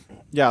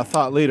 Yeah, a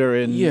thought leader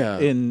in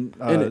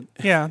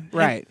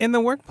right. In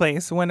the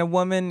workplace, when a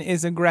woman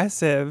is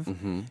aggressive,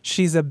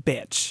 she's a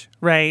bitch,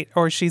 right?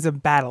 Or she's a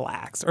battle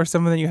axe, or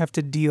someone that you have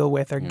to deal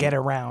with or get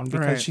around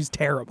because she's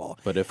terrible.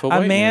 But if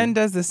a man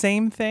does the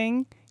same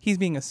thing, he's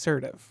being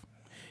assertive.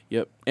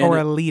 Yep. Or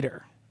a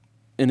leader.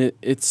 And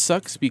it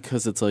sucks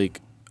because it's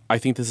like, I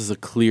think this is a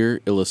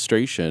clear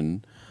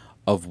illustration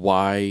of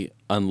why,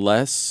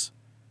 unless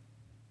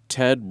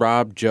Ted,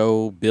 Rob,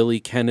 Joe,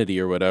 Billy Kennedy,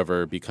 or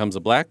whatever becomes a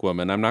black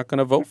woman, I'm not going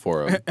to vote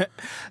for him.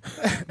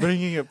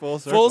 Bringing it full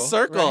circle. Full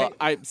circle. Right.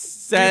 I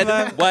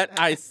said what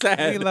I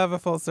said. We love a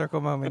full circle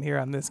moment here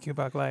on This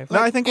QPOC Life. No,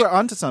 I think we're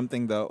onto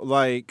something, though.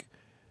 Like,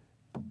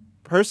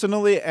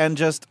 personally and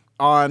just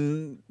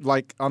on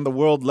the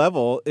world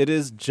level, it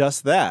is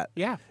just that.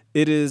 Yeah.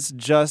 It is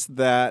just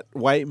that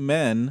white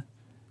men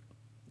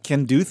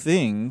can do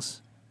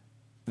things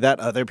that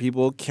other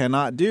people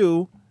cannot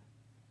do,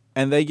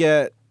 and they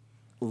get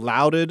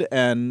lauded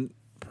and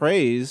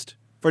praised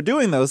for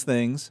doing those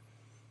things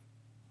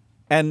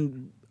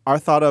and are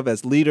thought of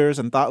as leaders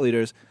and thought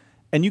leaders.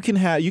 And you can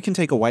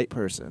take a white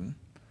person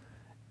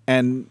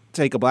and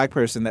take a black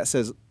person that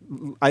says,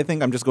 I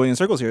think I'm just going in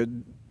circles here,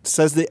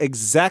 says the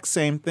exact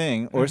same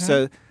thing, or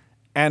says,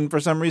 and for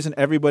some reason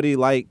everybody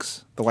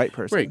likes the white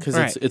person. Right,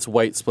 because it's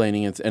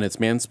white-splaining and it's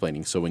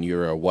mansplaining. So when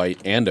you're a white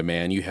and a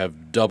man, you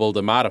have doubled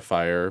a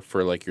modifier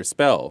for, like, your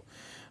spell.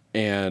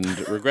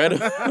 And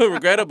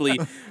regrettably,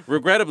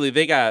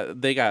 they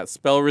got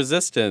spell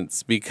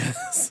resistance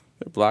because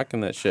they're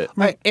blocking that shit.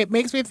 It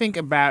makes me think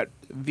about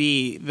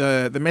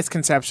the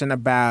misconception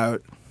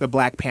about the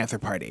Black Panther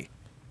Party.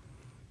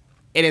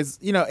 It is,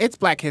 it's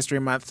Black History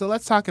Month, so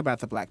let's talk about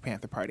the Black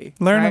Panther Party.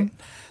 Learn them.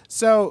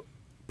 So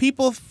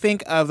people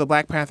think of the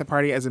Black Panther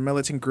Party as a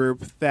militant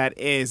group that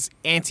is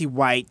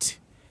anti-white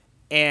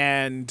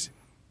and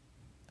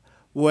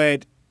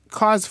would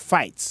cause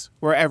fights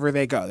wherever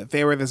they go, that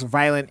they were this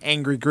violent,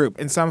 angry group.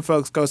 And some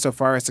folks go so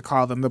far as to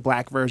call them the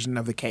black version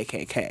of the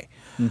KKK.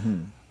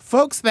 Mm-hmm.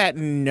 Folks that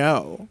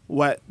know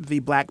what the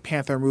Black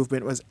Panther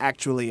movement was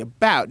actually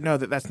about know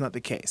that that's not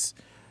the case.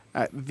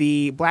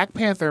 The Black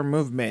Panther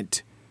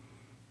movement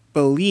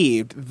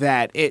believed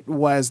that it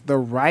was the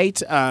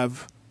right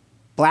of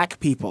black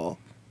people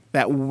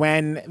that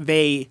when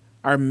they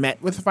are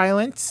met with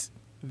violence,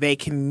 they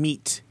can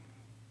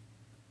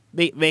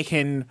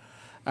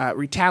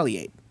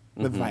retaliate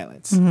with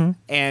violence. Mm-hmm.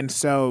 And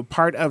so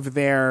part of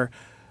their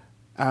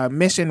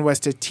mission was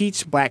to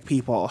teach black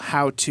people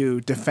how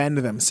to defend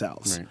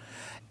themselves. Right.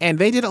 And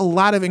they did a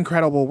lot of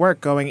incredible work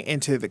going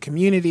into the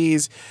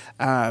communities,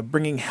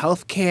 bringing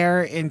health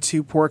care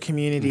into poor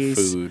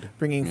communities,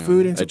 bringing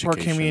food into poor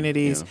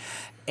communities.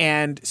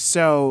 Yeah. And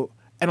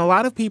a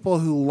lot of people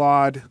who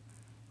laud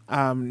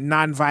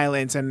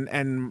nonviolence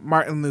and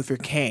Martin Luther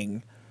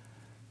King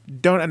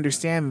don't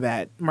understand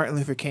that Martin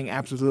Luther King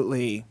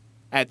absolutely,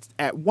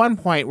 at one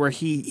point where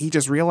he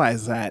just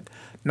realized that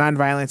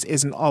nonviolence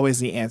isn't always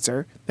the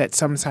answer, that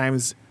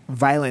sometimes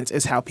violence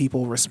is how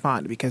people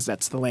respond because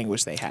that's the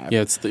language they have.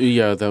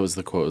 Yeah, that was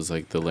the quote. It was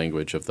like the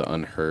language of the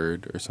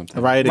unheard or something.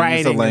 Writing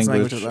is the Writing is language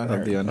language of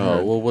of the unheard. unheard.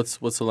 Oh well,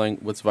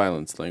 what's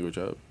violence language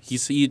of?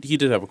 He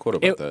did have a quote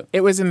about that.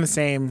 It was in the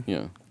same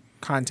Yeah.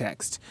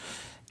 context.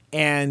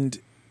 And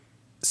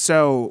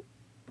so,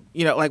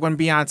 like when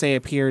Beyonce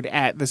appeared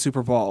at the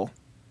Super Bowl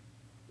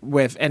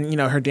and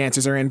her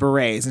dancers are in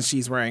berets and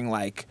she's wearing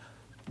like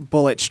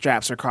bullet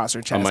straps across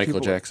her chest. A Michael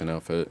People- Jackson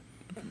outfit.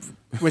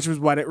 Which was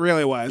what it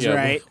really was, Yeah,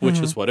 right? which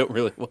is what it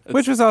really was.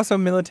 Which was also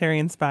military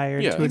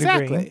inspired Yeah. to a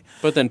Exactly. degree.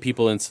 But then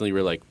people instantly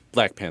were like,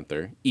 Black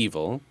Panther,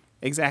 evil,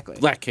 Exactly.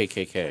 Black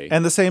KKK.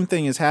 And the same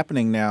thing is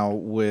happening now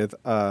with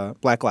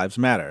Black Lives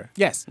Matter.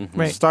 Yes.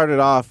 Right. It started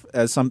off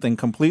as something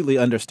completely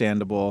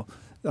understandable.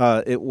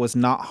 It was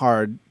not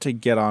hard to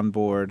get on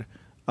board.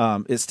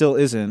 It still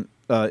isn't.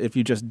 If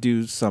you just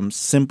do some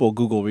simple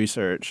Google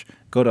research,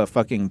 go to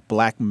fucking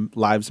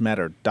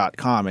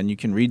blacklivesmatter.com and you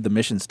can read the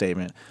mission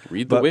statement.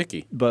 Read the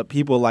wiki. But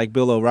people like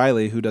Bill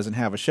O'Reilly, who doesn't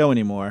have a show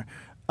anymore,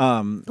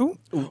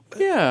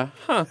 Yeah,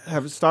 huh.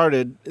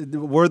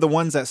 were the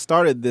ones that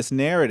started this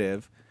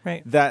narrative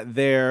Right. that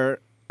they're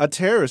a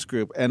terrorist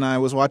group. And I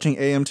was watching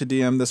AM to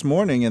DM this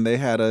morning, and they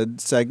had a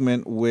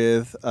segment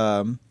with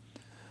the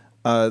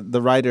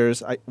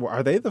writers.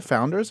 Are they the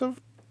founders of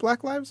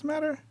Black Lives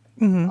Matter?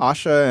 Mm-hmm.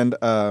 Asha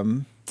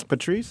and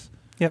Patrice?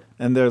 Yep.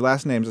 And their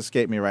last names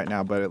escape me right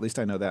now, but at least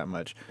I know that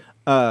much.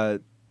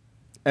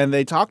 And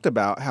they talked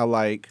about how,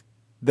 like,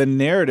 the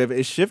narrative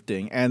is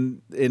shifting.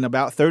 And in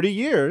about 30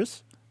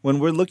 years, when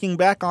we're looking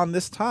back on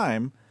this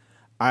time,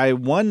 I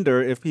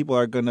wonder if people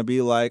are going to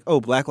be like,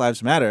 oh, Black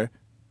Lives Matter.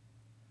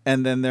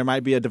 And then there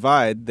might be a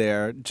divide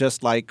there,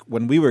 just like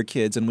when we were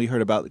kids and we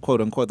heard about,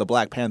 quote unquote, the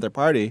Black Panther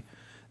Party.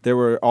 There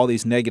were all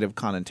these negative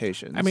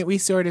connotations. I mean, we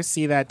sort of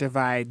see that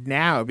divide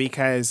now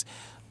because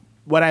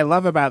what I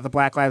love about the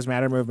Black Lives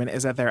Matter movement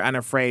is that they're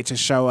unafraid to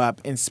show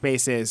up in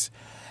spaces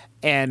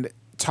and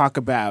talk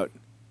about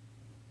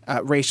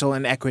racial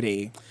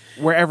inequity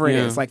wherever it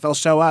is. Like they'll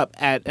show up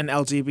at an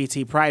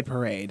LGBT pride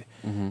parade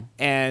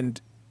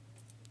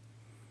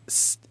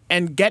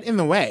and get in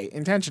the way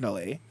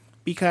intentionally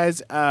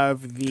because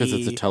of the 'Cause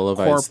it's a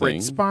televised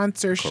corporate thing.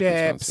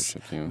 sponsorships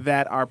Yeah.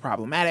 that are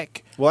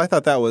problematic. well, I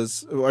thought that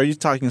was. Are you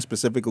talking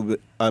specifically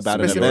about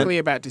an Specifically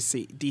event? about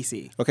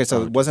DC. Okay,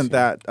 so wasn't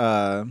that?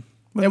 Wasn't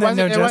that wasn't-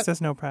 no it wa- justice,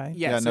 no pride?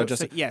 Yeah, no, so-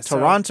 just so- yeah, so-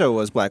 Toronto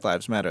was Black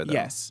Lives Matter, though.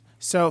 Yes.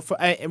 So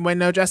when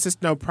No Justice,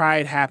 No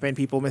Pride happened,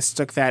 people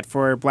mistook that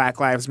for Black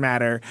Lives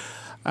Matter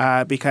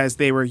because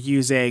they were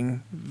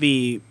using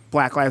the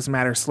Black Lives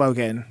Matter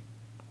slogan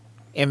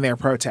in their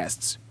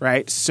protests,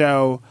 right?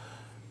 So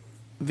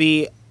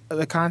the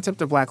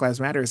concept of Black Lives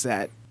Matter is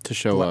that To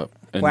show up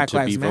and Black to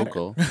Lives be Matter.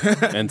 vocal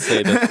and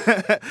say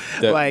that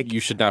Like- you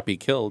should not be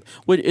killed.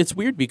 Well, it's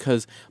weird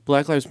because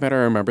Black Lives Matter,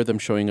 I remember them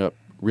showing up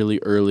really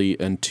early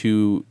in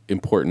two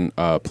important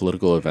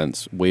political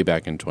events way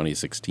back in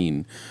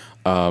 2016.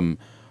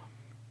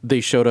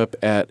 They showed up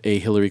at a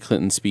Hillary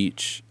Clinton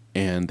speech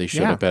and they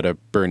showed Yeah. up at a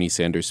Bernie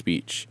Sanders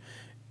speech.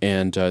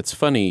 And it's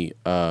funny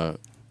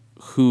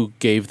who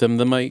gave them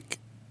the mic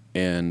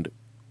and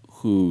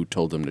who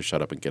told them to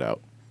shut up and get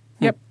out.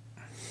 yep.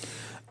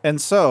 And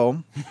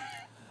so,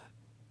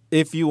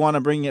 if you want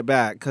to bring it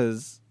back,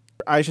 because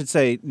I should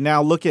say,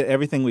 now look at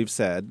everything we've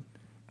said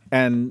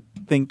and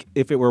think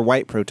if it were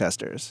white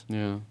protesters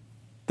Yeah.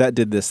 that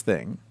did this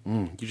thing.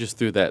 You just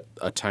threw that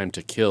a time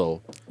to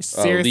kill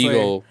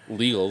Seriously.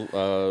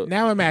 legal.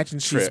 Now imagine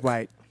she's trick.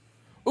 white.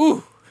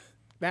 Ooh,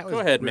 That was go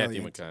ahead,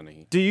 brilliant. Matthew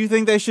McConaughey. Do you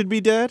think they should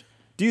be dead?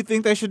 Do you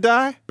think they should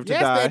die?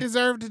 Yes, they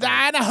deserve to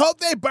die, and I hope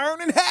they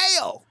burn in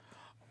hell.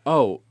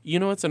 Oh, you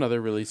know what's another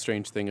really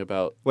strange thing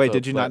about? Wait, the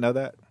did you not know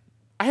that?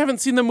 I haven't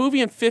seen the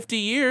movie in 50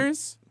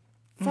 years.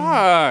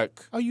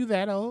 Fuck. Are you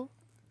that old?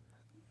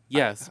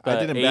 Yes, but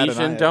didn't bat an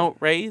Asian eye. don't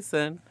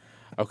raisin.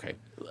 Okay.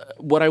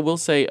 What I will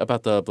say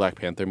about the Black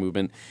Panther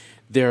movement,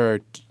 there are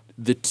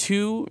the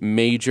two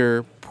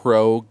major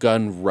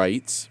pro-gun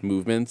rights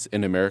movements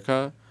in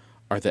America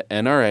are the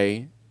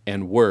NRA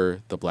and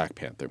were the Black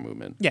Panther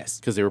movement. Yes.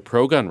 Because they were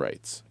pro-gun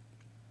rights.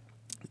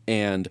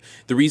 And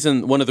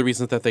one of the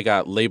reasons that they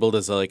got labeled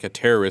as like a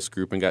terrorist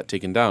group and got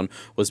taken down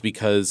was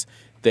because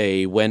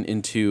they went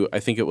into, I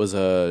think it was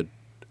a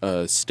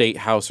state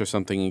house or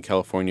something in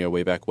California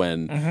way back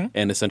when,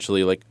 and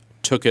essentially like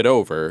took it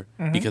over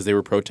because they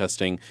were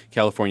protesting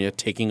California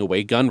taking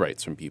away gun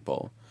rights from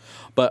people.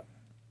 But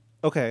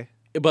Okay.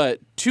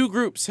 two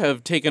groups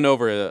have taken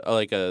over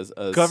a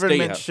Government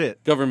state house.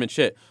 shit. Government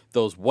shit.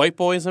 Those white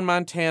boys in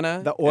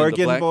Montana, The and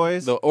Oregon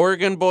boys? the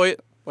Oregon boy,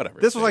 whatever.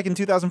 This was like in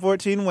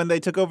 2014 when they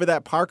took over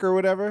that park or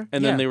whatever.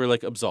 and then Yeah. they were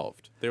like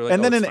absolved. They were like,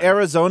 And then oh, in it's fine.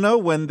 Arizona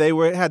when they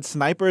had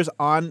snipers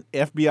on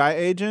FBI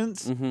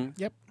agents.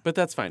 Yep. But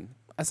that's fine.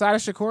 Asada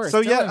Shakur. is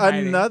So still yet in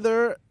hiding.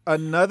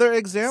 another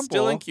example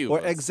Still in Cuba. or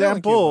Still in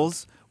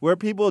examples where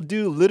people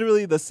do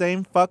literally the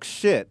same fuck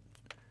shit.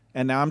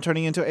 And now I'm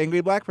turning into an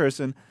angry black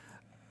person.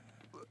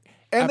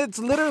 And A it's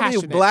literally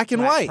passionate black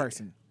and black white.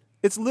 person.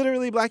 It's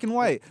literally black and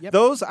white. Yep.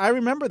 Those, I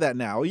remember that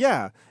now.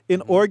 Yeah.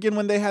 In Oregon,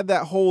 when they had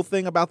that whole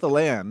thing about the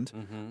land,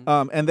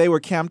 and they were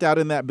camped out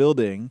in that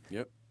building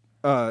Yep.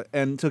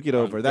 and took it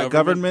over. That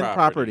government government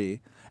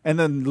property. And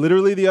then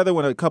literally the other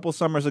one a couple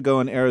summers ago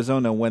in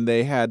Arizona when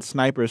they had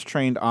snipers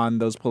trained on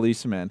those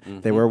policemen.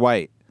 They were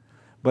white.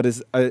 But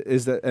is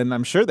that? And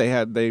I'm sure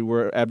they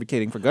were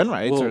advocating for gun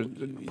rights Well, or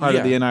part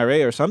of the yeah.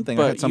 NRA or something.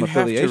 Or But had some you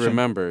affiliation. have to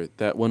remember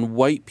that when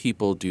white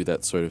people do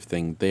that sort of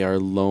thing, they are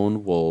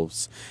lone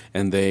wolves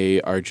and they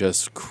are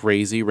just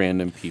crazy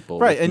random people.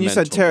 Right, with and you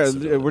said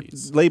mental we're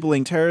disabilities.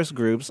 labeling terrorist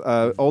groups.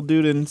 Old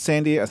dude in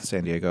San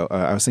Diego.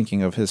 I was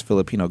thinking of his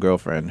Filipino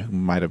girlfriend who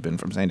might have been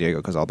from San Diego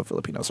because all the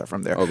Filipinos are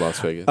from there. Oh, Las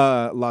Vegas.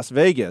 Las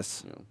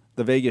Vegas, Yeah.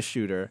 the Vegas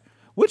shooter,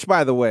 which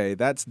by the way,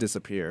 that's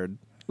disappeared.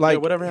 Like yeah,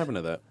 whatever happened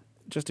to that?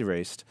 just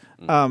erased.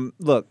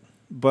 Look,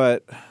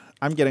 but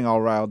I'm getting all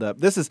riled up.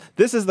 This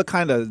is the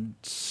kind of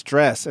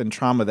stress and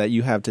trauma that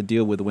you have to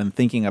deal with when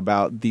thinking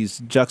about these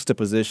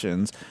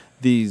juxtapositions,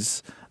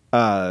 these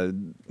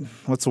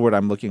what's the word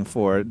I'm looking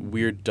for?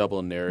 Weird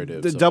double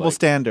narratives. The of, double like,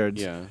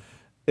 standards. Yeah.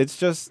 It's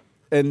just,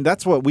 and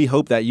that's what we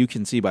hope that you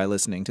can see by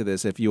listening to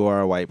this. If you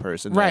are a white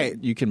person,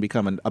 Right. You can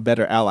become a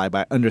better ally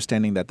by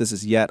understanding that this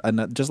is yet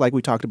another, just like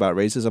we talked about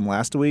racism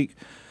last week.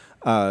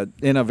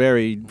 In a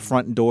very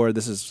front door,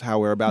 this is how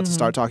we're about to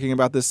start talking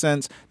about this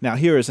sense. Now,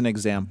 here is an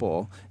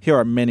example. Here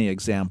are many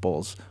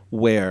examples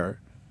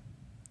where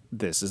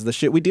this is the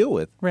shit we deal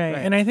with. Right. Right.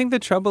 And I think the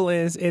trouble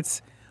is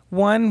it's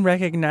one,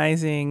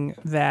 recognizing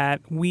that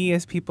we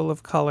as people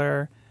of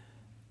color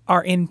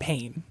are in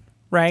pain,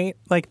 right?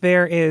 Like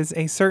there is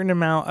a certain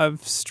amount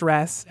of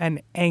stress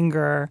and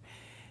anger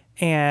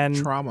and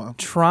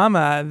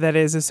trauma that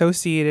is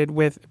associated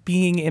with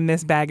being in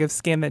this bag of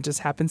skin that just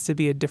happens to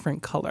be a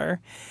different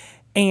color.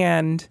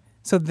 And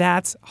so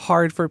that's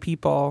hard for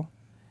people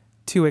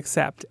to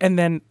accept. And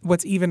then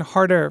what's even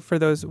harder for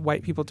those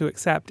white people to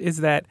accept is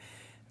that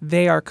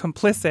they are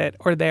complicit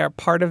or they are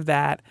part of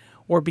that,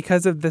 or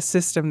because of the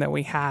system that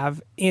we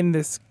have in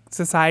this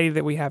society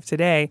that we have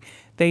today,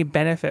 they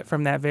benefit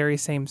from that very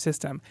same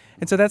system.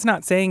 And so that's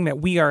not saying that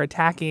we are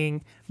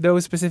attacking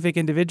those specific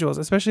individuals,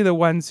 especially the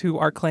ones who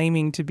are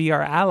claiming to be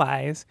our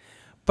allies.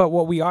 But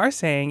what we are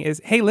saying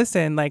is, hey,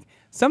 listen, like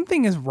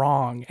something is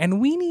wrong and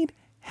we need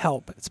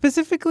help,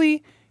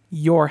 specifically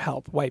your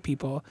help, white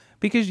people,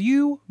 because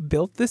you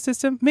built this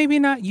system. Maybe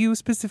not you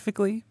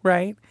specifically,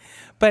 right?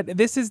 But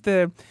this is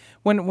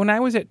when I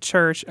was at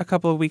church a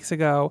couple of weeks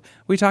ago,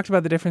 we talked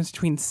about the difference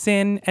between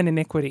sin and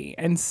iniquity.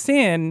 And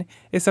sin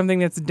is something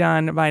that's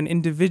done by an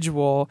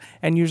individual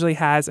and usually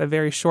has a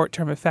very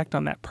short-term effect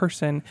on that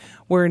person,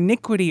 where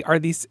iniquity are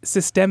these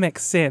systemic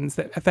sins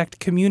that affect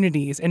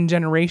communities and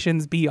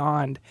generations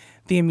beyond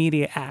the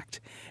immediate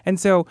act. And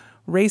so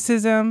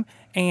racism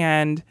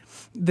and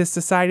the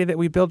society that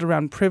we build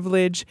around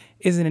privilege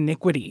is an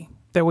iniquity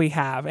that we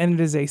have, and it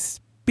is a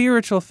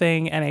spiritual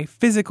thing and a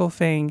physical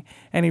thing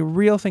and a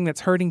real thing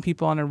that's hurting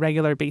people on a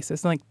regular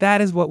basis. And like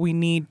that is what we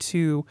need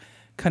to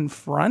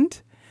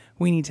confront.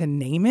 We need to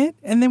name it,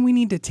 and then we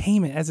need to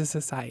tame it as a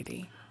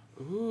society.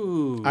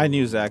 Ooh. I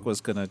knew Zach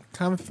was gonna.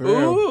 Come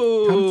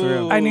through. Come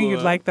through. I knew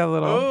you'd like that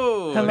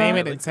little. Hello? Name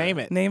it and tame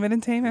it. Name it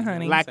and tame it,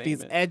 honey. Like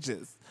these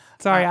edges.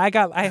 Sorry,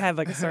 I had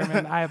like a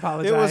sermon. I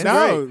apologize. It was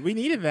No, we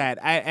needed that.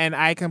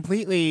 I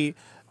completely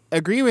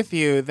agree with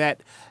you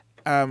that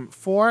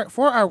for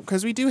our,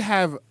 because we do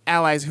have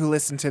allies who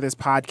listen to this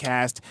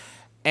podcast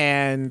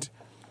and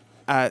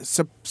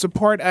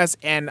support us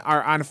and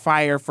are on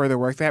fire for the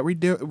work that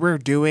we're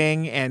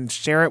doing and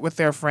share it with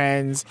their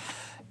friends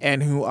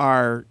and who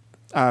are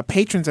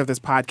patrons of this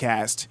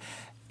podcast.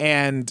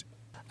 And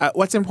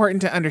what's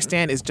important to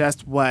understand is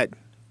just what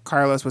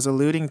Carlos was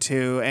alluding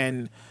to,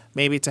 and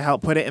maybe to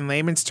help put it in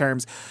layman's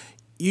terms,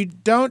 you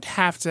don't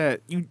have to.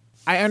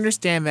 I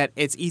understand that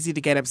it's easy to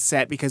get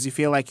upset because you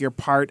feel like you're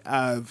part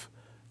of.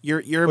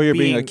 You're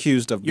being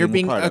accused of. You're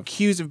being being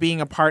accused of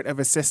being a part of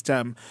a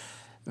system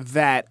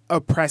that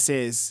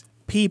oppresses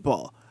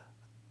people,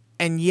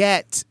 and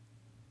yet,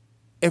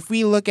 if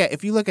you look at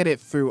it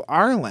through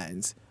our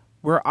lens,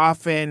 we're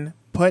often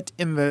put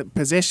in the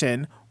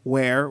position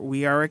where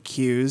we are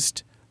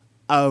accused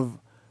of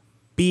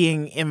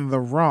being in the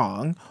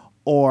wrong,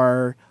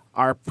 or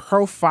are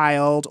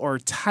profiled or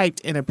typed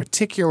in a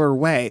particular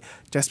way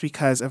just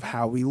because of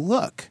how we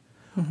look,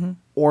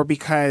 or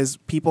because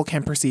people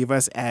can perceive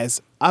us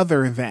as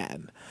other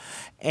than.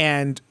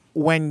 And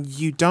when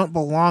you don't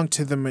belong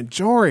to the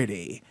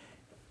majority,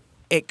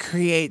 it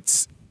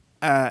creates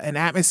an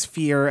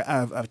atmosphere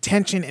of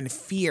tension and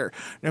fear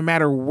no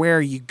matter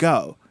where you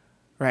go.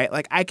 Right?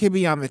 Like I could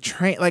be on the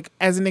train, like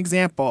as an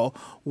example,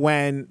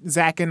 when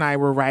Zach and I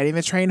were riding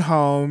the train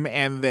home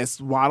and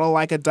this waddle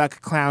like a duck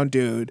clown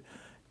dude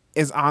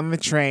is on the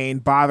train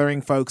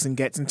bothering folks and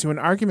gets into an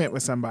argument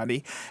with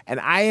somebody. And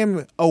I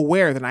am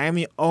aware that I am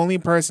the only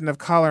person of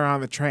color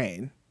on the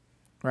train.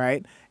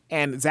 Right?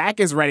 And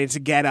Zach is ready to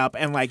get up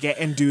and like get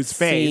in dude's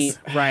face.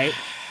 Right?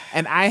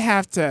 And I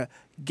have to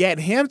get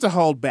him to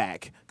hold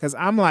back because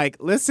I'm like,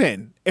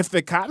 listen, if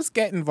the cops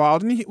get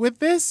involved with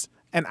this,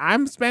 and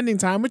I'm spending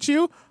time with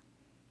you,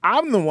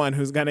 I'm the one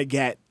who's going to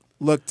get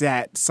looked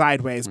at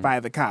sideways by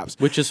the cops.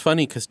 Which is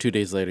funny because 2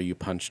 days later you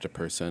punched a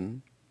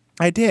person.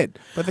 I did,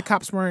 but the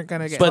cops weren't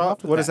going to get But-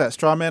 involved with What is that?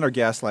 Straw man or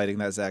gaslighting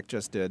that Zach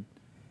just did?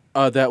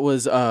 That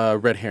was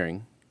red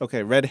herring.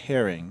 Okay, red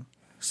herring.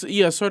 So,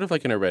 yeah, sort of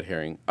like in a red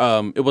herring.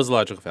 It was a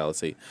logical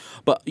fallacy.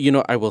 But,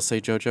 I will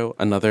say, JoJo,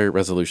 another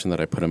resolution that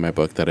I put in my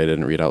book that I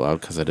didn't read out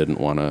loud because I didn't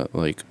want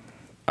to,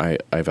 I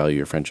value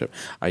your friendship.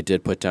 I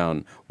did put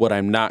down, what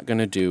I'm not going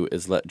to do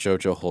is let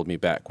JoJo hold me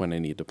back when I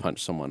need to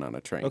punch someone on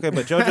a train. Okay,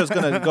 but JoJo's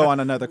going to go on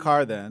another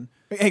car then.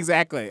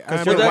 Exactly.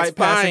 Because Well, your that's white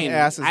passing fine.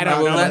 ass is I not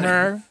don't know gonna-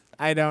 her.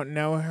 I don't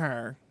know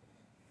her.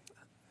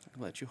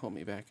 I'll let you hold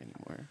me back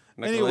anymore.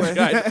 I'm not Anyway. going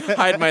to let you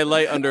hide my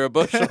light under a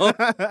bushel.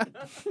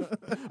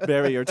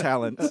 bury your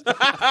talents.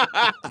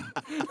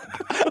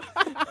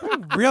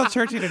 Real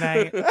churchy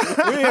tonight.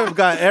 We have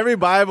got every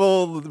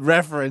Bible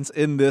reference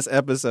in this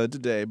episode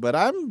today, but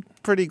I'm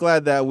pretty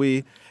glad that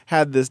we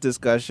had this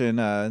discussion.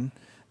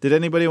 Did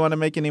anybody want to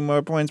make any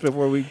more points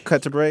before we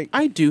cut to break?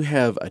 I do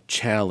have a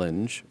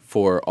challenge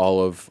for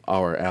all of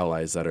our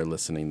allies that are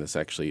listening this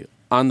actually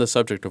on the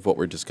subject of what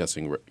we're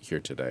discussing here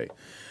today.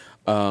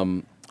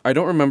 I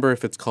don't remember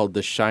if it's called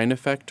the shine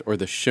effect or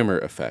the shimmer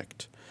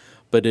effect,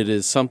 but it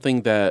is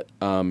something that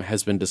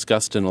has been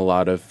discussed in a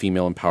lot of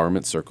female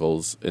empowerment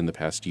circles in the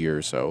past year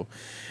or so.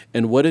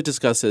 And what it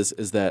discusses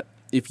is that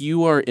if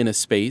you are in a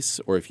space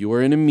or if you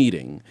are in a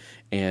meeting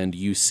and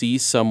you see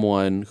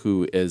someone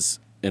who is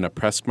an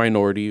oppressed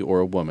minority or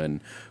a woman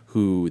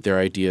who their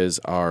ideas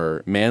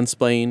are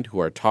mansplained, who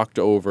are talked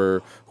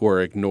over, who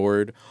are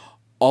ignored,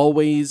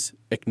 always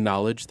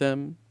acknowledge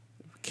them.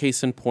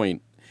 Case in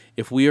point,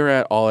 if we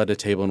are all at a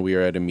table and we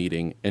are at a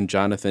meeting and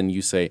Jonathan,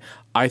 you say,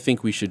 I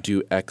think we should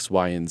do X,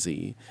 Y, and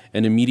Z,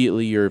 and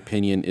immediately your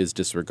opinion is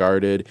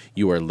disregarded,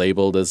 you are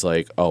labeled as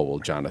like, oh, well,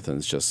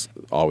 Jonathan's just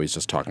always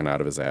just talking out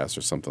of his ass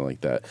or something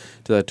like that.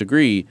 To that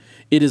degree,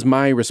 it is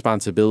my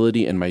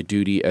responsibility and my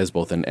duty as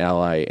both an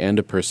ally and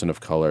a person of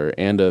color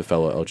and a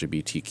fellow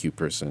LGBTQ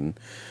person.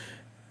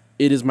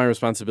 It is my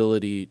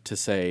responsibility to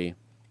say,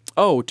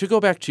 oh, to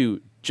go back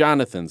to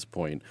Jonathan's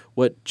point,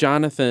 what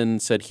Jonathan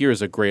said here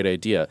is a great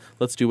idea.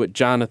 Let's do what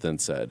Jonathan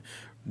said.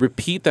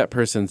 Repeat that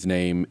person's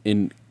name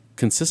and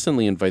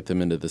consistently invite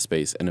them into the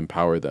space and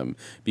empower them.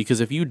 Because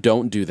if you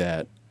don't do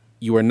that,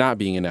 you are not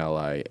being an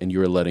ally and you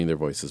are letting their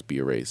voices be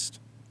erased.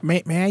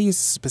 May I use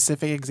a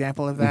specific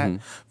example of that?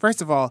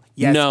 First of all,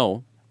 yes,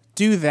 No.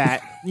 do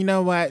that. You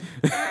know what?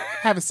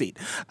 Have a seat.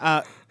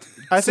 I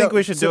think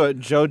we should do it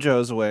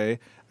JoJo's way.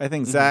 I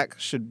think Zach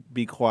should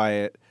be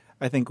quiet.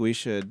 I think we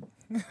should.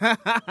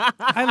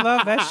 I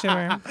love that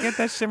shimmer. Get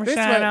that shimmer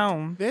shine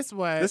on. This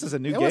This is a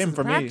new it was game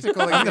for me.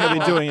 practical I'm going to be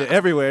example. doing it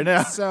everywhere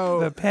now. So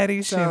The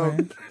petty shimmer.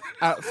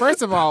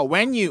 First of all,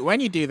 when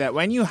you do that,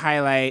 when you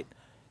highlight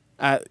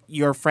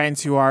your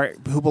friends who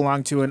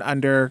belong to an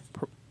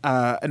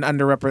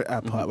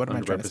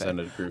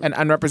Underrepresented group. an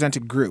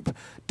unrepresented group,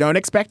 don't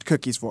expect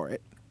cookies for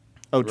it.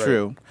 Oh,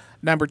 true.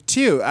 Number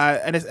two,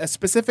 and a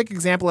specific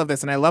example of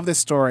this, and I love this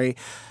story,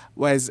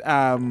 was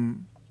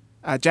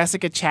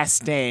Jessica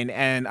Chastain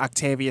and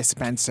Octavia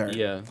Spencer.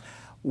 Yeah.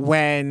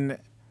 When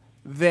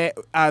they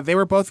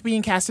were both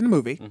being cast in a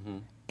movie,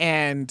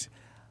 and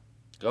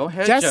Go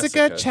ahead,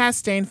 Jessica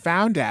Chastain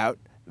found out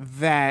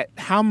that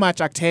how much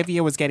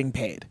Octavia was getting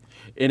paid.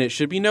 And it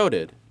should be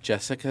noted,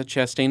 Jessica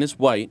Chastain is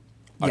white.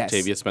 Yes.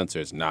 Octavia Spencer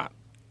is not.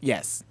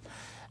 Yes.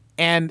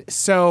 And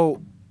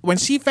so when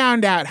she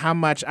found out how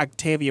much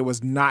Octavia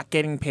was not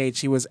getting paid,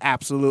 she was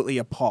absolutely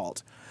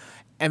appalled.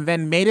 And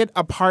then made it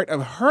a part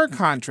of her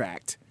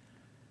contract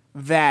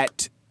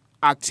that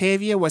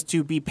Octavia was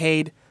to be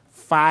paid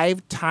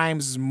 5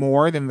 times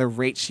more than the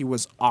rate she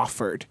was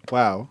offered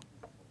Wow.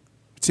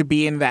 to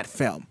be in that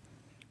film.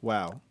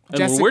 Wow. And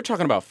Jessica- when we're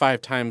talking about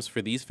 5 times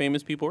for these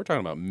famous people, we're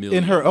talking about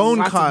millions. In her own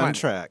Lots of money.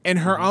 contract. In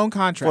her own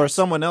contract. For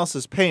someone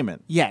else's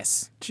payment.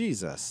 Yes.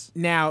 Jesus.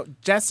 Now,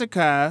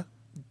 Jessica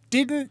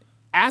didn't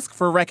ask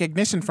for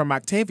recognition from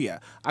Octavia.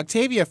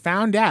 Octavia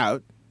found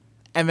out,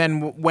 and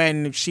then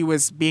when she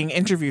was being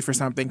interviewed for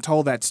something,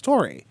 told that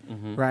story,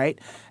 right?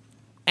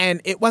 And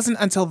it wasn't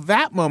until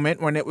that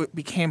moment when it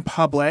became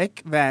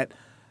public that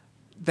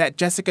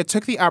Jessica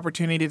took the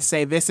opportunity to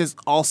say, this is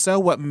also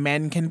what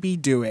men can be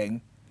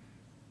doing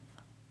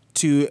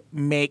to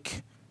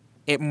make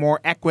it more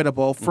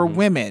equitable for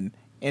women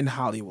in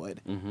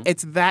Hollywood.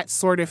 It's that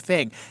sort of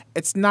thing.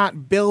 It's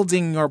not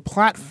building your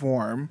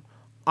platform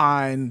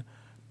on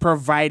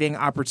providing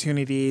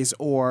opportunities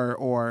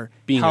or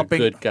Being a helping,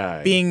 good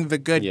guy. being the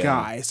good Yeah.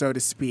 guy, so to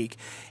speak.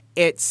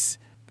 It's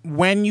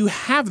when you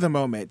have the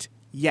moment,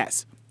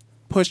 yes,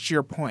 push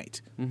your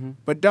point,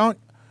 but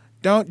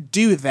don't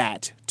do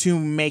that to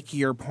make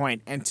your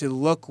point and to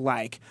look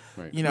like,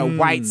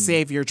 white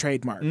savior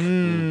trademark.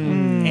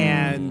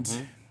 And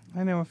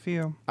I know a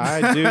few.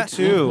 I do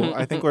too.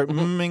 I think we're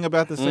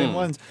about the same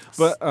ones.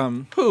 But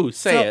Who?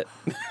 Say it.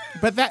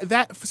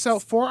 but so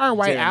for our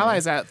white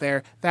allies out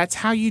there, that's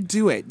how you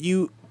do it.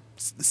 You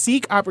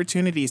seek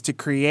opportunities to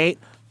create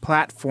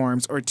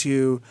platforms or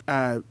to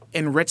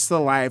enrich the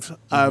lives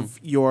of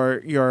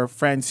your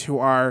friends who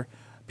are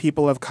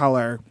people of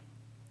color,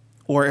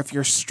 or if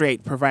you're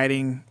straight,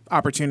 providing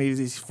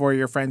opportunities for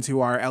your friends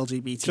who are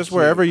LGBTQ. Just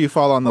wherever you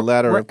fall on the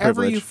ladder of wherever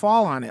privilege. you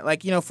fall on it.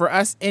 Like, for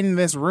us in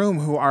this room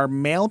who are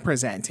male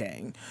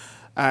presenting,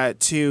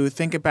 to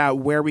think about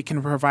where we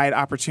can provide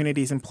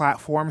opportunities and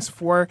platforms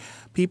for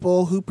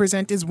people who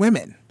present as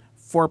women,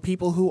 for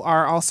people who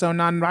are also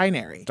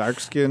non-binary.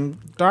 Dark-skinned.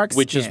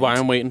 Which is why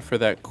I'm waiting for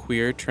that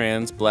queer,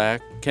 trans,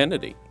 black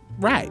Kennedy.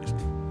 Right.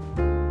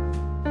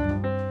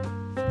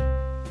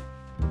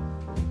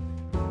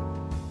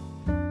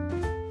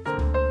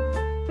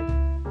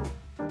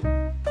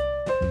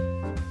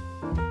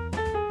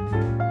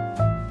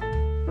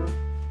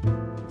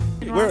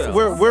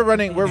 We're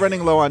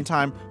running low on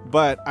time,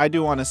 but I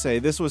do want to say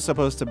this was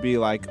supposed to be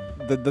like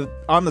the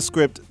on the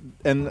script,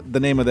 and the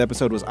name of the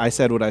episode was "I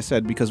Said What I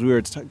Said" because we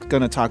were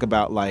going to talk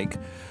about like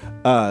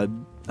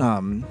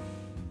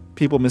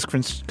people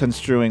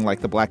misconstruing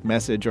like the black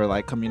message or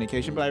like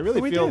communication. But I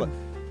really feel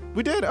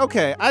we did.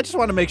 Okay, I just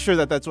want to make sure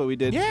that that's what we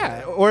did.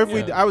 Yeah. Or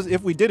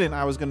if we didn't,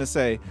 I was going to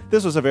say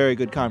this was a very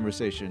good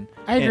conversation.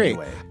 I agree.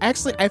 Anyway.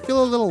 Actually, I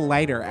feel a little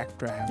lighter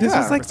after having This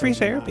this was like free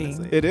conversation, therapy.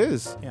 honestly. It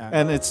is, Yeah.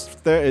 and it's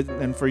there.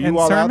 And for you And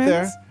all sermons?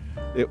 out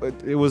there,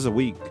 it was a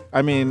week.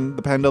 I mean,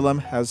 the pendulum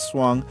has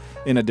swung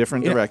in a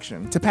different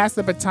direction. To pass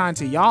the baton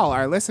to y'all,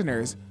 our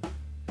listeners,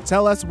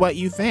 tell us what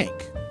you think.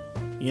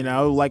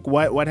 Like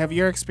what have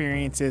your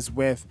experiences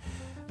with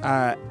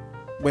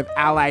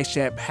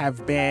allyship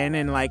have been,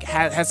 and like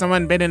has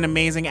someone been an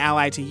amazing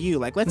ally to you?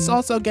 Like, let's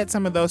also get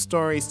some of those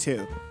stories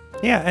too.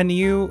 Yeah, and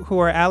you who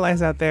are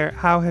allies out there,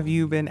 how have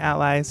you been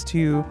allies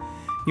to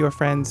your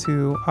friends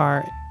who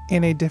are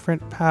in a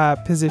different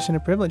position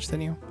of privilege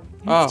than you?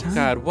 Oh,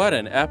 God, what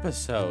an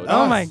episode.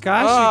 Oh my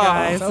gosh, you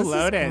guys. so This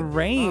loaded. is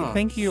great.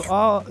 Thank you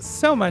all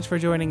so much for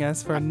joining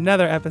us for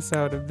another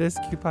episode of This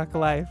QPOC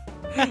Life.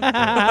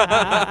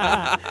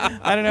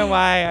 I don't know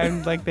why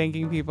I'm like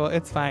thanking people.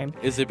 It's fine.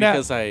 Is it No.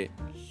 because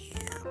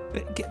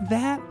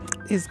That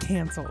is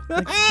canceled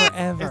like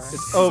forever.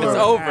 It's over. It's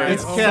over. It's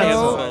It's so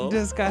canceled.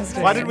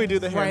 disgusting. Why did we do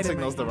the hand Right in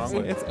signals my the wrong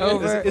face. way? It's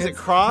over. Is it It's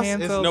cross? It's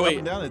canceled. No, up wait.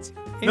 and down. It's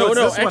No, it's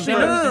no, this one actually,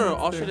 first. no.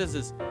 All shit is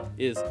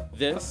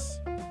this.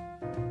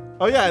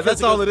 Oh yeah, that's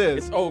Because all it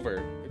It's is.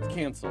 over. It's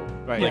canceled.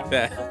 Right. Like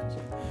that.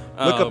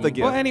 Look up the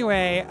gift. Well,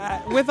 anyway,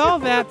 with all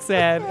that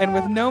said, and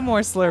with no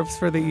more slurps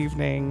for the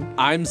evening,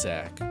 I'm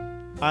Zach.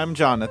 I'm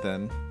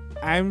Jonathan.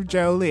 I'm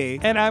Jolie.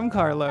 and I'm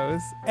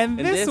Carlos, and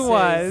And this this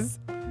was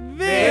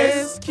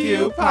This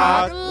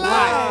QPOC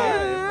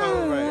Live.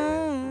 Oh,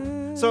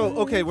 right. So,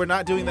 okay, we're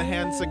not doing the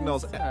hand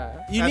signals.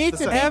 You at need the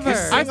to second. ever. You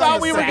sing I on thought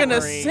the we were second.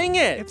 gonna Zachary. sing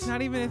it. It's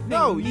not even a thing.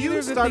 No, Neither you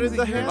of the started things the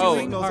that you're hand doing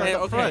signals are- at the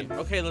Okay, front.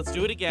 okay, let's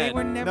do it They again.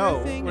 were never No,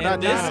 a thing. we're and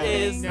not this doing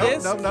it. is Nope,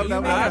 this. nope, nope, You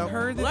nope, may nope, have nope.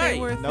 heard that Play. they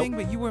were a Nope. thing,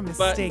 but you were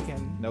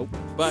mistaken. Nope.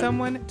 But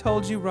Someone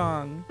told you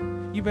wrong.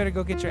 You better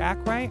go get your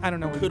act right. I don't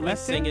know where could you we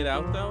left sing it. it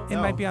out though? It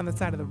No. might be on the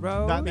side of the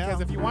road. Not now.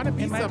 Because if you want to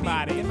be It might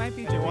somebody, be. It might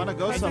be. You want to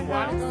go if you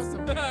somewhere? want to go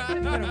somewhere,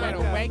 you better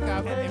wake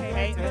up and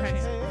pay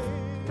attention.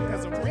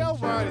 Because the real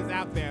world is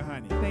out there,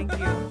 honey. Thank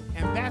you.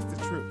 And that's the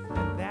truth.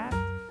 And that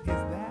is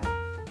that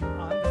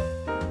on that.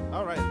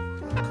 All right.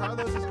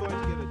 Carlos is going to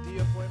get a D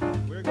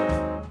appointment. We're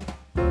going.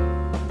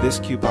 This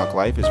QPOC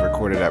Life is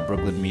recorded at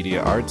Brooklyn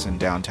Media Arts in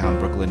downtown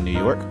Brooklyn, New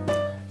York.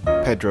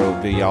 Pedro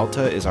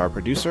Villalta is our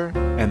producer,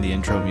 and the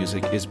intro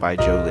music is by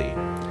Jolie.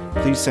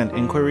 Please send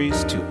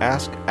inquiries to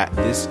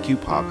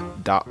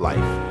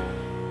ask@thisqpoc.life.